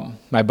about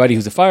my buddy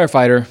who's a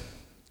firefighter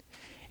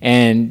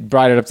and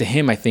brought it up to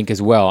him, I think,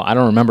 as well. I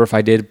don't remember if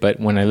I did, but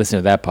when I listen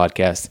to that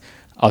podcast,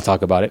 I'll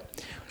talk about it.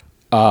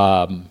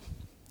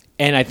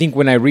 And I think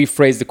when I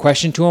rephrased the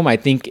question to him, I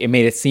think it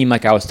made it seem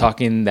like I was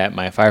talking that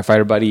my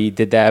firefighter buddy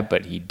did that,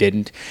 but he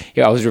didn't.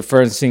 I was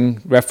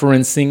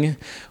referencing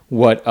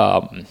what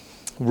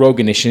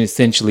Rogan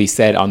essentially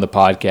said on the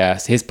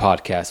podcast, his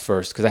podcast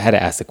first, because I had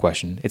to ask the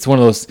question. It's one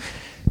of those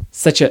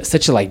such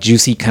a like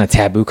juicy kind of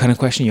taboo kind of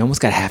question. You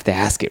almost have to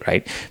ask it,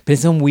 right? But in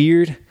some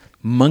weird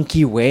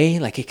monkey way,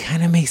 like it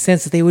kind of makes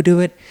sense that they would do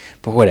it.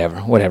 But whatever.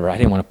 I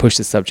didn't want to push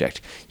the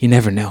subject. You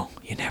never know.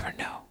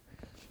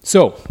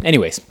 So,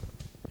 anyways,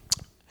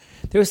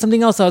 there was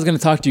something else I was going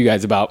to talk to you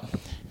guys about,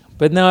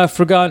 but now I've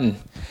forgotten.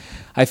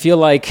 I feel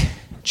like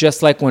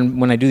just like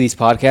when I do these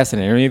podcasts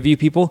and I interview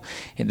people,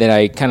 that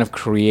I kind of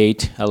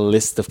create a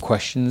list of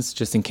questions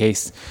just in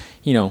case,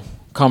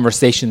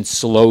 conversation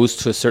slows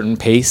to a certain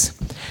pace,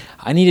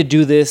 I need to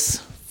do this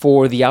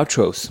for the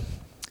outros.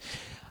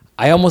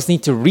 I almost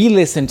need to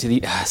re-listen to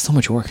these. So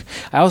much work.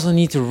 I also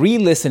need to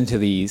re-listen to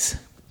these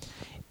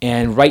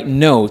and write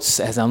notes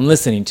as I'm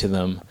listening to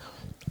them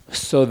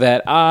so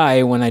that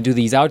when I do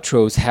these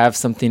outros, have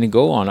something to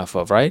go on off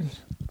of, right?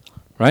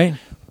 Right?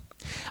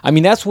 I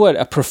mean, that's what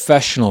a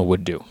professional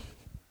would do.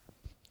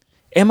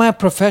 Am I a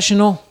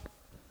professional?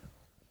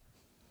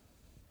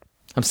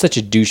 I'm such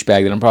a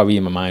douchebag that I'm probably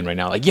in my mind right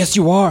now. Like, yes,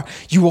 you are.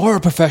 You are a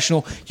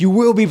professional. You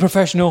will be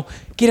professional.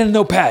 Get a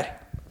notepad.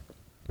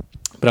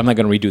 But I'm not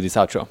going to redo this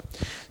outro.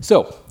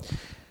 So,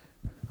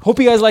 hope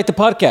you guys liked the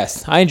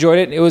podcast. I enjoyed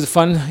it. It was a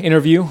fun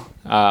interview.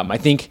 I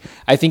think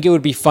it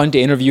would be fun to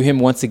interview him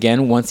once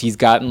again once he's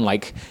gotten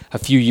like a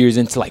few years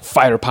into like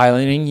fighter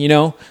piloting, you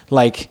know,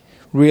 like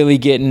really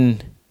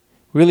getting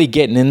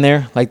in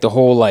there, like the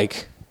whole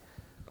like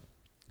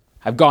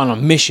I've gone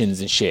on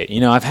missions and shit,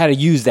 you know, I've had to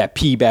use that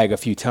pee bag a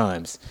few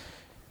times.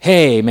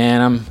 Hey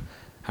man,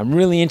 I'm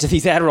really into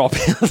these Adderall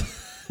pills.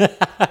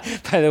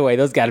 By the way,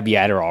 those got to be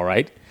Adderall,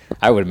 right?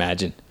 I would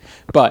imagine.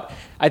 But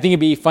I think it'd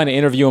be fun to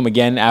interview him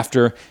again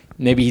after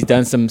maybe he's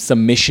done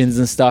some missions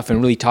and stuff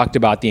and really talked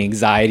about the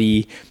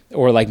anxiety,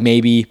 or like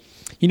maybe,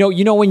 you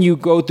know when you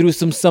go through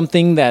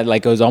something that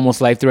like was almost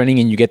life-threatening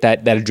and you get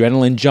that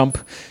adrenaline jump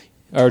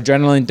or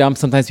adrenaline dump.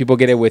 Sometimes people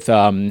get it with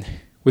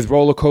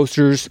roller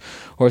coasters,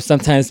 or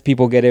sometimes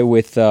people get it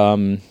with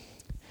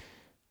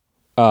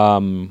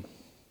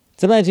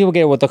sometimes people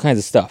get it with all kinds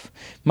of stuff.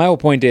 My whole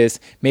point is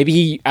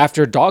maybe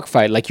after a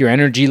dogfight, like your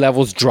energy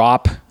levels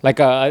drop.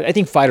 Like I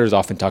think fighters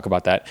often talk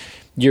about that.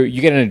 You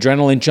get an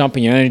adrenaline jump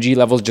and your energy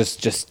levels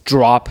just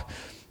drop.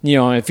 You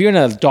know, if you're in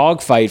a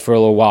dogfight for a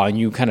little while and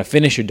you kind of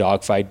finish your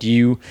dogfight, do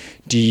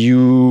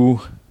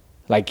you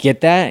like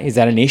get that? Is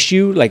that an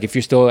issue? Like if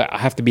you still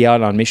have to be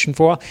out on mission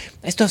for a while?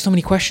 I still have so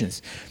many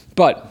questions.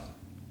 But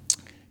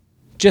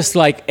just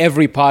like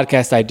every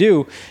podcast I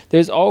do,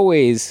 there's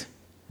always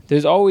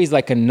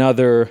like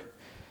another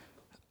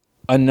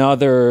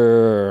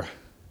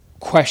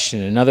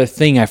question, another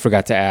thing I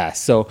forgot to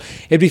ask. So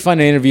it'd be fun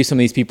to interview some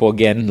of these people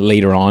again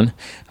later on.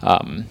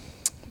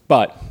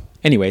 But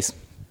anyways,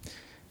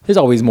 there's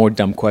always more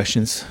dumb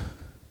questions.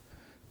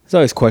 There's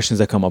always questions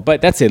that come up.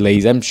 But that's it,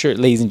 ladies and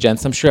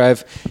gents. I'm sure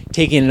I've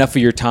taken enough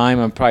of your time.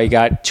 I've probably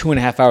got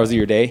 2.5 hours of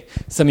your day.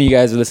 Some of you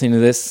guys are listening to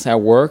this at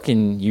work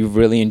and you've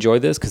really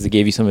enjoyed this because it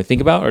gave you something to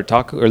think about or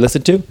talk or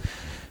listen to.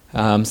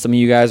 Some of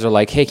you guys are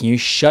like, hey, can you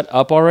shut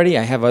up already?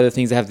 I have other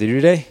things I have to do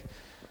today.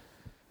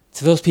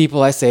 To those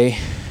people, I say,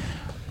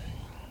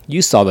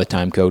 you saw the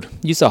time code.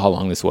 You saw how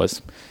long this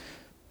was.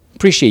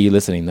 Appreciate you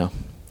listening, though.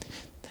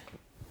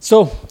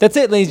 So that's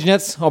it, ladies and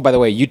gents. Oh, by the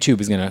way, YouTube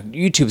is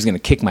gonna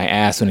kick my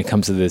ass when it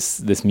comes to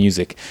this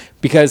music,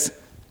 because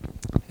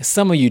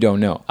some of you don't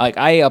know. Like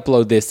I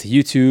upload this to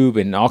YouTube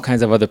and all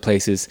kinds of other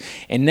places,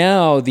 and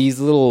now these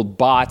little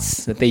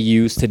bots that they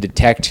use to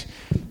detect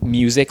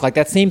music, like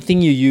that same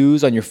thing you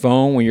use on your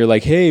phone when you're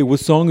like, hey, what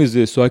song is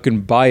this, so I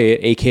can buy it,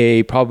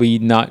 aka probably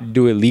not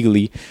do it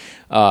legally,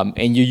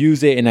 and you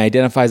use it and it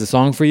identifies a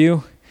song for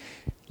you.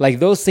 Like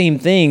those same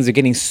things are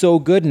getting so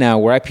good now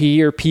where I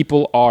hear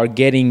people are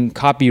getting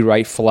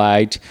copyright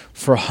flagged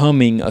for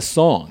humming a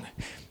song.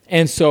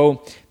 And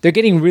so they're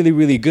getting really,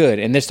 really good,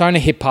 and they're starting to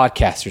hit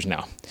podcasters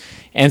now.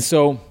 And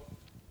so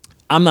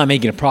I'm not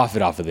making a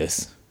profit off of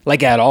this,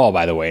 like at all,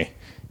 by the way.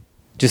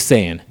 Just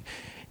saying.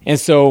 And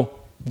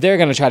so they're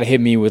going to try to hit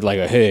me with like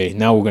hey,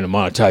 now we're going to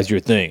monetize your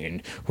thing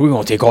and we're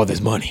going to take all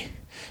this money.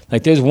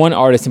 Like there's one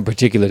artist in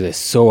particular that's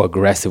so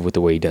aggressive with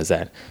the way he does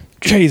that.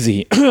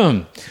 Jay-Z.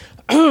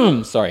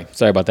 Sorry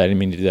about that. I didn't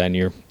mean to do that in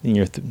your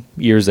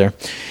ears there.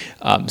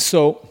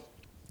 So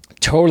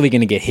totally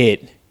going to get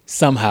hit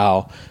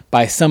somehow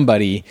by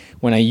somebody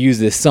when I use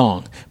this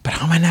song. But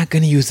how am I not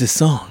going to use this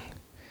song?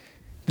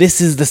 This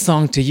is the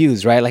song to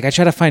use, right? Like I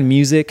try to find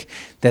music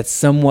that's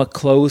somewhat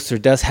close or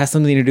has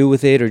something to do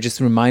with it or just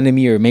reminded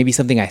me or maybe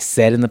something I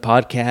said in the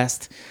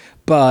podcast.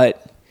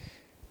 But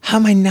how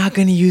am I not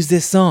going to use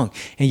this song?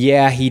 And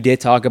yeah, he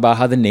did talk about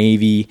how the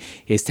Navy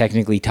is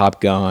technically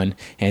Top Gun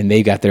and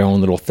they got their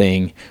own little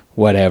thing,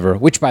 whatever.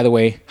 Which, by the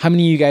way, how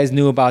many of you guys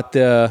knew about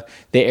the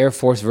Air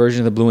Force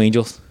version of the Blue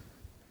Angels?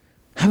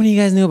 How many of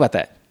you guys knew about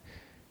that?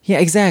 Yeah,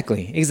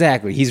 exactly.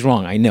 He's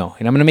wrong, I know.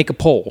 And I'm going to make a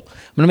poll.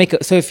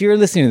 So if you're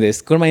listening to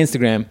this, go to my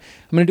Instagram.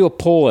 I'm going to do a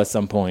poll at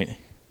some point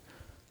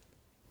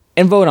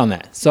and vote on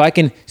that. So I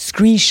can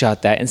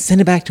screenshot that and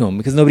send it back to him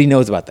because nobody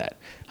knows about that.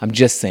 I'm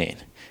just saying.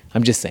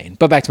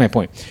 But back to my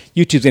point.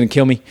 YouTube's going to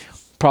kill me,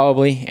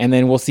 probably, and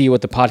then we'll see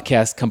what the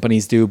podcast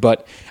companies do,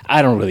 but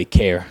I don't really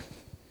care.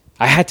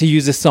 I had to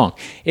use this song.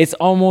 It's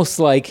almost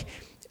like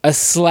a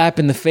slap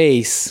in the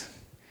face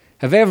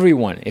of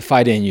everyone if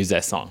I didn't use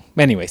that song.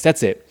 Anyways,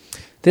 that's it.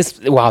 This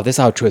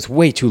outro is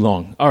way too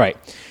long. All right.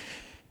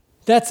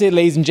 That's it,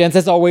 ladies and gents.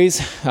 As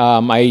always,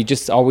 I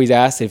just always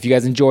ask if you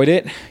guys enjoyed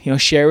it,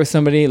 share with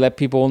somebody, let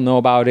people know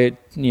about it,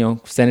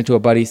 send it to a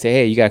buddy, say,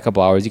 hey, you got a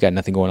couple hours, you got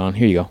nothing going on,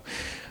 here you go.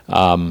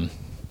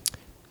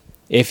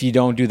 If you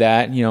don't do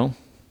that, I don't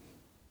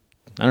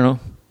know,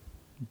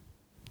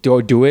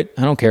 do it.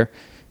 I don't care.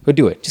 Go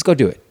do it. Just go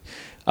do it.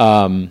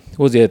 What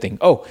was the other thing?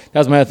 Oh, that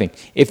was my other thing.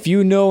 If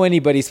you know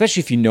anybody,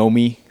 especially if you know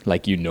me,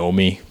 like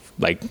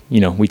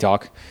we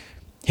talk,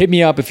 hit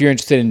me up if you're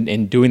interested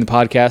in doing the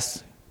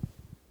podcast.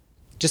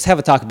 Just have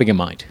a topic in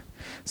mind.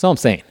 That's all I'm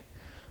saying.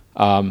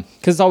 Because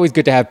it's always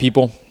good to have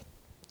people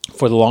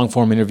for the long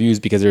form interviews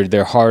because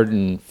they're hard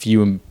and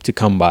few to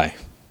come by.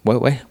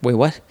 Wait,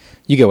 what?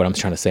 You get what I'm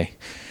trying to say.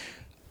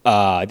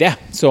 Yeah,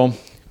 so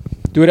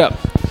do it up.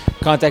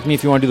 Contact me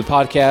if you want to do the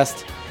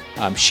podcast.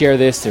 Share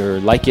this or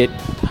like it.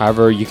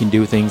 However you can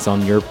do things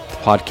on your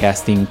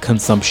podcasting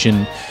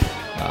consumption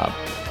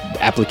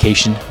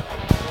application.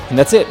 And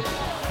that's it.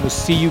 We'll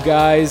see you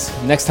guys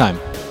next time.